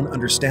their own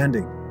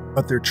understanding,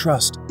 but their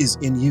trust is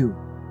in you.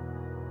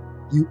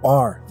 You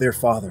are their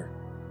Father.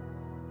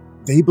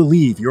 They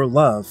believe your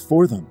love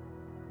for them.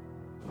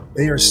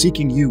 They are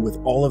seeking you with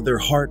all of their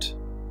heart,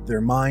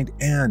 their mind,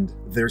 and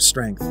their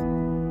strength.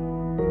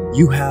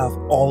 You have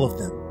all of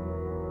them.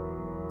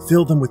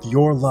 Fill them with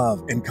your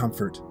love and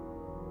comfort.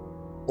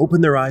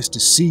 Open their eyes to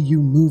see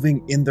you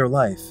moving in their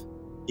life,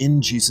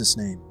 in Jesus'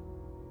 name.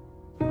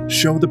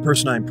 Show the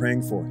person I'm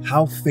praying for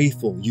how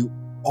faithful you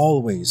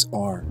always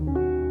are.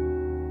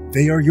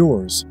 They are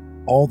yours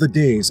all the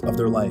days of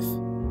their life.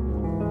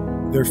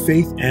 Their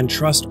faith and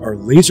trust are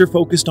laser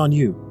focused on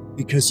you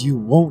because you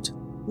won't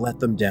let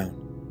them down.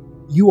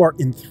 You are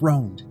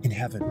enthroned in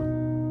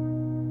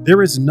heaven.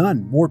 There is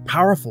none more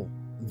powerful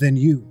than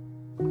you.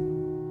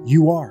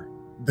 You are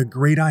the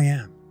great I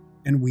am,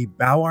 and we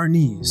bow our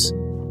knees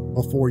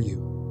before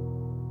you.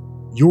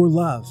 Your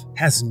love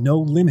has no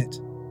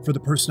limit for the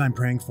person I'm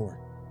praying for.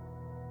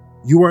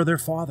 You are their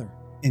Father,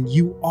 and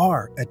you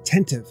are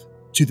attentive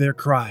to their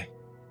cry.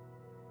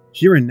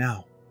 Here and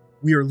now,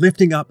 we are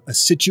lifting up a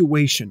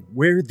situation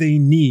where they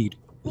need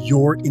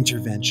your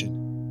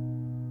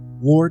intervention.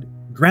 Lord,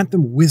 grant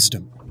them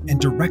wisdom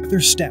and direct their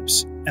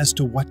steps as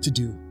to what to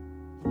do.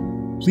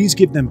 Please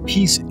give them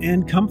peace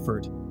and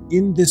comfort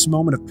in this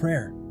moment of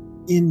prayer,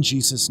 in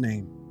Jesus'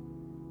 name.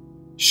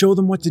 Show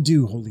them what to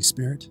do, Holy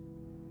Spirit.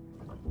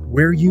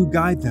 Where you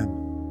guide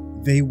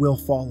them, they will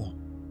follow.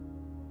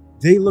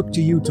 They look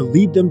to you to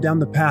lead them down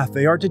the path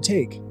they are to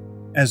take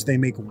as they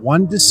make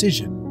one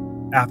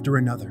decision after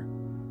another.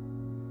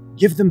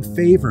 Give them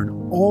favor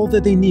and all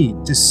that they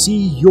need to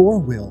see your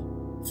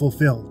will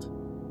fulfilled.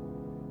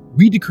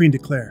 We decree and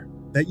declare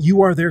that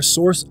you are their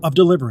source of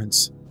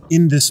deliverance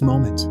in this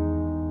moment.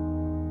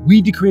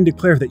 We decree and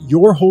declare that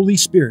your Holy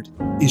Spirit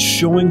is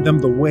showing them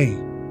the way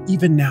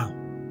even now.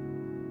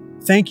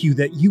 Thank you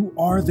that you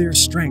are their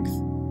strength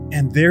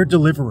and their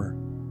deliverer.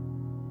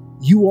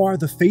 You are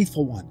the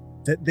faithful one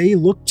that they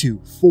look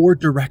to for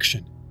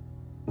direction.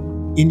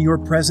 In your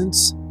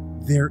presence,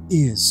 there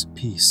is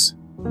peace.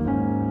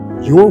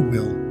 Your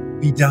will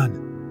be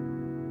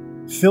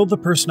done. Fill the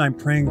person I'm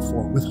praying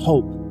for with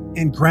hope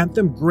and grant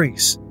them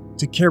grace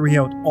to carry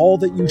out all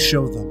that you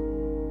show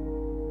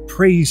them.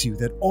 praise you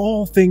that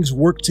all things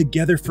work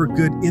together for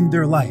good in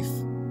their life.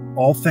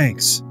 All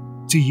thanks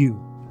to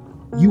you.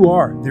 You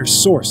are their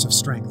source of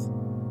strength.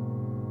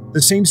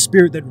 The same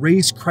Spirit that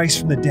raised Christ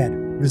from the dead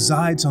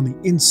resides on the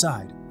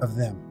inside of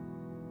them.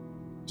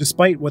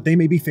 Despite what they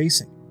may be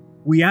facing,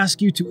 we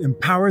ask you to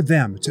empower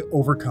them to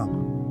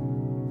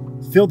overcome.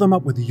 Fill them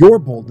up with your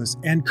boldness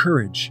and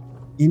courage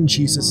in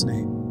Jesus'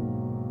 name.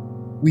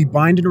 We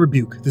bind and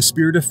rebuke the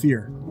spirit of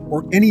fear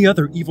or any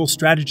other evil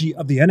strategy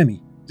of the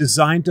enemy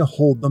designed to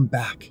hold them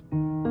back.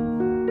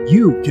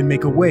 You can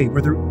make a way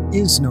where there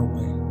is no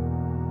way.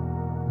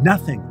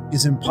 Nothing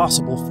is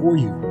impossible for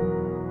you.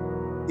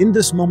 In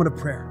this moment of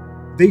prayer,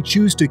 they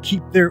choose to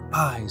keep their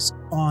eyes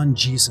on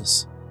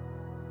Jesus.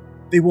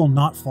 They will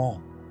not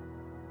fall.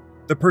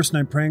 The person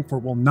I'm praying for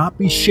will not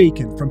be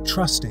shaken from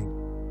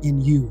trusting in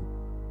you.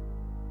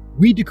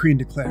 We decree and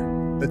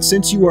declare that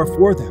since you are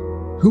for them,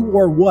 who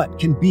or what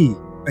can be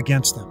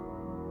against them?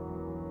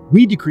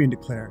 We decree and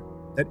declare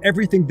that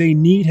everything they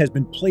need has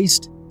been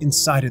placed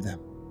inside of them.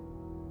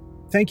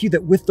 Thank you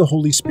that with the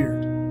Holy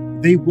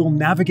Spirit, they will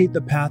navigate the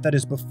path that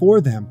is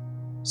before them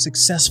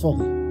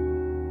successfully.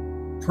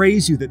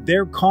 Praise you that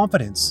their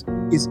confidence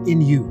is in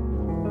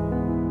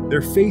you.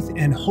 Their faith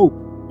and hope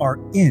are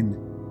in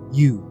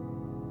you.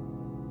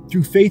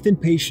 Through faith and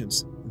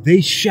patience,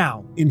 they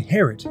shall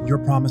inherit your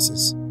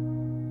promises.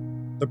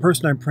 The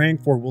person I'm praying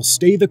for will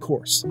stay the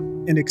course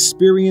and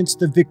experience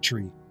the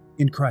victory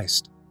in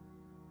Christ.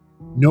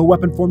 No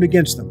weapon formed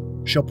against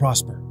them shall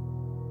prosper.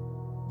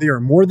 They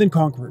are more than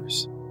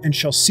conquerors and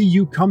shall see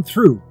you come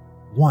through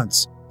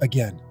once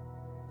again.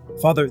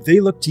 Father, they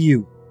look to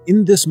you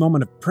in this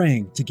moment of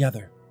praying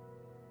together.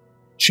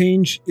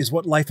 Change is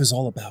what life is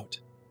all about.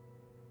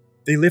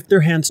 They lift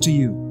their hands to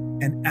you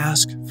and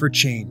ask for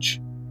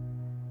change.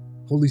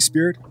 Holy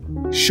Spirit,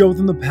 show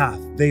them the path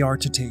they are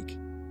to take.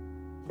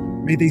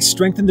 May they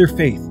strengthen their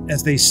faith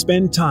as they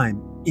spend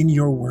time in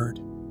your word.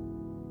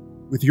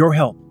 With your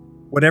help,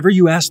 whatever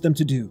you ask them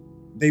to do,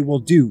 they will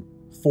do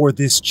for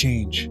this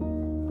change.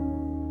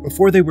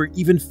 Before they were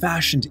even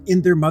fashioned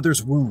in their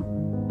mother's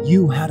womb,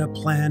 you had a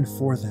plan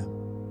for them.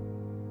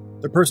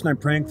 The person I'm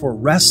praying for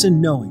rests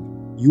in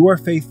knowing you are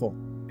faithful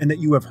and that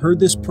you have heard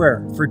this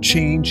prayer for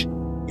change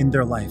in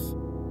their life.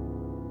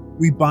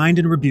 We bind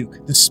and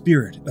rebuke the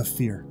spirit of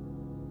fear.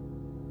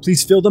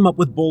 Please fill them up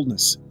with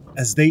boldness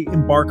as they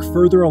embark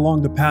further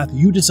along the path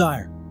you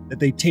desire that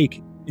they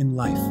take in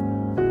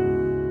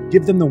life.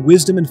 Give them the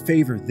wisdom and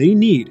favor they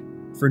need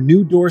for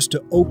new doors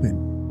to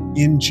open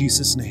in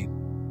Jesus' name.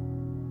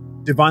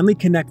 Divinely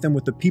connect them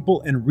with the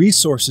people and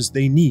resources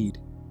they need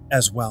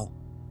as well.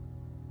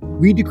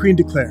 We decree and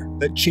declare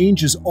that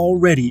change is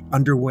already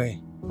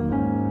underway.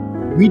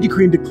 We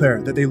decree and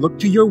declare that they look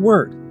to your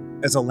word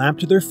as a lamp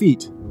to their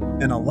feet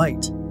and a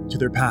light to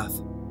their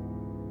path.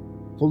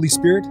 Holy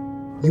Spirit,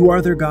 you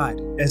are their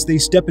guide as they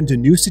step into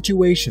new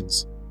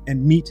situations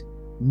and meet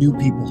new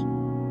people.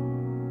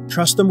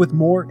 Trust them with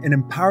more and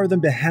empower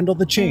them to handle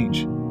the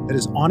change that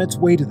is on its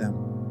way to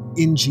them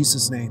in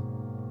Jesus' name.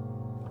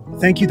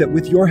 Thank you that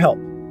with your help,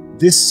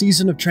 this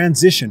season of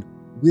transition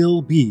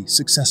will be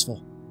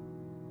successful.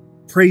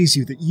 Praise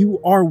you that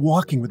you are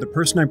walking with the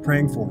person I'm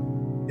praying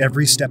for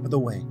every step of the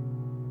way.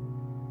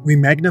 We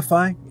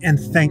magnify and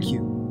thank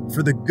you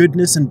for the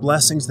goodness and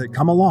blessings that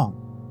come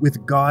along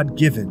with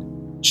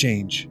God-given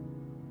change.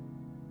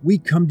 We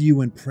come to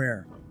you in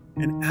prayer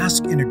and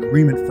ask in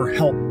agreement for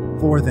help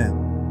for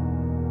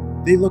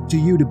them. They look to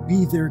you to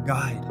be their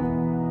guide.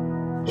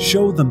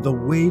 Show them the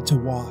way to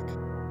walk.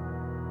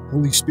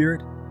 Holy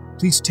Spirit,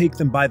 please take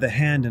them by the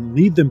hand and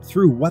lead them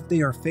through what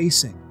they are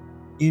facing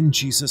in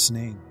Jesus'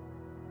 name.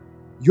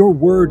 Your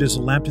word is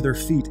a lamp to their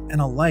feet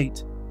and a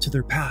light to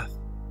their path.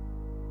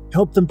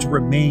 Help them to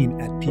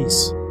remain at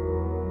peace.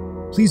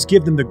 Please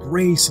give them the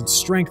grace and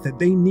strength that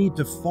they need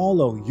to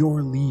follow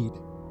your lead.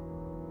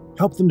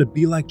 Help them to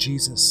be like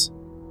Jesus,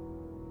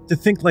 to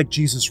think like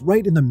Jesus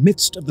right in the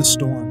midst of the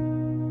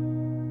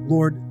storm.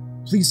 Lord,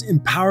 please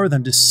empower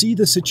them to see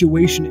the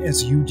situation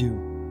as you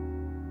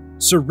do.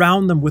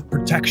 Surround them with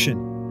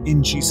protection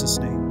in Jesus'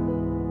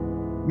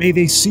 name. May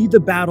they see the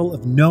battle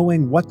of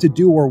knowing what to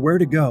do or where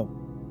to go,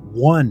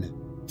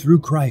 won through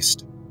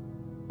Christ.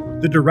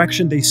 The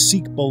direction they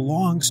seek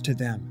belongs to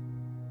them.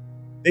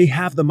 They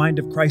have the mind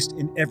of Christ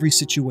in every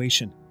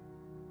situation.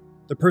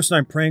 The person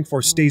I'm praying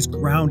for stays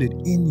grounded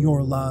in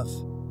your love.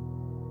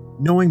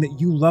 Knowing that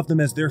you love them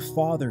as their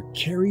Father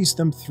carries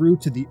them through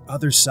to the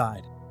other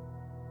side.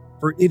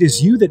 For it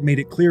is you that made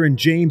it clear in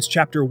James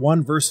chapter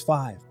 1, verse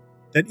 5,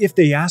 that if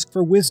they ask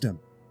for wisdom,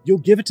 you'll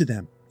give it to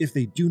them if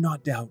they do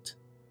not doubt.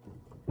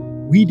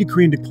 We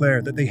decree and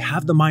declare that they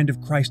have the mind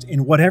of Christ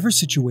in whatever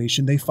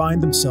situation they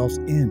find themselves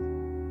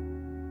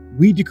in.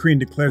 We decree and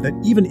declare that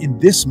even in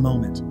this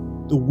moment,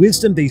 the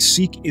wisdom they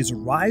seek is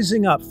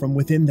rising up from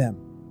within them.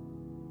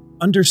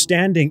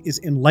 Understanding is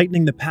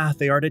enlightening the path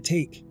they are to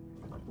take.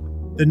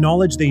 The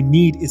knowledge they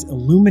need is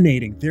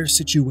illuminating their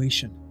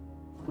situation.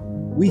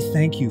 We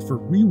thank you for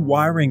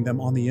rewiring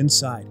them on the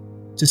inside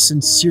to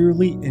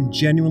sincerely and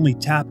genuinely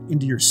tap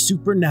into your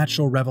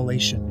supernatural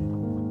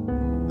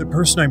revelation. The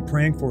person I'm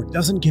praying for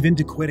doesn't give in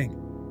to quitting.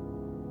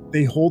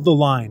 They hold the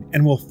line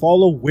and will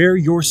follow where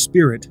your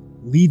Spirit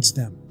leads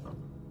them.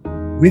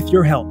 With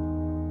your help,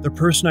 the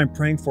person I'm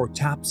praying for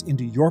taps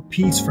into your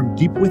peace from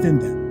deep within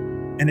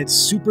them, and it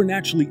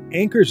supernaturally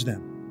anchors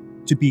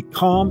them to be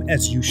calm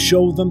as you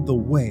show them the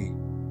way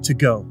to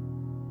go.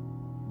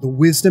 The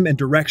wisdom and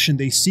direction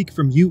they seek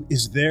from you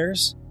is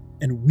theirs,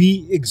 and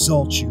we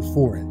exalt you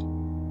for it.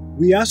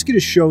 We ask you to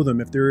show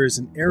them if there is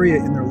an area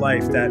in their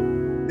life that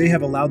they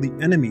have allowed the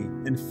enemy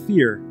and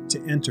fear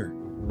to enter.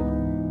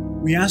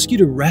 We ask you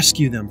to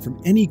rescue them from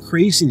any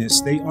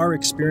craziness they are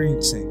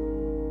experiencing.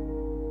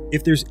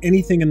 If there's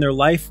anything in their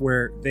life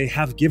where they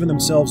have given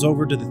themselves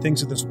over to the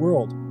things of this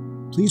world,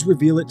 please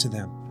reveal it to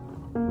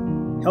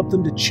them. Help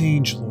them to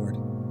change, Lord.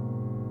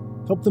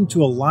 Help them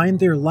to align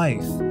their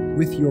life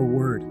with your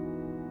word.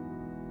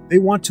 They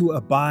want to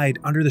abide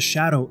under the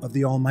shadow of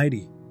the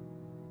Almighty.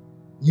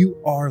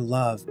 You are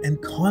love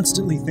and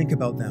constantly think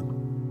about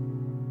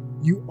them.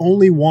 You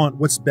only want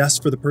what's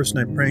best for the person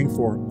I'm praying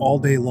for all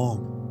day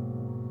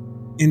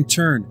long. In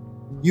turn,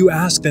 you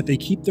ask that they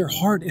keep their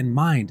heart and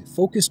mind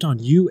focused on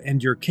you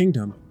and your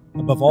kingdom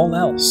above all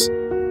else,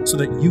 so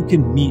that you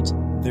can meet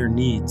their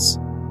needs.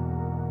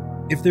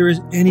 If there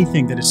is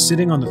anything that is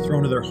sitting on the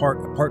throne of their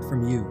heart apart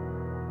from you,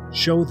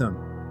 show them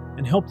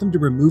and help them to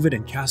remove it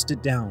and cast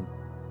it down,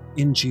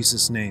 in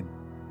Jesus' name.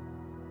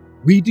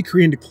 We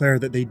decree and declare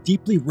that they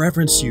deeply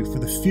reverence you, for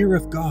the fear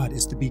of God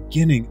is the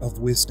beginning of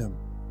wisdom.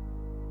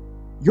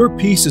 Your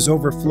peace is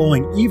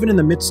overflowing even in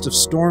the midst of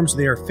storms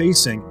they are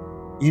facing,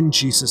 in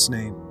Jesus'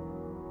 name.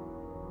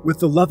 With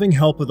the loving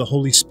help of the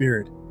Holy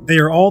Spirit, they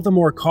are all the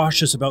more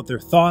cautious about their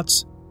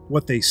thoughts,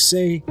 what they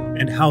say,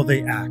 and how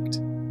they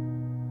act.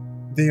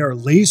 They are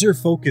laser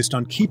focused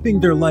on keeping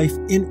their life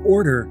in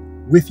order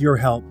with your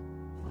help.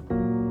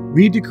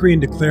 We decree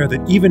and declare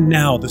that even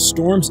now the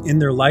storms in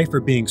their life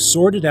are being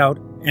sorted out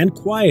and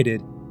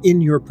quieted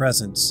in your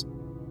presence.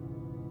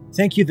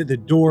 Thank you that the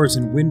doors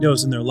and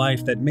windows in their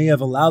life that may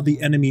have allowed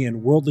the enemy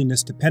and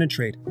worldliness to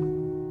penetrate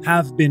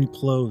have been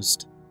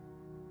closed.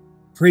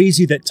 Praise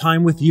you that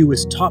time with you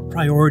is top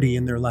priority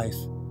in their life.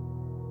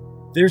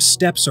 Their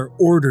steps are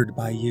ordered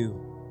by you.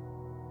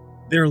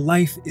 Their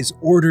life is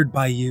ordered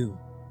by you.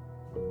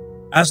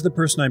 As the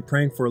person I'm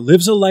praying for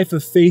lives a life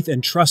of faith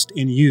and trust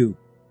in you,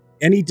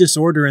 any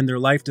disorder in their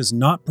life does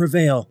not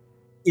prevail,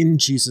 in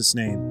Jesus'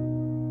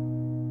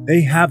 name.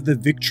 They have the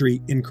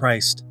victory in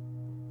Christ.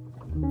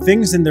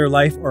 Things in their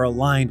life are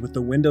aligned with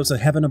the windows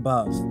of heaven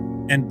above,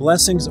 and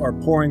blessings are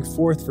pouring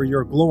forth for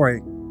your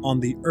glory on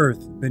the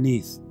earth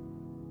beneath.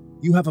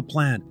 You have a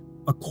plan,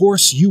 a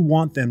course you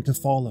want them to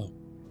follow.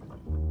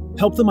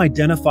 Help them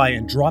identify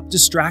and drop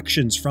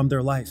distractions from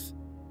their life,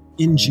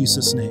 in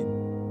Jesus' name.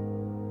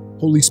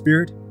 Holy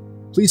Spirit,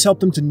 please help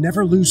them to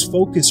never lose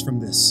focus from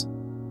this.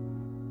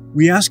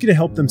 We ask you to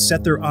help them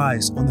set their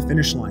eyes on the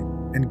finish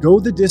line and go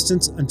the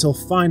distance until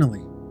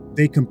finally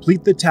they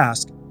complete the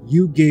task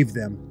you gave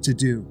them to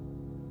do.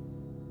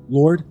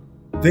 Lord,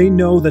 they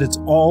know that it's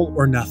all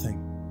or nothing.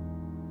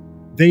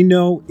 They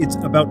know it's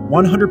about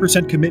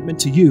 100% commitment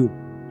to you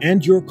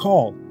and your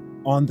call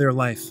on their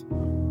life.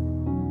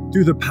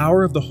 Through the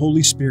power of the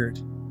Holy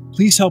Spirit,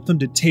 please help them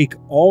to take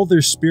all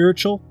their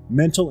spiritual,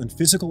 mental, and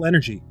physical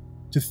energy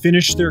to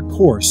finish their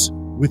course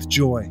with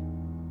joy.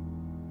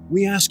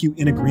 We ask you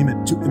in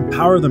agreement to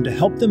empower them to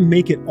help them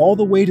make it all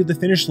the way to the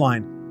finish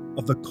line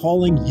of the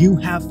calling you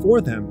have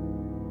for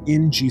them,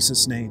 in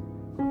Jesus' name.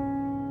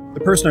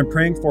 The person I'm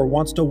praying for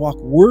wants to walk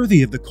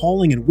worthy of the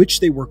calling in which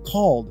they were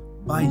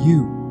called by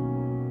you.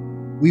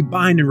 We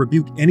bind and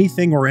rebuke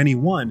anything or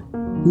anyone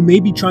who may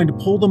be trying to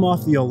pull them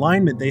off the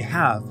alignment they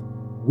have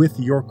with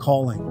your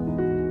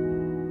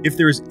calling. If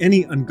there is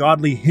any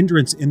ungodly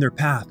hindrance in their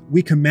path,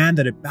 we command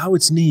that it bow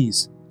its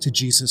knees to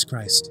Jesus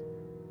Christ.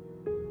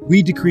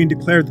 We decree and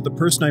declare that the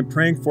person I'm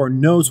praying for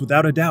knows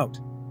without a doubt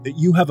that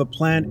you have a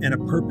plan and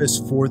a purpose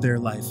for their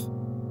life.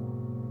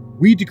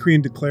 We decree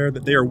and declare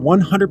that they are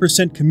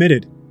 100%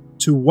 committed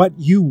to what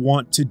you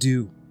want to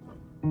do.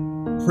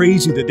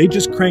 Praise you that they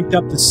just cranked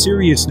up the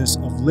seriousness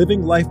of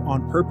living life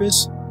on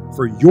purpose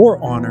for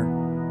your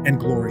honor and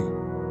glory.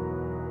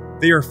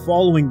 They are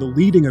following the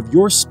leading of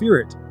your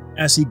Spirit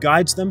as He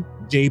guides them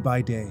day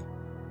by day.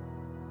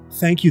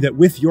 Thank you that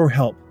with your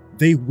help,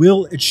 they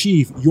will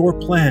achieve your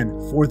plan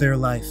for their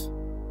life.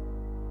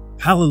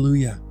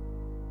 Hallelujah.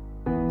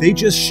 They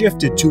just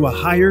shifted to a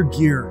higher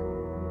gear.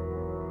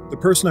 The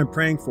person I'm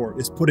praying for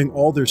is putting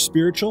all their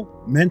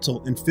spiritual,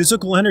 mental, and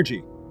physical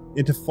energy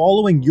into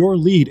following your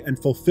lead and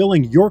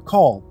fulfilling your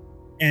call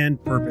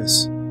and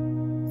purpose.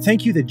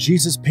 Thank you that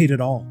Jesus paid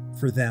it all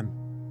for them.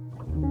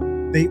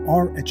 They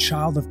are a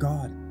child of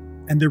God,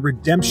 and their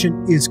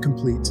redemption is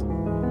complete.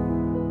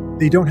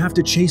 They don't have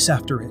to chase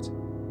after it.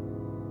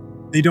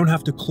 They don't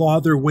have to claw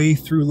their way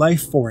through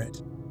life for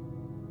it.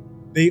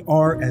 They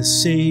are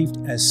as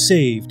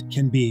saved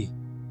can be.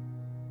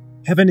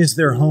 Heaven is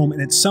their home,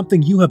 and it's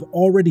something you have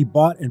already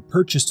bought and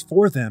purchased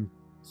for them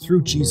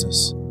through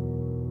Jesus.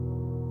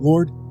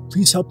 Lord,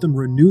 please help them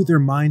renew their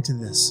mind to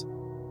this.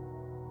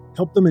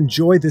 Help them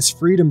enjoy this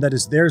freedom that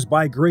is theirs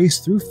by grace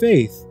through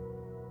faith,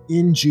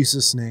 in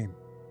Jesus' name.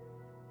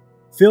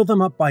 Fill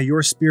them up by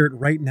your Spirit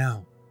right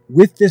now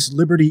with this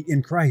liberty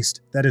in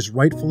Christ that is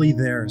rightfully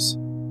theirs.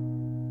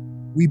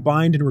 We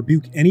bind and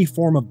rebuke any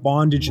form of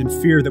bondage and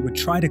fear that would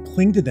try to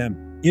cling to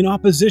them in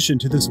opposition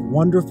to this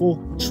wonderful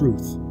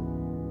truth.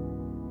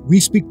 We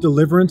speak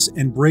deliverance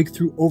and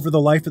breakthrough over the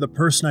life of the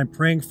person I'm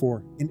praying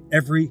for in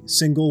every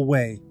single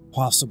way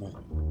possible.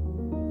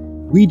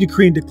 We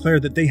decree and declare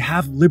that they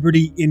have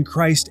liberty in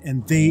Christ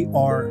and they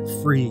are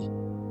free.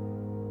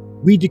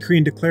 We decree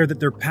and declare that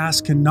their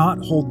past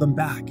cannot hold them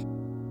back.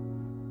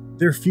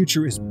 Their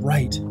future is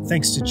bright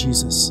thanks to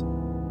Jesus.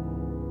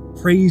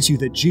 Praise you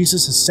that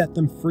Jesus has set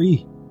them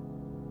free.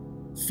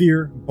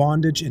 Fear,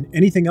 bondage, and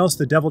anything else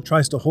the devil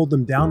tries to hold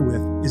them down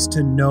with is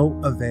to no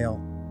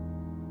avail.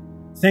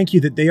 Thank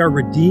you that they are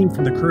redeemed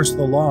from the curse of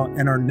the law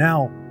and are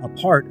now a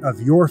part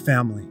of your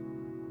family.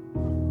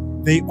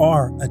 They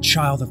are a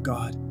child of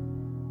God.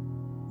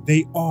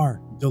 They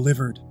are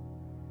delivered.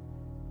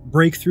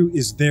 Breakthrough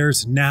is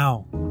theirs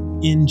now,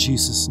 in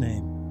Jesus'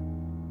 name.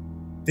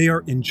 They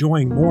are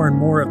enjoying more and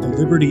more of the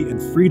liberty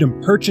and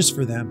freedom purchased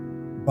for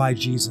them by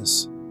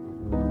Jesus.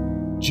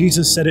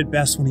 Jesus said it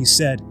best when he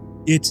said,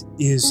 "It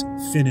is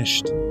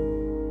finished."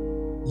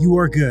 You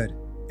are good,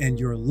 and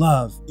your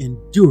love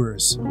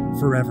endures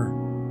forever.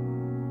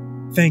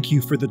 Thank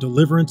you for the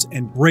deliverance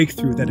and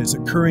breakthrough that is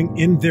occurring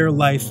in their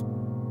life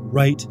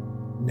right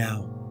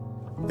now.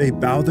 They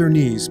bow their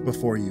knees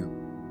before you.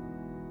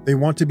 They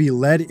want to be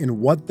led in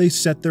what they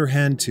set their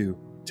hand to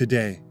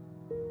today.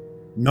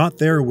 Not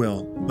their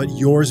will, but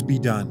yours be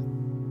done.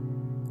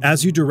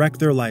 As you direct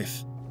their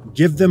life,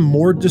 give them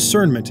more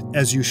discernment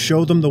as you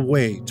show them the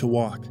way to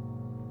walk.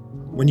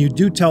 When you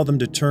do tell them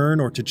to turn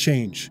or to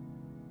change,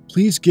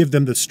 please give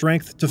them the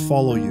strength to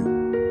follow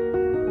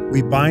you.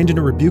 We bind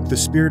and rebuke the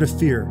spirit of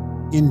fear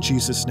in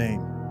Jesus'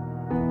 name.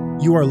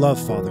 You are love,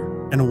 Father,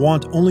 and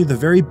want only the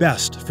very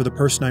best for the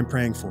person I'm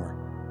praying for.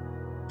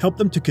 Help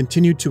them to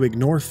continue to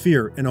ignore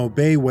fear and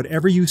obey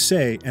whatever you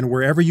say and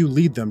wherever you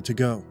lead them to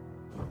go.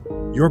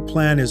 Your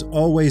plan is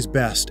always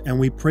best, and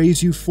we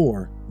praise you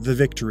for the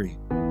victory.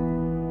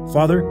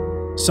 Father,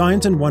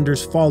 signs and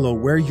wonders follow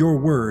where your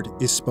word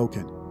is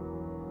spoken.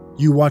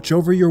 You watch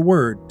over your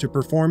word to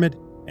perform it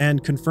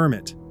and confirm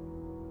it.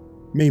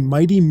 May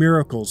mighty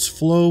miracles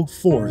flow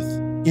forth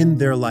in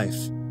their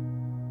life.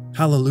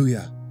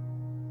 Hallelujah.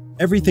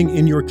 Everything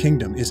in your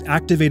kingdom is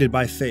activated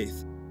by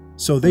faith,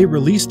 so they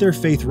release their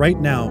faith right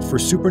now for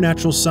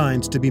supernatural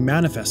signs to be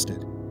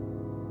manifested.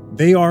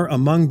 They are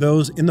among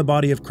those in the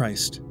body of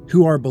Christ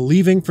who are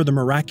believing for the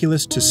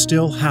miraculous to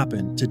still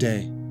happen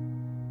today.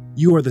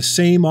 You are the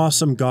same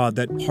awesome God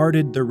that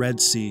parted the Red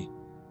Sea.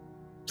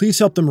 Please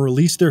help them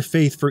release their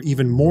faith for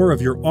even more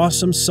of your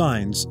awesome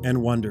signs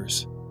and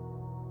wonders.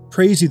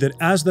 Praise you that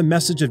as the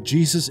message of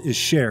Jesus is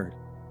shared,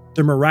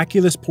 the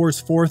miraculous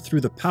pours forth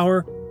through the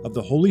power of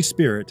the Holy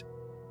Spirit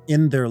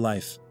in their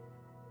life.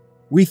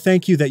 We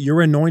thank you that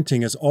your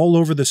anointing is all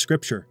over the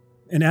Scripture,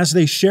 and as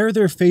they share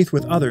their faith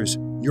with others,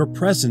 your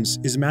presence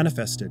is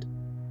manifested.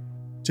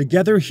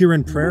 Together here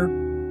in prayer,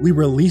 we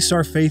release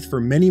our faith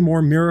for many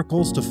more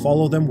miracles to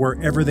follow them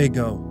wherever they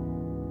go.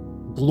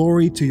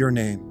 Glory to your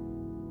name.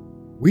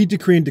 We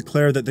decree and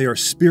declare that they are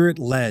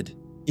Spirit-led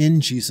in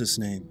Jesus'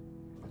 name.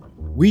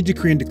 We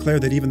decree and declare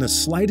that even the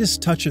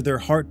slightest touch of their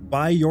heart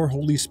by your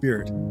Holy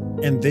Spirit,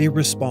 and they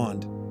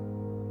respond.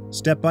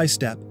 Step by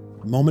step,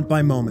 moment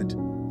by moment,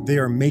 they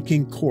are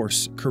making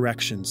course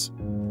corrections.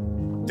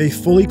 They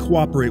fully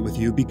cooperate with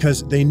you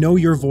because they know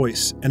your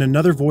voice and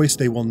another voice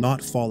they will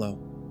not follow.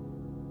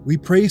 We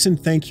praise and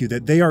thank you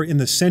that they are in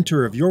the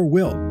center of your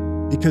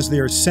will because they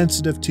are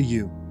sensitive to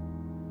you.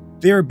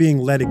 They are being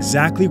led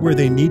exactly where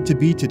they need to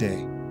be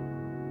today,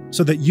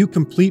 so that you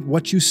complete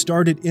what you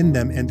started in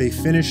them and they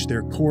finish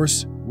their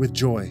course with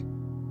joy.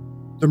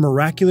 The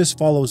miraculous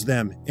follows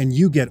them, and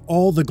you get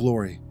all the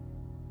glory.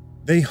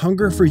 They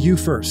hunger for you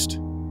first,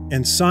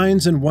 and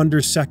signs and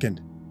wonders second.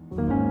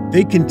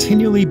 They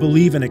continually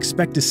believe and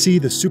expect to see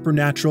the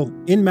supernatural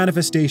in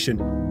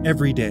manifestation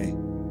every day.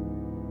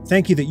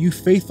 Thank you that you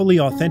faithfully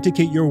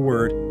authenticate your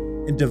word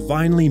and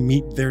divinely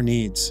meet their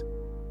needs.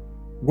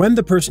 When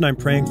the person I'm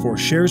praying for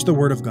shares the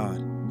word of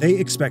God, they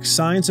expect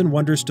signs and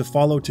wonders to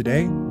follow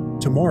today,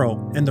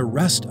 tomorrow, and the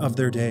rest of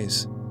their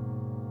days.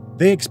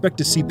 They expect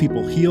to see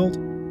people healed,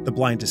 the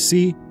blind to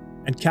see,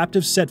 and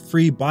captives set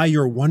free by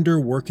your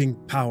wonder-working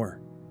power.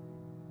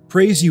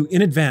 Praise you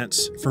in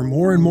advance for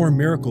more and more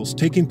miracles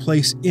taking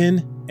place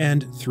in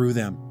and through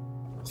them.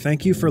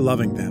 Thank you for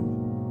loving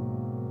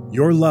them.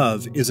 Your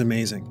love is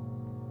amazing.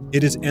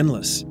 It is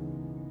endless.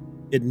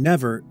 It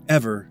never,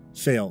 ever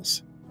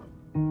fails.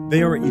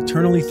 They are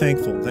eternally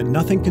thankful that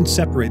nothing can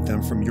separate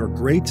them from your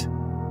great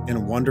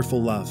and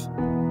wonderful love.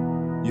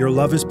 Your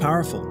love is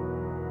powerful.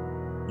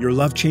 Your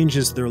love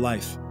changes their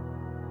life.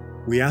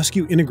 We ask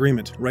you in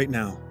agreement right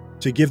now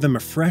to give them a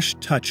fresh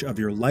touch of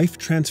your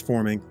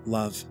life-transforming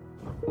love.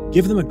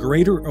 Give them a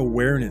greater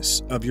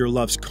awareness of your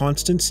love's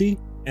constancy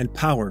and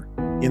power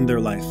in their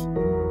life.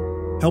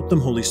 Help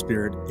them, Holy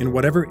Spirit, in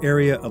whatever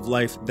area of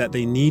life that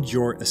they need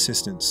your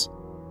assistance.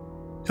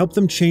 Help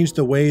them change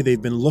the way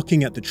they've been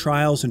looking at the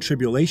trials and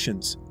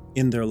tribulations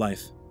in their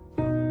life.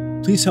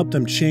 Please help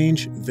them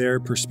change their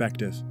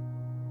perspective.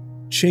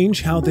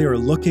 Change how they are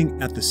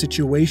looking at the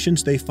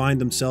situations they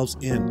find themselves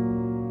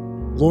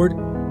in. Lord,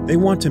 they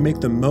want to make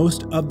the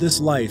most of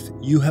this life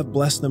you have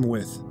blessed them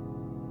with.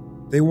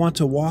 They want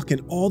to walk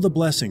in all the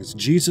blessings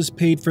Jesus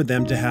paid for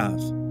them to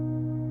have.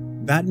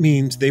 That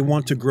means they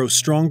want to grow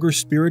stronger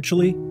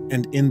spiritually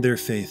and in their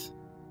faith.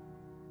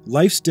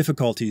 Life's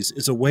difficulties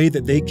is a way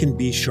that they can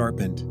be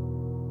sharpened.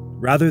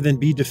 Rather than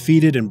be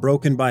defeated and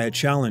broken by a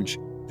challenge,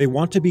 they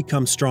want to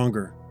become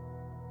stronger.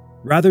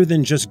 Rather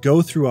than just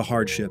go through a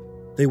hardship,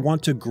 they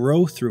want to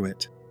grow through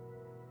it.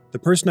 The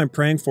person I'm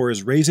praying for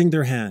is raising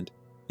their hand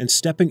and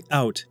stepping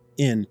out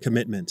in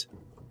commitment.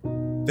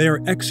 They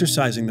are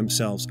exercising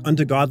themselves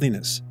unto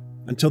godliness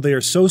until they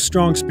are so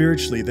strong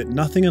spiritually that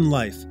nothing in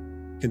life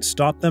can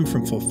stop them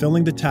from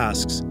fulfilling the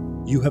tasks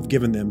you have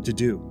given them to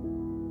do.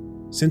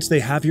 Since they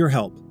have your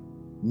help,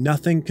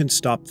 nothing can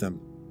stop them.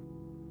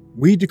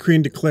 We decree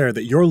and declare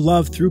that your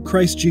love through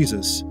Christ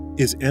Jesus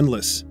is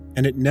endless,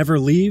 and it never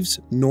leaves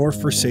nor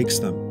forsakes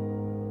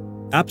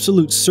them.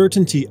 Absolute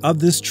certainty of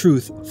this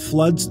truth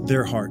floods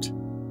their heart.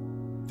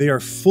 They are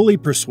fully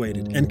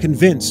persuaded and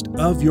convinced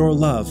of your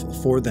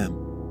love for them.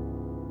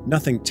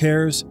 Nothing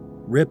tears,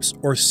 rips,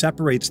 or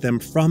separates them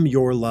from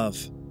your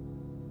love.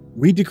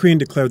 We decree and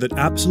declare that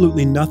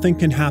absolutely nothing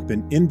can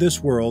happen in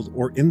this world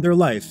or in their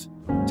life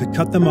to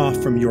cut them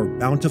off from your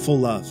bountiful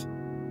love.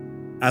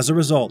 As a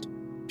result,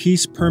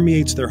 peace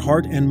permeates their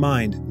heart and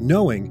mind,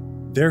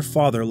 knowing their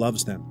Father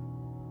loves them.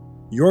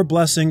 Your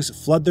blessings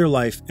flood their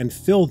life and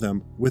fill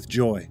them with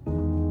joy.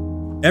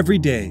 Every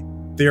day,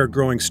 they are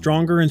growing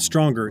stronger and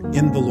stronger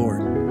in the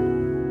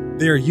Lord.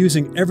 They are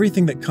using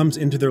everything that comes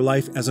into their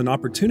life as an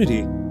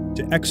opportunity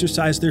to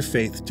exercise their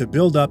faith to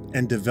build up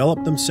and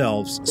develop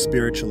themselves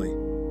spiritually.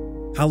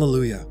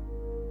 Hallelujah.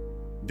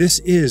 This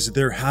is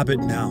their habit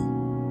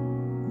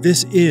now.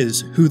 This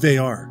is who they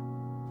are.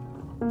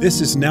 This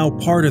is now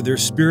part of their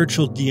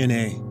spiritual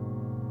DNA.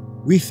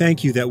 We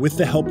thank you that with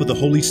the help of the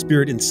Holy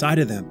Spirit inside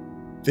of them,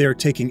 they are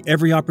taking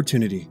every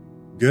opportunity,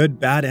 good,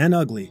 bad, and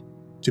ugly,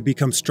 to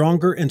become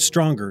stronger and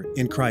stronger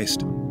in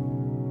Christ.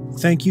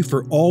 Thank you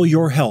for all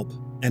your help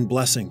and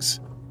blessings.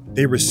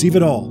 They receive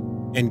it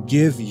all and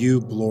give you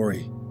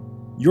glory.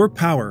 Your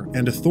power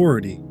and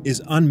authority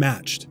is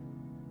unmatched.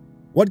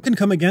 What can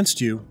come against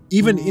you,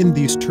 even in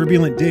these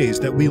turbulent days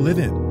that we live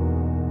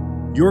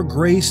in? Your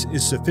grace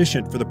is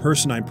sufficient for the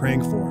person I'm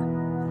praying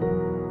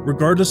for.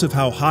 Regardless of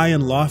how high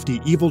and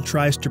lofty evil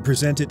tries to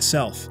present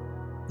itself,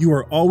 you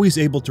are always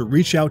able to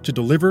reach out to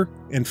deliver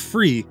and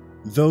free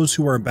those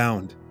who are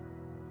bound.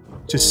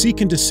 To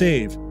seek and to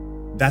save,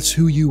 that's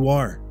who you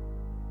are.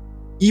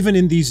 Even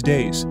in these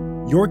days,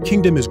 your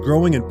kingdom is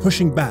growing and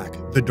pushing back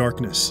the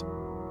darkness.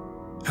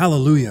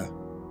 Hallelujah.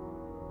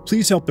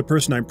 Please help the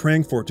person I'm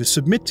praying for to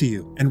submit to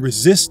you and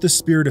resist the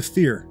spirit of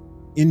fear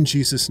in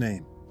Jesus'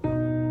 name.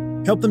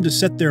 Help them to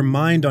set their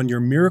mind on your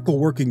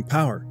miracle-working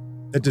power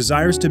that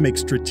desires to make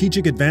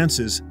strategic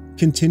advances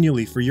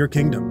continually for your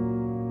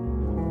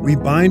kingdom. We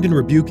bind and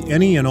rebuke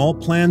any and all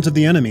plans of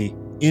the enemy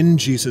in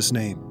Jesus'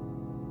 name.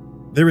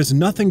 There is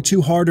nothing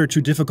too hard or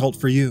too difficult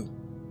for you.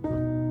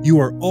 You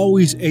are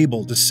always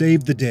able to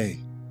save the day.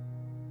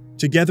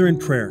 Together in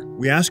prayer,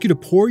 we ask you to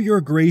pour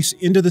your grace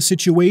into the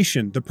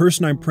situation the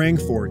person I'm praying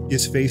for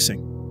is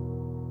facing.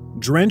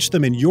 Drench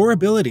them in your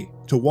ability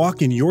to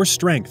walk in your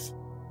strength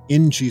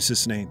in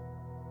Jesus' name.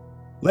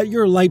 Let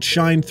your light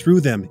shine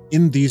through them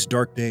in these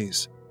dark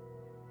days.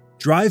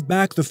 Drive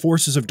back the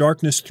forces of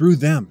darkness through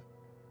them.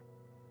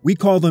 We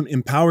call them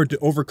empowered to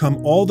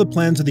overcome all the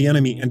plans of the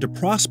enemy and to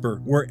prosper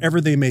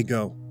wherever they may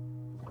go.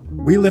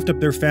 We lift up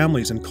their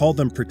families and call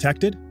them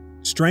protected,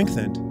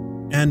 strengthened,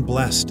 and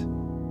blessed.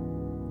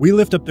 We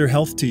lift up their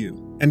health to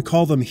you and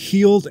call them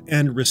healed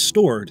and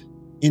restored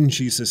in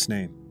Jesus'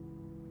 name.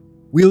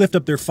 We lift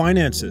up their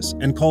finances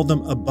and call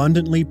them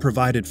abundantly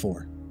provided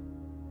for.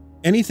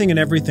 Anything and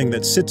everything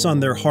that sits on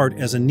their heart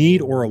as a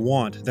need or a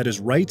want that is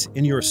right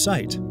in your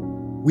sight,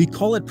 we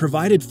call it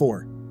provided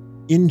for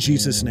in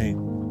Jesus'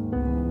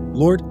 name.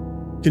 Lord,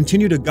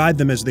 continue to guide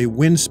them as they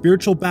win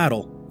spiritual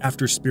battle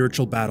after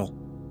spiritual battle.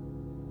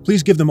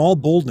 Please give them all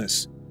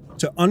boldness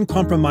to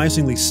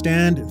uncompromisingly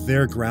stand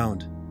their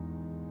ground.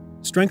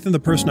 Strengthen the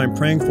person I'm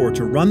praying for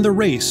to run the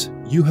race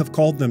you have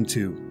called them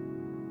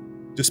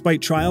to. Despite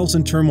trials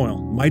and turmoil,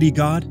 mighty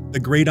God, the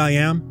great I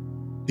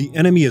am, the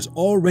enemy is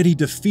already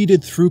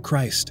defeated through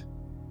Christ.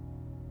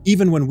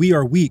 Even when we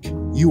are weak,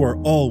 you are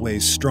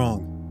always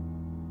strong.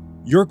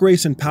 Your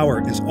grace and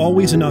power is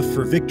always enough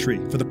for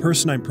victory for the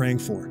person I'm praying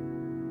for.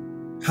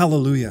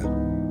 Hallelujah.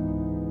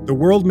 The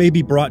world may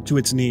be brought to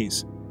its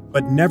knees,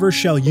 but never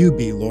shall you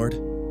be, Lord.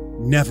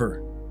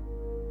 Never.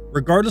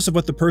 Regardless of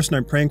what the person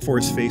I'm praying for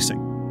is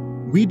facing,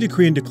 we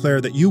decree and declare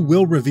that you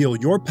will reveal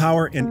your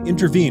power and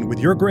intervene with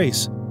your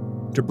grace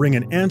to bring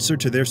an answer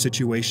to their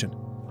situation.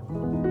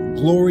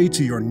 Glory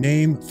to your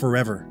name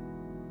forever.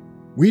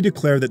 We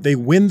declare that they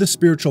win the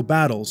spiritual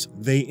battles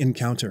they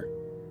encounter.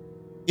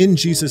 In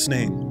Jesus'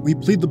 name, we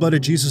plead the blood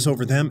of Jesus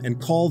over them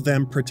and call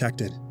them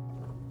protected.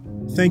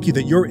 Thank you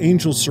that your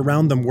angels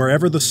surround them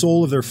wherever the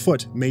sole of their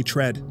foot may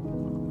tread.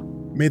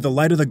 May the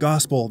light of the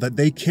gospel that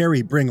they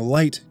carry bring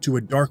light to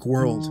a dark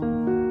world.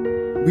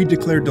 We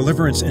declare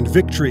deliverance and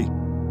victory.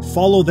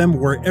 Follow them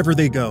wherever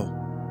they go.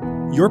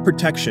 Your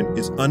protection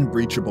is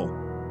unbreachable.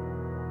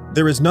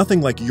 There is nothing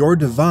like your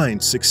divine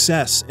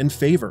success and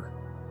favor.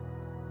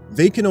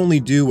 They can only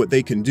do what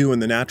they can do in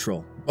the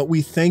natural, but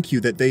we thank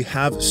you that they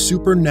have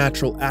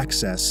supernatural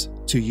access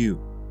to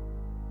you.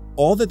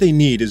 All that they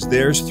need is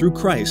theirs through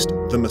Christ,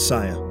 the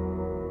Messiah.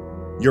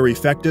 Your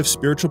effective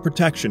spiritual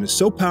protection is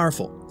so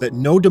powerful that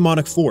no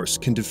demonic force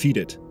can defeat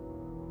it.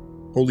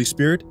 Holy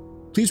Spirit,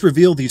 please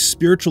reveal these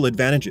spiritual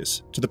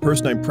advantages to the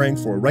person I'm praying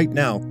for right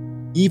now,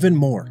 even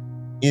more,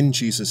 in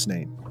Jesus'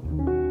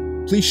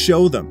 name. Please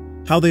show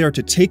them how they are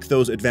to take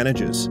those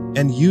advantages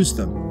and use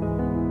them.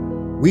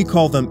 We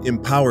call them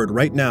empowered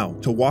right now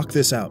to walk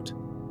this out.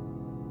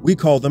 We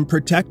call them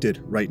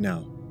protected right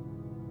now.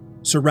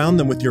 Surround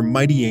them with your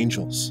mighty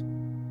angels.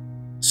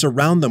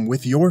 Surround them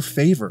with your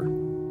favor.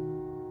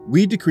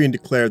 We decree and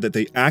declare that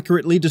they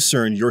accurately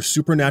discern your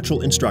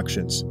supernatural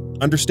instructions,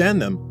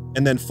 understand them,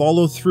 and then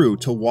follow through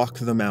to walk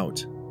them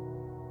out.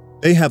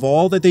 They have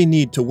all that they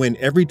need to win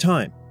every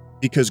time,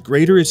 because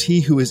greater is He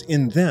who is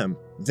in them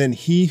than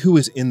he who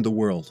is in the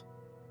world.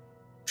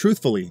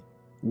 Truthfully,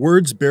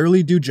 words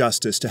barely do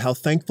justice to how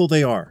thankful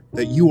they are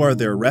that you are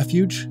their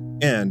refuge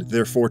and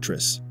their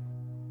fortress.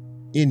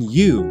 In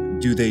you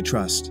do they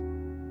trust.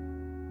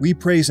 We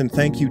praise and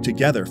thank you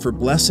together for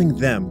blessing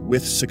them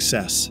with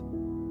success.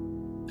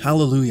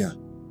 Hallelujah.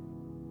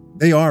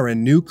 They are a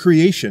new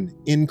creation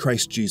in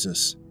Christ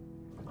Jesus.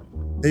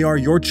 They are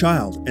your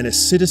child and a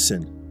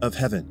citizen of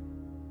heaven.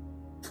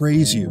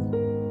 Praise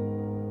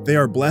you. They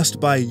are blessed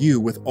by you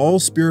with all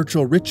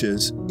spiritual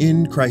riches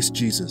in Christ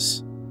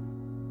Jesus.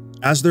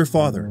 As their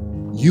Father,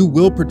 you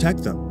will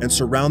protect them and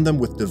surround them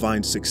with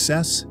divine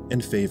success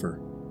and favor.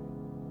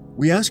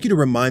 We ask you to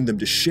remind them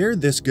to share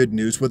this good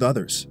news with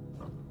others.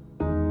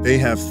 They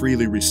have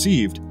freely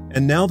received,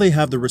 and now they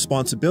have the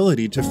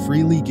responsibility to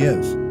freely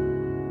give.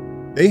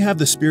 They have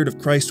the Spirit of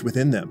Christ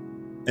within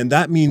them, and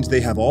that means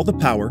they have all the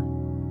power,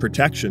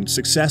 protection,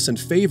 success, and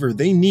favor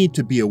they need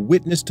to be a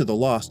witness to the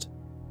lost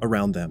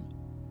around them.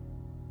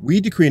 We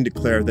decree and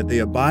declare that they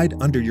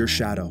abide under your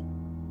shadow.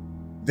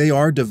 They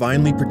are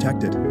divinely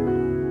protected.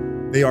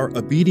 They are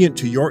obedient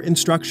to your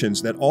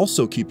instructions that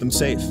also keep them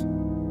safe.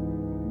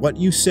 What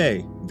you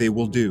say, they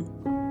will do.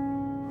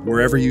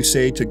 Wherever you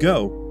say to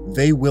go,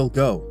 they will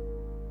go.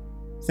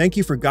 Thank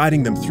you for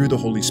guiding them through the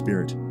Holy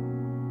Spirit.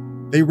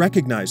 They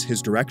recognize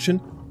His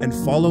direction and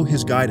follow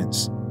His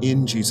guidance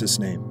in Jesus'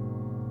 name.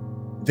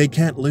 They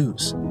can't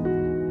lose.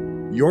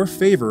 Your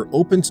favor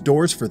opens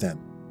doors for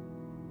them.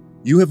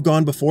 You have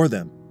gone before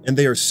them, and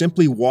they are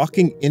simply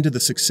walking into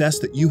the success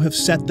that you have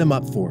set them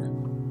up for.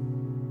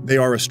 They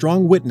are a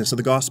strong witness of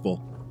the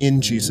gospel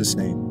in Jesus'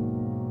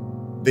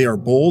 name. They are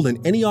bold,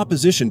 and any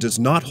opposition does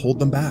not hold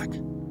them back.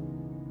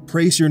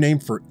 Praise your name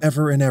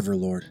forever and ever,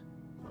 Lord.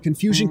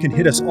 Confusion can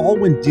hit us all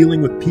when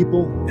dealing with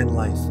people and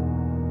life.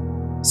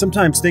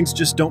 Sometimes things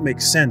just don't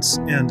make sense,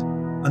 and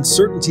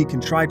uncertainty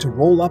can try to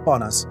roll up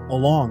on us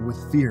along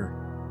with fear.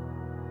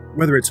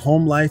 Whether it's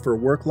home life or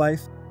work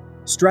life,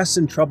 stress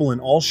and trouble in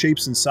all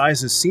shapes and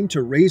sizes seem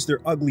to raise their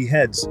ugly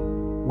heads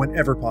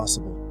whenever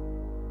possible.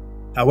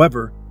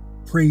 However,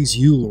 praise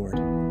you, Lord,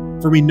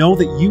 for we know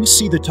that you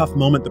see the tough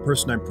moment the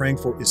person I'm praying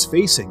for is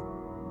facing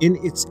in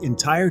its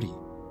entirety.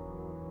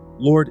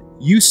 Lord,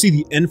 you see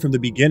the end from the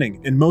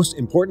beginning, and most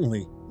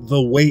importantly,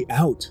 the way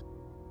out.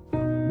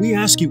 We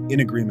ask you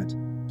in agreement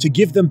to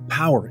give them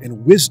power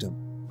and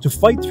wisdom to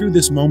fight through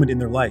this moment in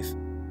their life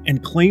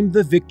and claim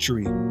the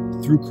victory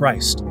through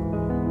Christ.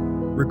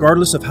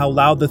 Regardless of how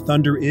loud the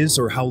thunder is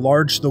or how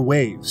large the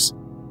waves,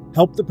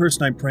 help the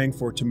person I'm praying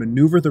for to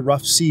maneuver the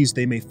rough seas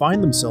they may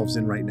find themselves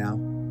in right now,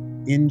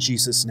 in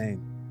Jesus' name.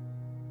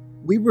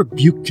 We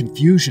rebuke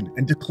confusion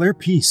and declare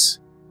peace.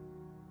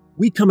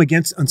 We come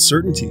against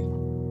uncertainty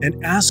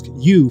and ask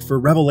you for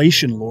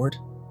revelation, Lord.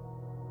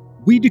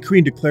 We decree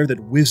and declare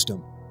that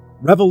wisdom,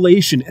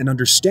 revelation, and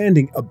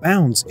understanding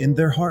abounds in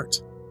their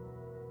heart.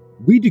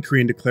 We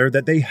decree and declare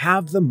that they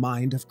have the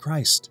mind of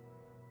Christ.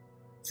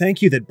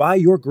 Thank you that by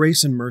your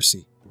grace and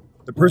mercy,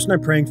 the person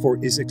I'm praying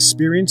for is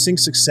experiencing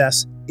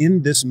success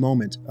in this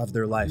moment of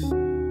their life.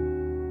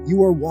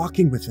 You are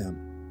walking with them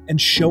and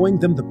showing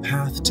them the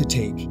path to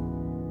take.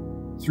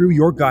 Through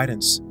your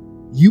guidance,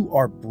 you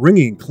are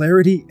bringing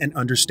clarity and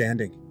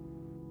understanding.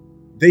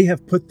 They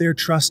have put their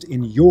trust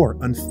in your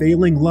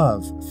unfailing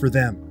love for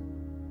them.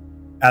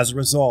 As a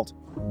result,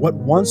 what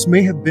once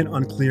may have been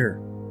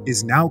unclear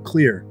is now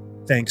clear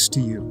thanks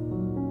to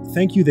you.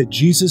 Thank you that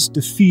Jesus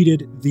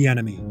defeated the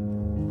enemy.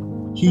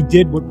 He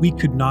did what we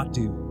could not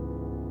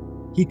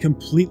do. He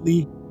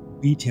completely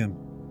beat him.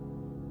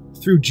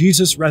 Through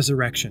Jesus'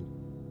 resurrection,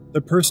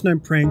 the person I'm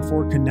praying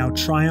for can now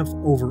triumph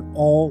over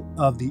all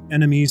of the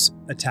enemy's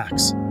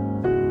attacks.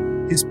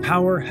 His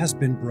power has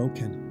been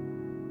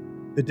broken.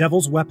 The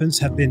devil's weapons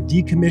have been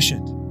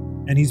decommissioned,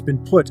 and he's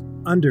been put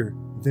under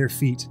their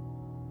feet.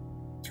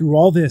 Through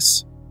all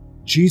this,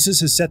 Jesus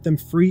has set them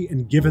free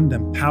and given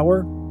them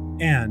power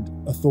and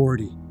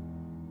authority.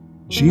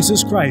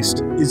 Jesus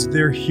Christ is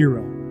their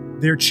hero,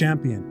 their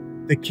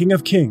champion, the King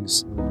of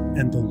Kings,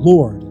 and the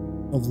Lord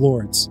of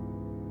Lords.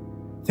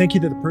 Thank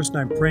you that the person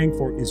I'm praying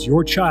for is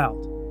your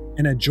child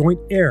and a joint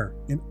heir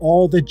in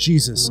all that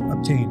Jesus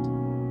obtained.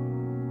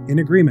 In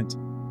agreement,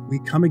 we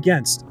come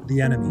against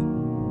the enemy.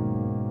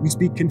 We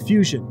speak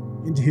confusion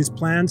into his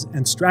plans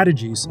and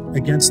strategies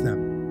against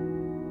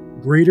them.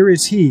 Greater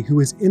is he who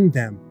is in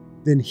them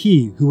than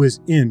he who is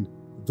in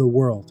the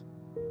world.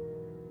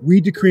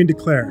 We decree and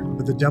declare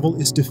that the devil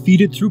is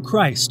defeated through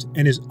Christ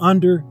and is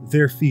under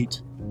their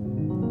feet.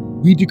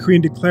 We decree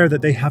and declare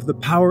that they have the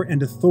power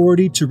and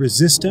authority to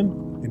resist him,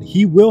 and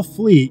he will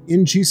flee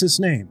in Jesus'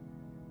 name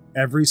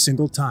every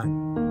single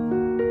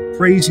time.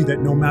 Praise you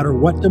that no matter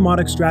what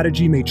demonic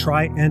strategy may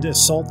try and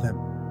assault them,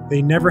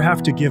 they never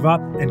have to give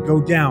up and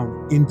go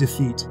down in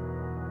defeat.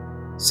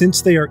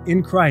 Since they are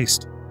in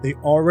Christ, they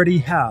already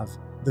have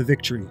the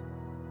victory.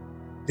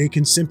 They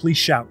can simply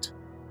shout.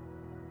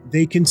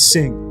 They can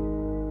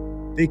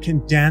sing. They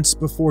can dance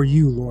before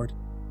you, Lord.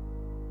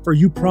 For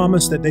you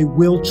promise that they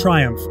will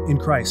triumph in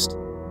Christ.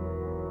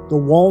 The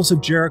walls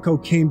of Jericho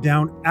came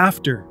down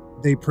after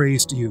they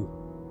praised you.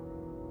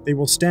 They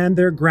will stand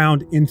their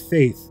ground in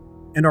faith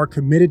and are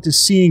committed to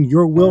seeing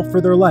your will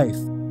for their life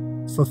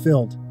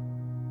fulfilled.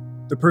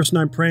 The person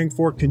I'm praying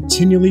for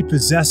continually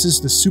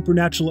possesses the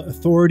supernatural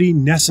authority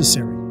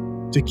necessary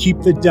to keep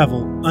the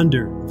devil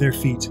under their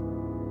feet.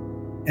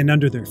 And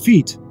under their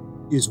feet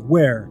is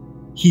where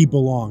he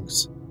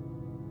belongs.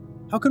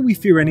 How can we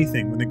fear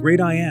anything when the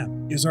great I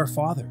Am is our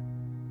Father?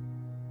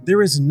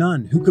 There is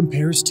none who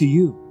compares to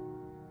you.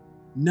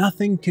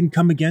 Nothing can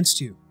come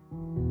against you.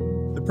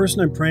 The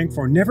person I'm praying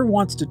for never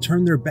wants to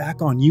turn their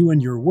back on you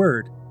and your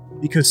word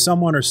because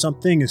someone or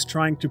something is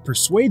trying to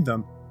persuade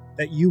them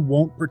that you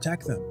won't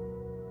protect them.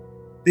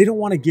 They don't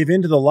want to give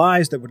in to the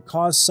lies that would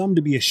cause some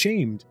to be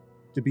ashamed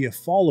to be a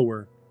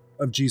follower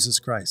of Jesus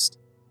Christ.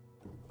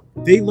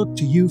 They look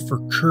to you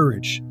for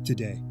courage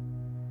today.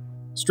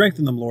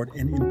 Strengthen them, Lord,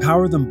 and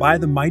empower them by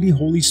the mighty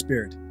Holy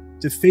Spirit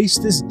to face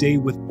this day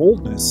with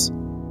boldness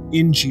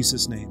in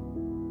Jesus' name.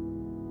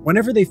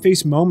 Whenever they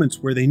face moments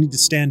where they need to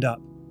stand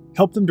up,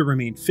 help them to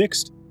remain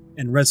fixed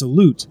and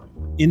resolute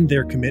in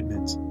their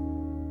commitment.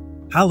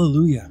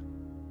 Hallelujah.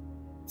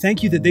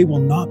 Thank you that they will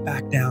not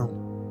back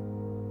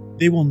down.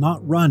 They will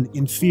not run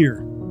in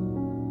fear.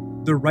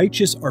 The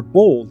righteous are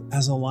bold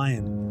as a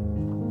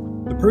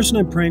lion. The person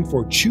I'm praying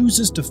for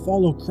chooses to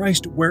follow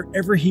Christ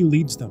wherever he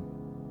leads them.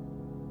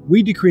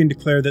 We decree and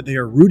declare that they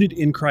are rooted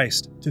in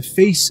Christ to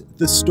face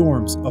the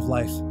storms of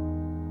life.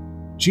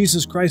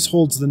 Jesus Christ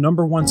holds the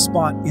 #1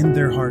 spot in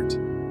their heart.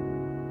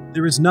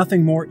 There is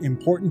nothing more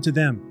important to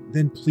them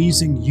than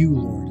pleasing you,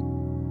 Lord.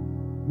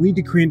 We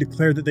decree and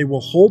declare that they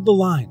will hold the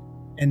line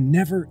and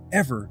never,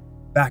 ever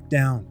back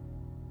down.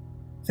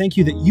 Thank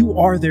you that you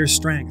are their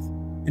strength,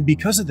 and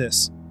because of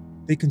this,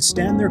 they can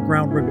stand their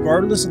ground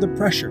regardless of the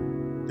pressure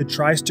that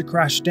tries to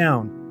crash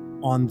down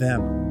on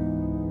them.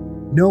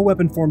 No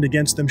weapon formed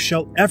against them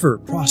shall ever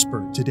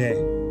prosper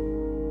today.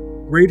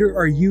 Greater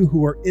are you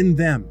who are in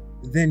them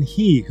than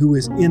he who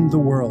is in the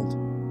world.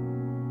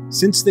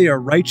 Since they are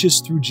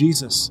righteous through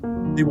Jesus,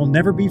 they will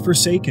never be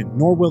forsaken,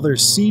 nor will their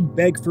seed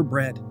beg for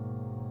bread.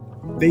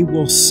 They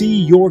will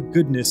see your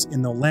goodness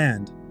in the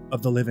land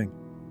of the living.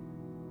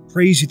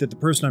 Praise you that the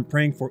person I'm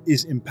praying for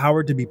is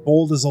empowered to be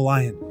bold as a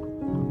lion,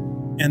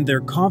 and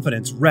their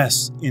confidence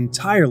rests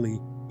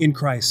entirely in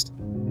Christ.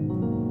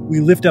 We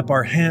lift up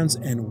our hands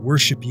and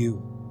worship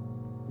you.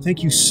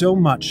 Thank you so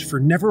much for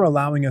never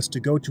allowing us to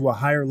go to a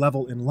higher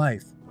level in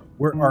life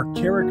where our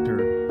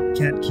character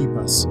can't keep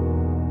us.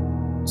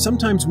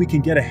 Sometimes we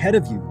can get ahead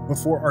of you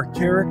before our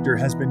character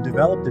has been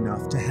developed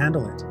enough to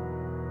handle it.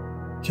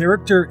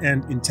 Character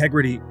and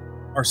integrity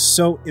are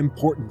so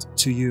important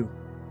to you.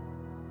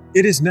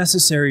 It is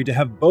necessary to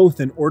have both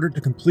in order to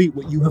complete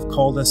what you have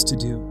called us to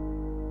do.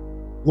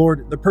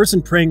 Lord, the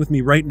person praying with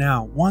me right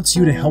now wants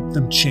you to help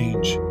them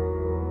change.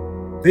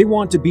 They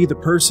want to be the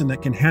person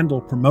that can handle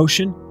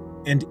promotion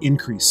and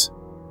increase.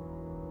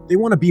 They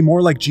want to be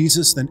more like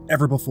Jesus than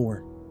ever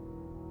before.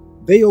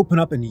 They open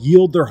up and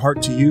yield their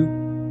heart to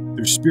you,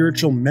 their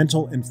spiritual,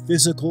 mental, and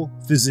physical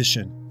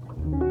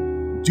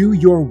physician. Do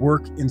your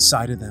work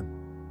inside of them.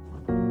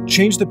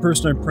 Change the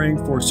person I'm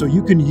praying for so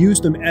you can use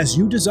them as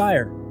you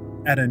desire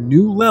at a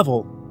new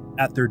level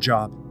at their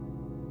job.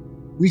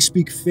 We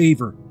speak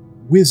favor,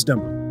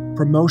 wisdom,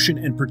 promotion,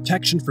 and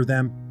protection for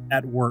them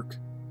at work.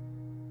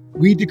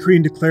 We decree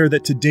and declare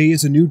that today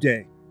is a new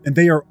day, and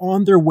they are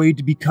on their way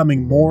to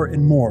becoming more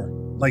and more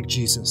like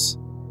Jesus.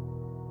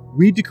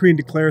 We decree and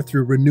declare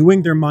through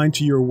renewing their mind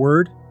to your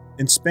word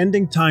and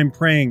spending time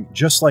praying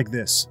just like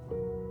this,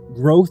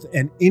 growth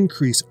and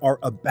increase are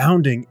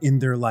abounding in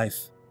their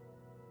life.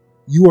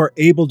 You are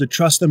able to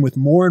trust them with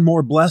more and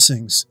more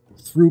blessings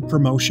through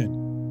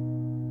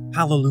promotion.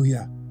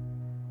 Hallelujah.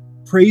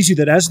 praise you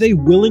that as they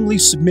willingly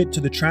submit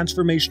to the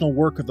transformational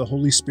work of the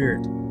Holy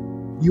Spirit,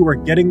 you are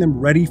getting them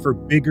ready for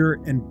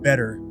bigger and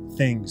better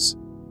things.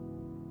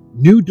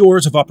 New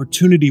doors of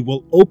opportunity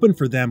will open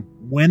for them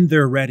when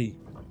they're ready.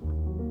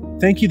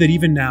 Thank you that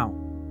even now,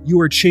 you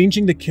are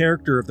changing the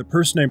character of the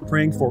person I'm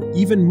praying for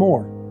even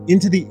more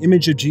into the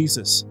image of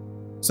Jesus,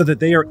 so that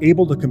they are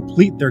able to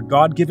complete their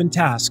God-given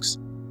tasks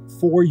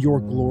for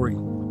your glory.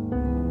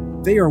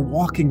 They are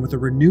walking with a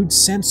renewed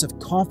sense of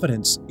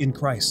confidence in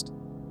Christ.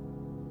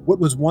 What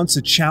was once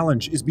a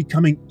challenge is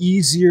becoming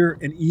easier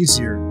and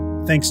easier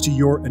thanks to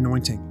your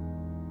anointing.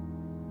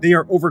 They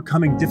are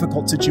overcoming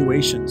difficult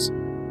situations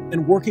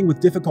and working with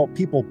difficult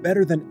people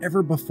better than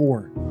ever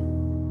before.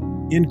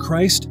 In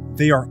Christ,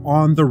 they are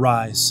on the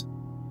rise.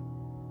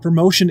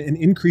 Promotion and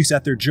increase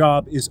at their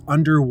job is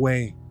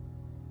underway.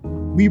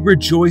 We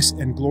rejoice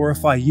and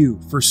glorify you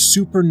for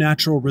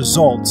supernatural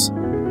results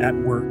at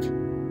work.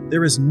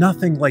 There is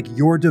nothing like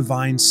your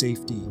divine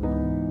safety.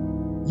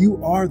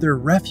 You are their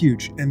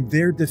refuge and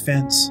their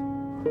defense.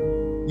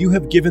 You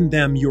have given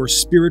them your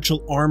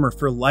spiritual armor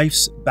for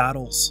life's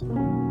battles.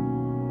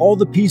 All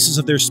the pieces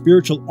of their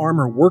spiritual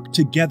armor work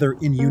together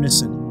in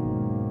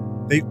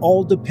unison. They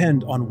all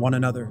depend on one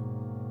another.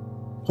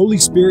 Holy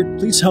Spirit,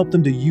 please help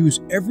them to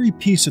use every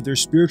piece of their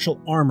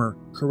spiritual armor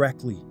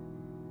correctly.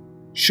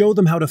 Show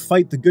them how to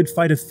fight the good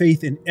fight of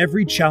faith in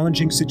every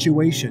challenging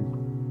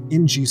situation,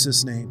 in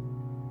Jesus' name.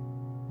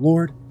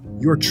 Lord,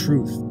 your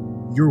truth,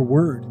 your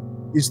word,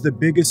 is the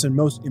biggest and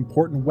most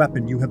important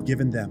weapon you have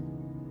given them.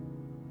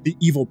 The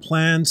evil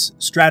plans,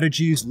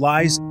 strategies,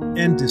 lies,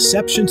 and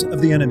deceptions of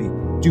the enemy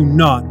do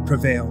not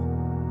prevail.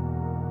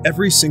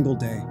 Every single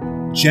day,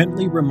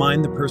 gently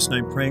remind the person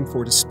I'm praying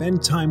for to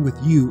spend time with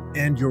you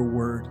and your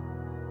word.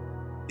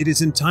 It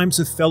is in times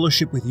of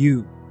fellowship with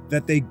you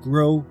that they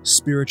grow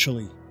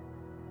spiritually.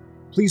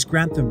 Please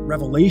grant them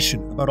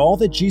revelation about all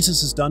that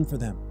Jesus has done for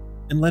them,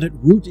 and let it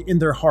root in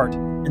their heart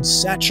and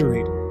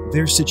saturate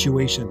their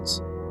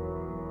situations.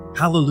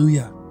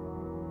 Hallelujah.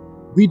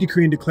 We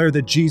decree and declare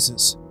that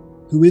Jesus,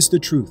 who is the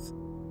truth,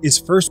 is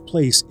first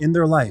place in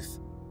their life,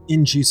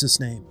 in Jesus'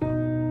 name.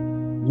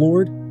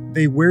 Lord,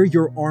 they wear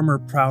your armor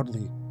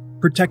proudly,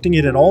 protecting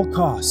it at all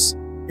costs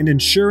and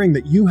ensuring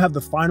that you have the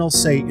final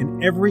say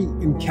in every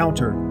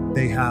encounter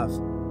they have.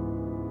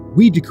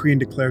 We decree and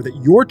declare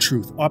that your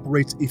truth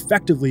operates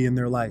effectively in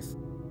their life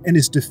and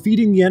is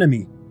defeating the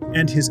enemy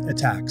and his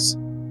attacks.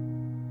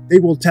 They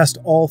will test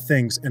all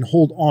things and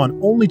hold on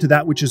only to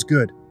that which is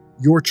good,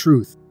 your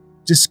truth,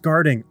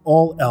 discarding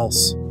all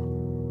else.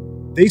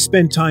 They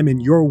spend time in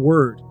your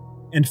word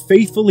and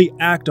faithfully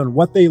act on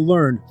what they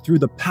learn through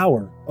the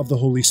power of the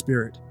Holy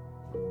Spirit.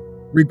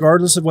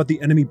 Regardless of what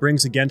the enemy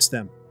brings against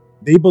them,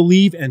 they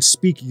believe and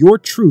speak your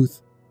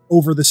truth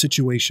over the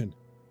situation.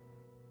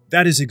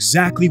 That is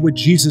exactly what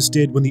Jesus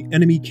did when the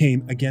enemy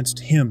came against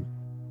him.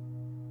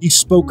 He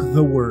spoke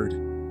the word.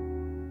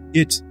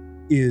 It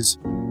is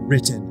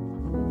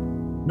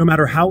written. No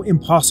matter how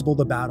impossible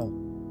the battle,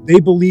 they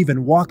believe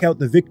and walk out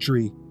the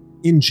victory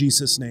in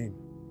Jesus' name.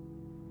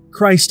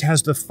 Christ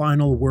has the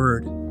final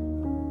word.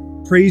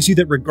 Praise you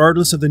that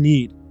regardless of the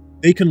need,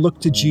 they can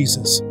look to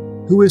Jesus,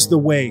 who is the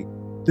way,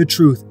 the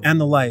truth, and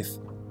the life,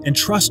 and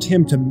trust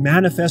him to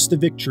manifest the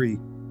victory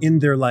in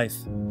their life.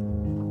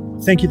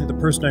 Thank you that the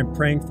person I'm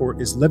praying for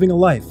is living a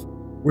life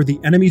where the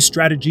enemy's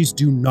strategies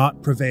do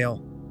not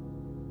prevail.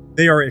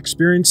 They are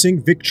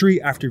experiencing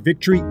victory after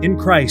victory in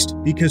Christ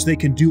because they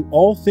can do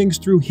all things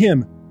through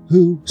him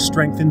who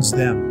strengthens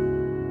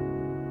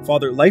them.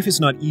 Father, life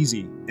is not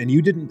easy, and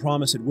you didn't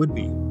promise it would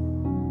be.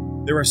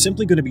 There are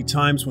simply going to be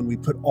times when we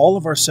put all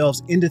of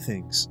ourselves into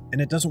things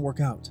and it doesn't work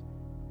out.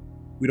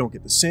 We don't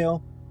get the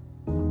sale.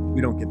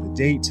 We don't get the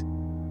date.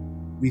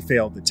 We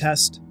fail the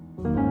test.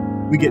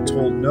 We get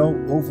told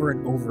no over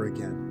and over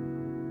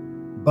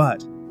again.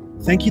 But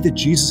thank you that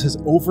Jesus has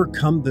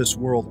overcome this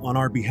world on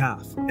our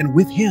behalf, and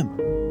with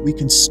him, we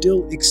can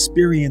still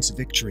experience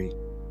victory.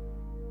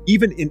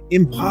 Even in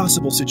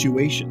impossible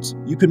situations,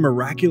 you can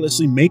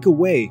miraculously make a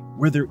way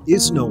where there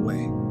is no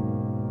way.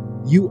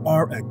 You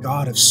are a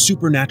God of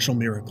supernatural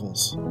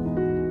miracles.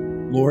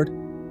 Lord,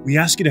 we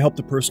ask you to help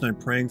the person I'm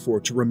praying for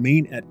to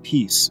remain at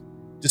peace,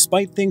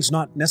 despite things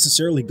not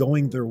necessarily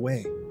going their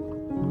way.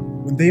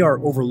 When they are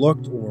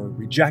overlooked or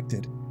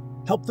rejected,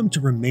 help them to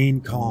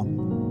remain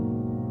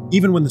calm.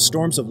 Even when the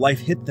storms of life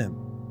hit them,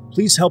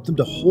 please help them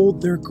to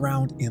hold their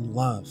ground in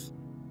love.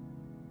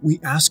 We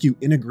ask you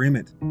in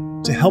agreement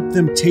to help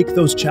them take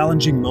those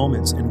challenging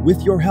moments and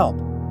with your help,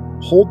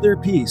 hold their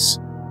peace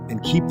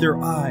and keep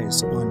their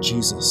eyes on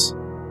Jesus.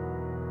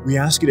 We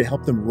ask you to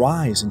help them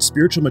rise in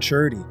spiritual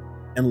maturity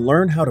and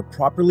learn how to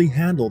properly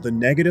handle the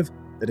negative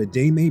that a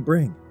day may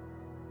bring.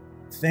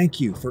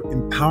 Thank you for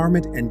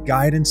empowerment and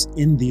guidance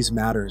in these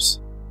matters.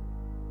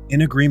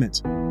 In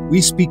agreement,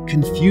 we speak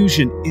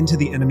confusion into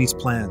the enemy's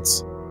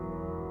plans.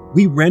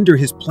 We render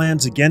his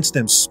plans against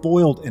them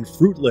spoiled and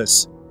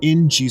fruitless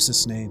in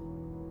Jesus' name.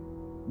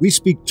 We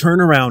speak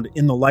turnaround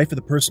in the life of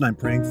the person I'm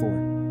praying for.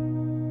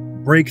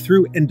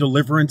 Breakthrough and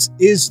deliverance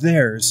is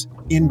theirs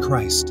in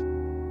Christ.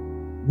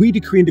 We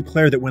decree and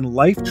declare that when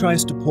life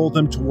tries to pull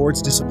them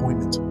towards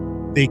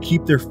disappointment, they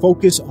keep their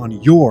focus on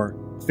your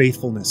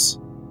faithfulness.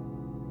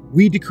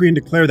 We decree and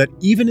declare that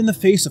even in the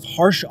face of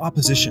harsh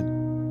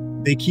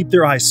opposition, they keep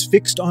their eyes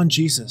fixed on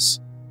Jesus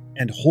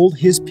and hold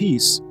His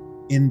peace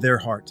in their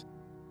heart.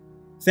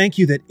 Thank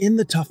you that in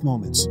the tough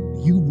moments,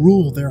 you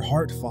rule their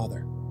heart,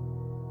 Father.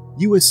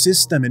 You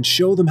assist them and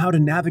show them how to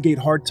navigate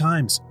hard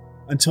times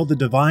until the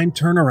divine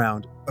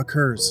turnaround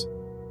occurs.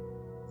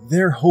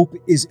 Their hope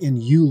is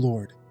in you,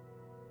 Lord.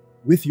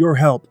 With your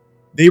help,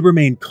 they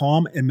remain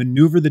calm and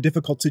maneuver the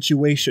difficult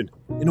situation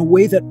in a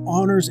way that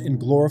honors and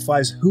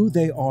glorifies who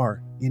they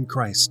are in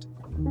Christ.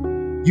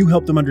 You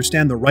help them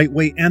understand the right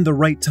way and the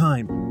right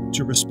time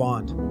to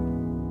respond.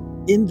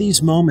 In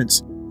these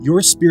moments,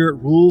 your Spirit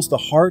rules the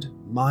heart,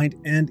 mind,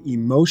 and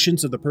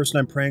emotions of the person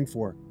I'm praying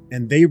for,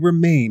 and they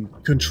remain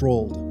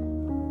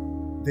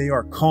controlled. They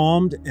are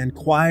calmed and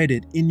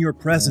quieted in your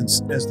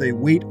presence as they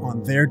wait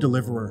on their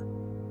deliverer.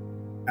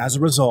 As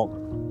a result,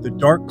 the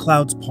dark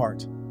clouds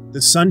part,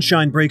 the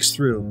sunshine breaks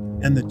through,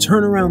 and the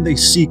turnaround they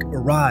seek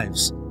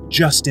arrives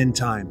just in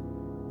time.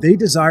 They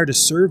desire to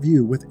serve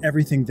you with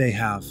everything they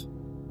have.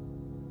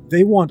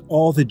 They want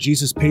all that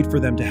Jesus paid for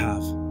them to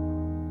have.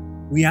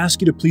 We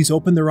ask you to please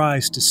open their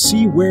eyes to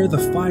see where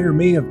the fire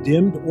may have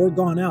dimmed or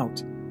gone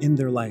out in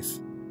their life.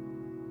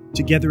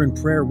 Together in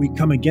prayer, we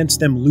come against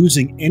them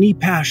losing any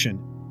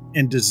passion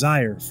and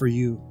desire for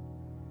you.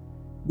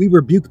 We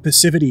rebuke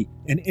passivity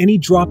and any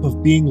drop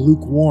of being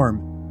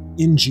lukewarm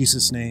in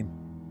Jesus' name.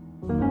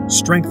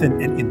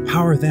 Strengthen and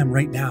empower them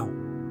right now.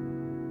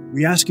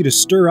 We ask you to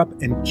stir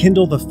up and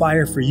kindle the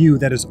fire for you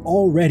that is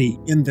already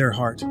in their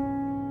heart.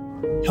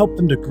 Help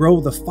them to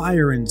grow the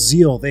fire and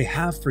zeal they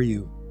have for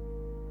you.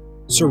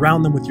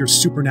 Surround them with your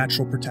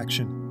supernatural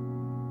protection.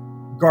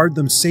 Guard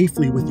them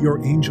safely with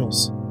your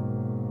angels.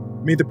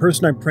 May the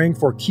person I'm praying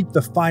for keep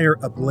the fire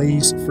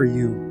ablaze for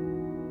you.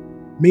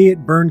 May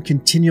it burn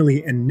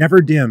continually and never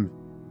dim,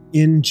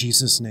 in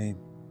Jesus' name.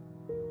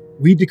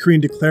 We decree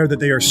and declare that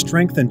they are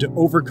strengthened to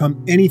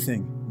overcome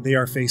anything they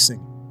are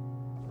facing.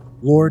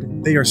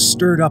 Lord, they are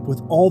stirred up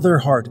with all their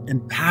heart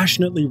and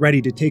passionately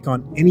ready to take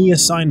on any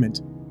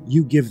assignment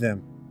you give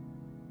them.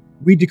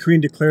 We decree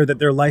and declare that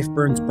their life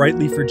burns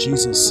brightly for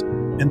Jesus,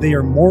 and they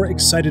are more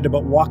excited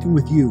about walking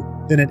with you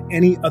than at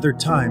any other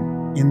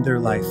time in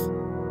their life.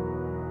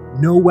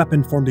 No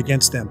weapon formed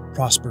against them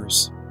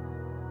prospers.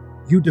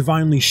 You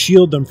divinely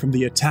shield them from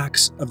the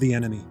attacks of the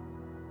enemy.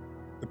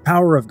 The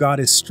power of God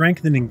is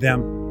strengthening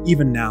them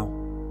even now.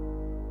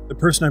 The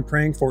person I'm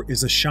praying for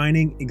is a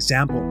shining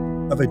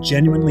example of a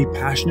genuinely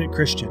passionate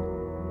Christian,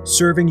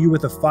 serving you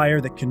with a fire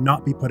that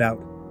cannot be put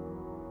out.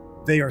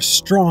 They are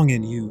strong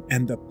in you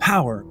and the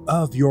power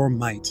of your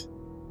might.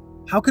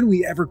 How can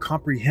we ever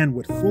comprehend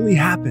what fully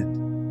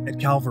happened at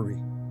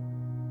Calvary?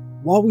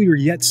 While we were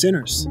yet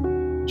sinners,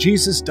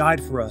 Jesus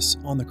died for us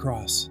on the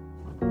cross.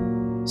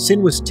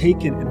 Sin was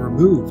taken and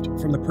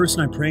removed from the person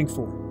I'm praying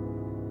for.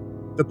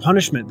 The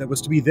punishment that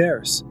was to be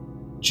theirs,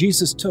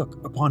 Jesus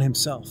took upon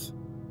himself.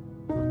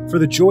 For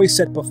the joy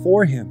set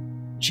before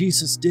him,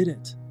 Jesus did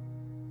it.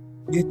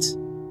 It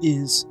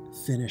is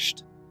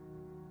finished.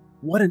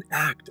 What an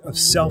act of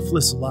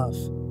selfless love.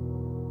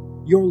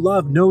 Your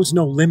love knows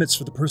no limits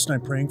for the person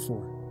I'm praying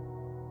for.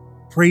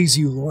 Praise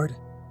you, Lord.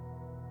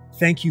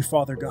 Thank you,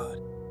 Father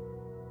God.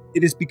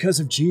 It is because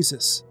of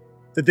Jesus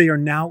that they are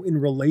now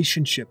in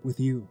relationship with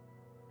you.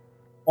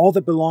 All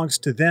that belongs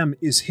to them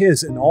is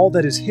His, and all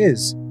that is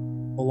His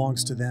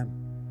belongs to them.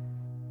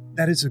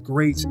 That is a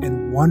great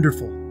and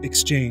wonderful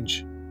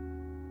exchange.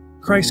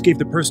 Christ gave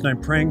the person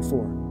I'm praying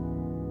for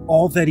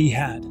all that He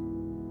had.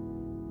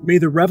 May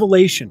the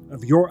revelation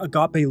of your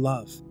agape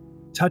love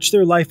touch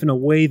their life in a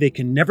way they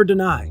can never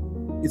deny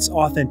its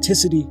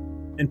authenticity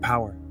and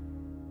power.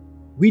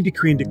 We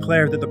decree and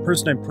declare that the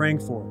person I'm praying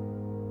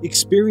for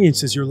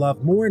experiences your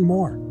love more and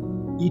more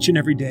each and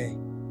every day.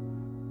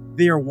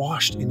 They are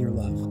washed in your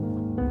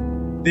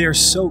love. They are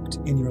soaked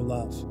in your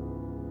love.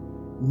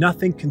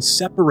 Nothing can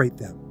separate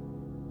them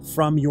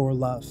from your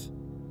love.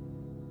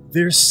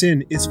 Their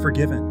sin is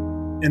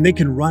forgiven, and they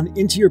can run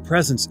into your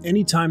presence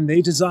anytime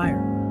they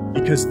desire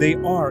because they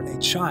are a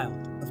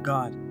child of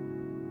God.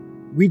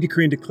 We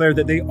decree and declare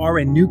that they are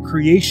a new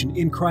creation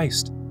in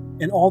Christ,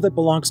 and all that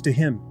belongs to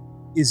Him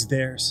is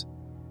theirs.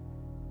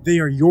 They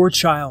are your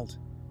child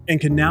and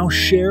can now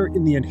share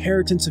in the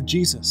inheritance of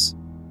Jesus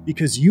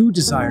because you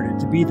desired it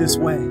to be this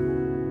way.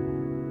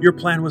 Your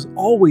plan was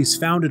always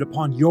founded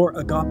upon your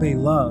agape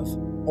love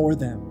for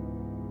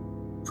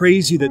them.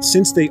 Praise you that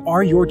since they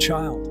are your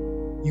child,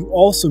 you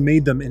also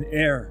made them an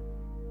heir.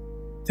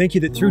 Thank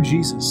you that through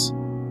Jesus,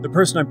 the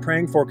person I'm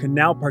praying for can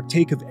now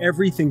partake of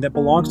everything that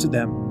belongs to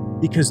them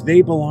because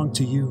they belong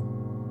to you.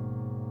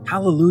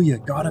 Hallelujah,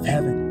 God of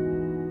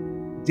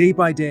heaven. Day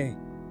by day,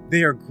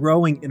 they are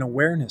growing in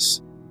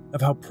awareness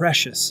of how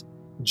precious,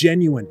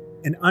 genuine,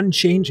 and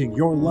unchanging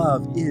your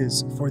love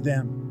is for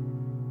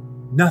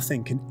them.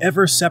 Nothing can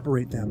ever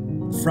separate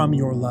them from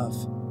your love.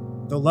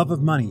 The love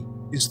of money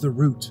is the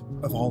root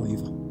of all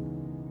evil.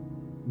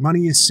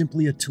 Money is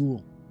simply a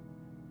tool.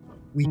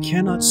 We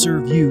cannot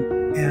serve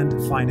you and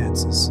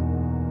finances.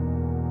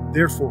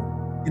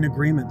 Therefore, in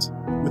agreement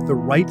with the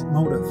right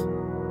motive,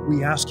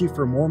 we ask you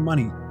for more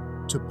money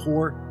to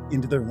pour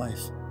into their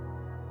life.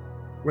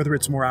 Whether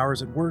it's more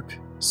hours at work,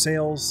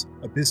 sales,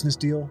 a business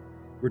deal,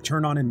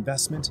 return on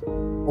investment,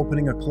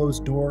 opening a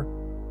closed door,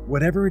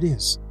 whatever it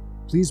is,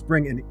 please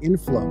bring an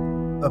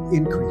inflow of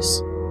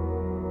increase.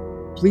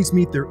 Please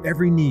meet their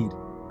every need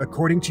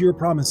according to your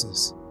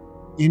promises,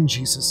 in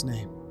Jesus'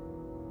 name.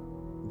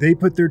 They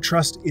put their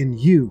trust in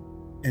you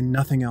and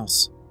nothing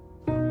else.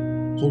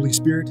 Holy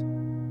Spirit,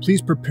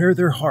 please prepare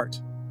their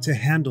heart to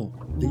handle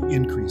the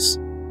increase.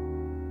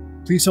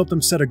 Please help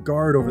them set a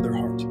guard over their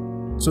heart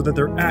so that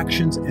their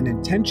actions and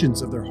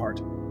intentions of their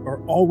heart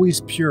are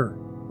always pure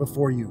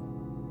before you.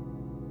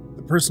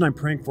 The person I'm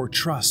praying for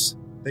trusts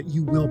that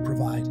you will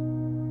provide.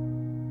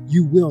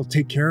 You will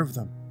take care of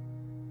them.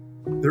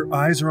 Their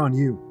eyes are on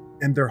you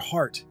and their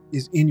heart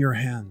is in your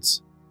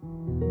hands.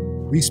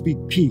 We speak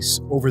peace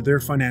over their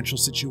financial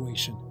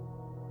situation.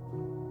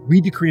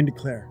 We decree and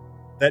declare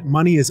that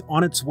money is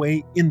on its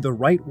way in the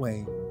right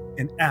way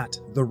and at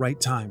the right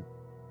time.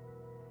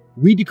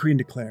 We decree and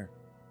declare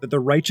that the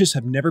righteous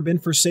have never been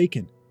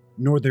forsaken,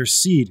 nor their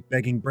seed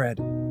begging bread.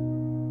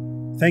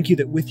 Thank you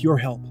that with your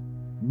help,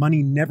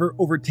 money never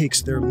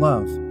overtakes their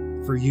love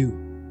for you.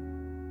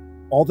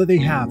 All that they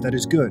have that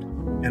is good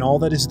and all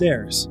that is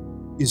theirs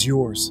is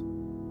yours.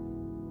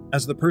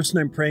 As the person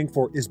I'm praying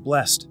for is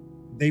blessed,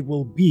 they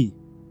will be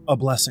a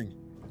blessing.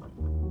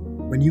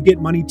 When you get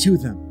money to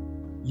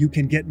them, you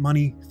can get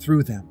money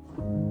through them.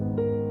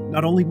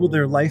 Not only will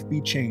their life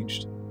be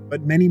changed,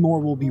 but many more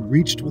will be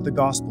reached with the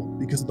gospel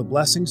because of the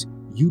blessings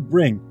you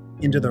bring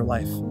into their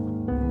life.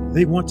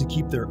 They want to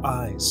keep their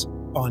eyes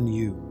on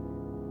you.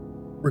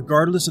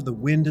 Regardless of the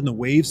wind and the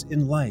waves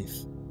in life,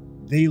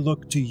 they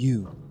look to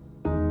you.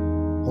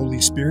 Holy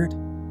Spirit,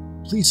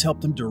 please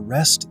help them to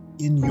rest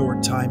in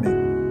your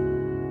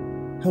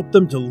timing. Help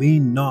them to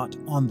lean not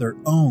on their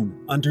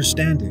own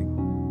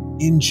understanding,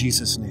 in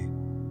Jesus' name.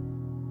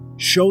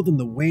 Show them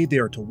the way they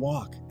are to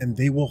walk, and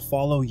they will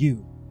follow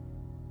you.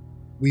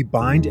 We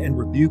bind and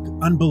rebuke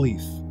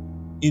unbelief,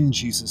 in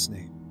Jesus'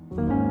 name.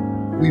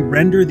 We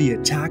render the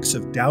attacks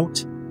of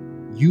doubt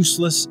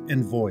useless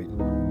and void.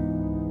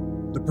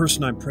 The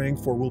person I'm praying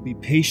for will be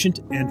patient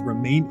and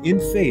remain in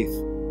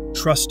faith,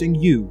 trusting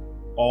you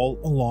all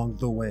along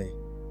the way.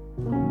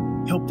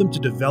 Help them to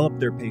develop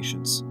their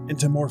patience and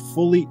to more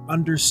fully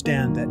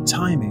understand that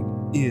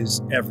timing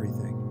is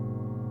everything.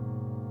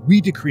 We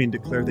decree and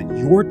declare that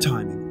your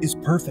timing is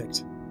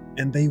perfect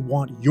and they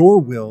want your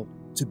will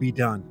to be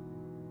done.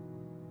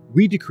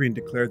 We decree and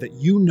declare that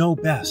you know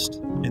best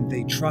and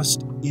they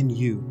trust in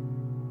you.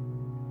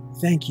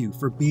 Thank you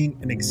for being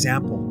an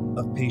example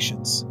of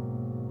patience.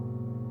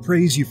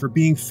 Praise you for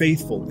being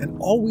faithful and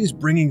always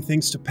bringing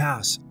things to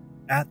pass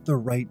at the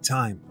right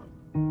time.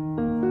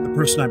 The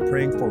person I'm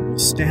praying for will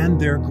stand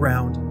their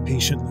ground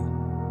patiently.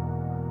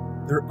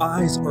 Their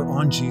eyes are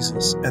on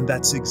Jesus, and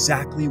that's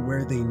exactly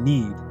where they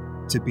need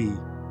to be.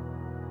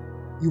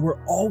 You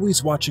are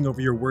always watching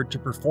over your word to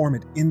perform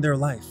it in their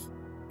life,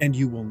 and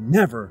you will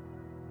never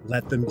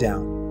let them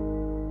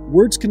down.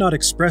 Words cannot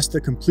express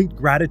the complete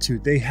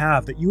gratitude they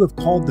have that you have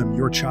called them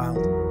your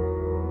child.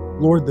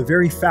 Lord, the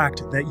very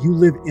fact that you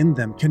live in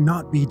them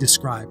cannot be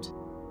described.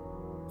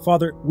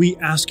 Father, we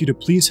ask you to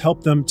please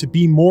help them to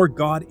be more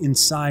God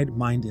inside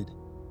minded.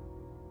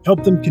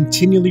 Help them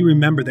continually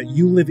remember that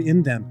you live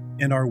in them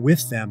and are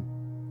with them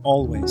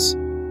always.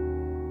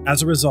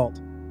 As a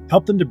result,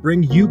 help them to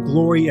bring you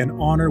glory and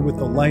honor with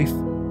the life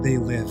they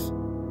live.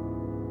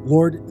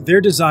 Lord,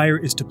 their desire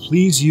is to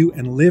please you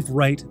and live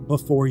right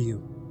before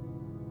you.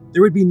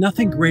 There would be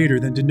nothing greater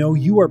than to know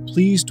you are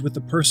pleased with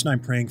the person I'm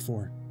praying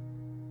for.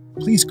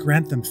 Please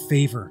grant them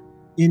favor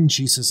in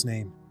Jesus'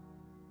 name.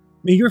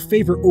 May your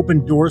favor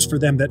open doors for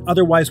them that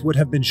otherwise would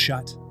have been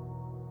shut.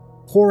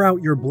 Pour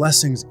out your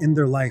blessings in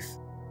their life.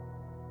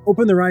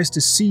 Open their eyes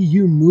to see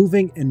you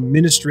moving and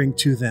ministering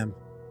to them.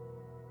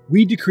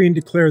 We decree and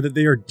declare that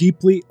they are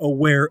deeply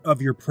aware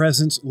of your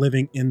presence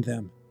living in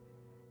them.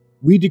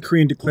 We decree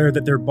and declare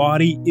that their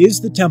body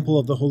is the temple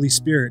of the Holy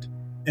Spirit,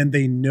 and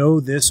they know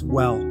this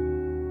well.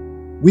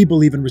 We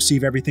believe and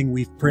receive everything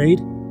we've prayed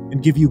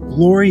and give you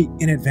glory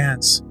in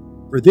advance,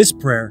 for this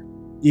prayer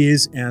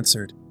is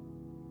answered.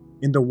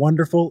 In the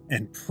wonderful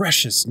and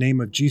precious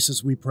name of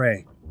Jesus we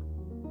pray.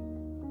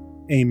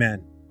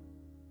 Amen.